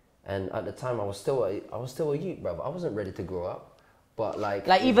 and at the time I was still a youth, bro. I wasn't ready to grow up, but like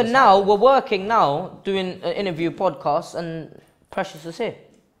even it's now, happened. we're working now, doing an interview podcast, and Precious is here.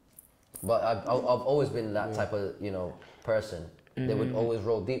 But I've always been that type of person. They would always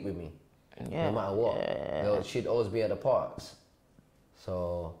roll deep with me, Yeah. no matter what. She'd always be at the parks.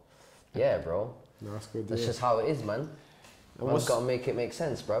 So, yeah, bro. No, that's good. That's yeah. just how it is, man. And Man's gotta make it make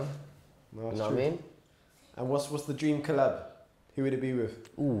sense, bro. No, You that's know true. what I mean? And what's the dream collab? Who would it be with?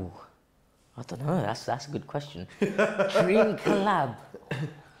 Ooh, I don't know. That's a good question. Dream collab.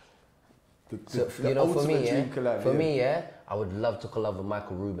 So, the for me, ultimate yeah, dream collab, for yeah. me, yeah, I would love to collab with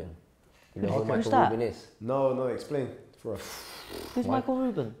Michael Rubin. You know who Who's Michael that? Rubin is? No, explain for us. Who's Michael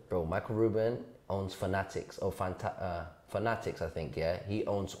Rubin? Bro, Michael Rubin owns Fanatics, Fanatics, I think, yeah. He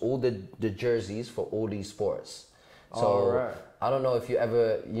owns all the jerseys for all these sports. So Alright. I don't know if you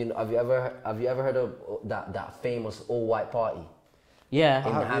ever, have you ever heard of that famous all-white party Yeah.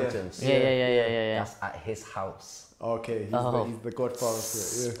 in the have, yeah. Hamptons? Yeah. That's at his house. Okay, he's the godfather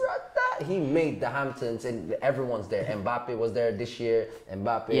for it. Brother, he made the Hamptons and everyone's there. Mbappe was there this year.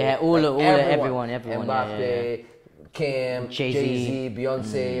 Mbappe. Yeah, everyone. Mbappe, Kim, Jay-Z. Jay-Z,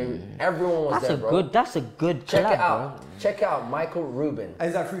 Beyonce, everyone was there, bro. That's a good Check collab, it out. bro. Check out Michael Rubin.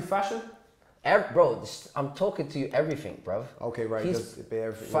 Is that through fashion? Bro, I'm talking to you everything, bro. Okay, right. He's Just be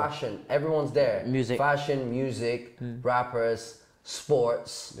everything. yeah. fashion. Everyone's there. Music. Fashion, music, rappers,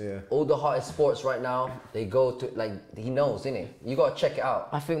 sports. Yeah. All the hottest sports right now, they go to, like, he knows, innit? You gotta check it out.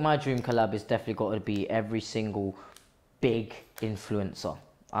 I think my dream collab is definitely got to be every single big influencer.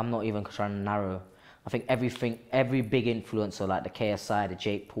 I'm not even trying to narrow. I think every big influencer, like the KSI, the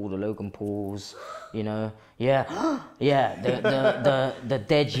Jake Paul, the Logan Pauls, the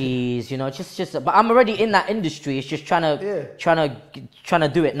Deji's, just. But I'm already in that industry. It's just trying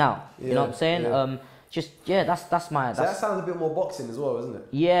to do it now. You know what I'm saying? Yeah. That's my. So that sounds a bit more boxing as well, isn't it?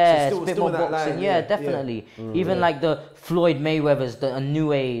 Yeah, So it's a bit more in that boxing. line, Yeah, definitely. Even like the Floyd Mayweathers, the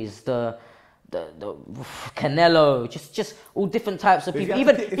Anues, the Canelo, just all different types of But if people. you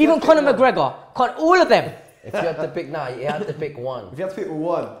had to pick- if you Even had to Conor pick one. McGregor, all of them. If you had to pick now, you had to pick one. If you had to pick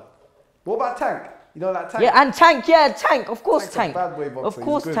one, what about Tank? You know that Tank? Yeah, and Tank, of course Tank's a Tank. bad boy boxer, Of he's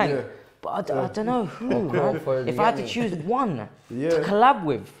course good, Tank. yeah. But I don't know who, man. Crawford, If I had to Yanni. choose one Yeah. to collab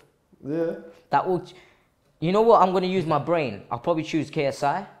with, Yeah. that would, you know what? I'm gonna use my brain. I'll probably choose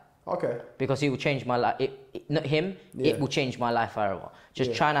KSI. Okay. Because he will change my life. Not him. Yeah. It will change my life forever. Just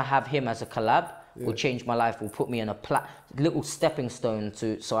Yeah. trying to have him as a collab will change my life. Will put me in a little stepping stone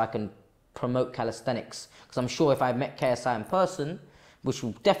so I can promote calisthenics. Because I'm sure if I met KSI in person, which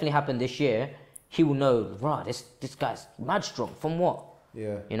will definitely happen this year, he will know. Right, this guy's mad strong. From what?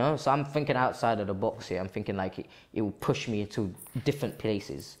 Yeah. So I'm thinking outside of the box here. I'm thinking like it will push me into different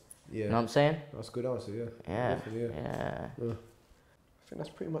places. Yeah. You know what I'm saying? That's a good answer, yeah. Yeah. Definitely, Yeah. I think that's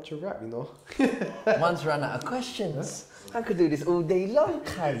pretty much a wrap, Man's run out of questions. I could do this all day long,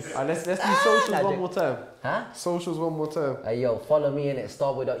 cuz. Let's do socials one more time. Huh? Socials one more time. Hey, yo, follow me in it,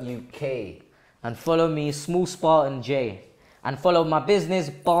 starboy.uk. And follow me, Small Spartan J. And follow my business,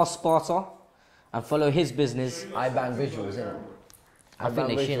 BARSPARTA. And follow his business. I bang visuals, innit? I think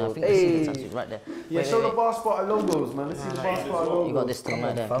they should. I think Hey. they see the tattoo right there. Yeah, Wait, show wait, the BARSPARTA logos, man. Let's see the BARSPARTA logos. You got this thing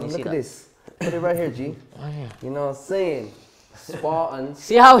right there. Fam, Can you look see at that? this. Put it right here, G. You know what I'm saying? Spartans.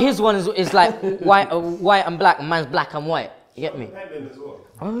 See how his one is like white and black, and mine's black and white. You get me?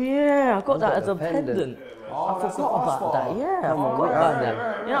 Oh yeah, I got that as a pendant. I forgot about that. Yeah, I forgot about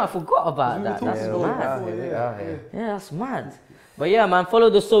that. Yeah, I forgot about that. That's mad. Yeah. Yeah, that's mad. But yeah, man,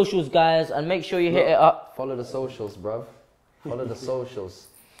 follow the socials, guys, and make sure you hit it up. Follow the socials, bruv. Follow the socials.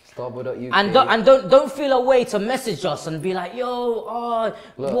 Starboy.uk. And don't feel a way to message us and be like, yo,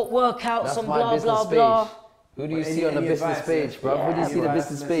 what workouts That's and my blah, business blah, page. blah. Who do you see on the business page, bruv? Who do you see the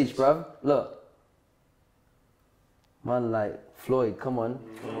business page, bruv? Look. Man, like, Floyd, come on.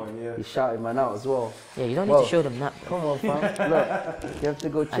 He shouted man out as well. Yeah, you don't need to show them that. Come on, fam. Look, you have to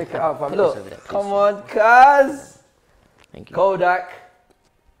go check it out, fam. Put this over there, Look, please. come on, cuz. Thank you. Kodak.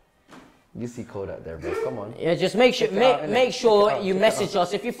 You see Kodak there, bro. Come on. Yeah, just make sure make sure you message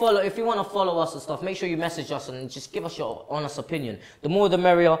us if you want to follow us and stuff. Make sure you message us and just give us your honest opinion. The more the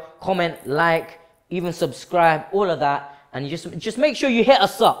merrier. Comment, like, even subscribe, all of that, and you just make sure you hit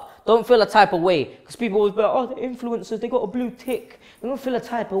us up. Don't feel a type of way, because people always be like, oh, the influencers, they got a blue tick. Don't feel a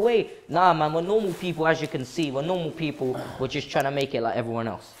type of way. Nah, man, we're normal people, as you can see. We're normal people. We're just trying to make it like everyone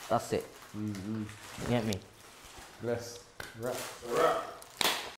else. That's it. You get me? Bless. Wrap.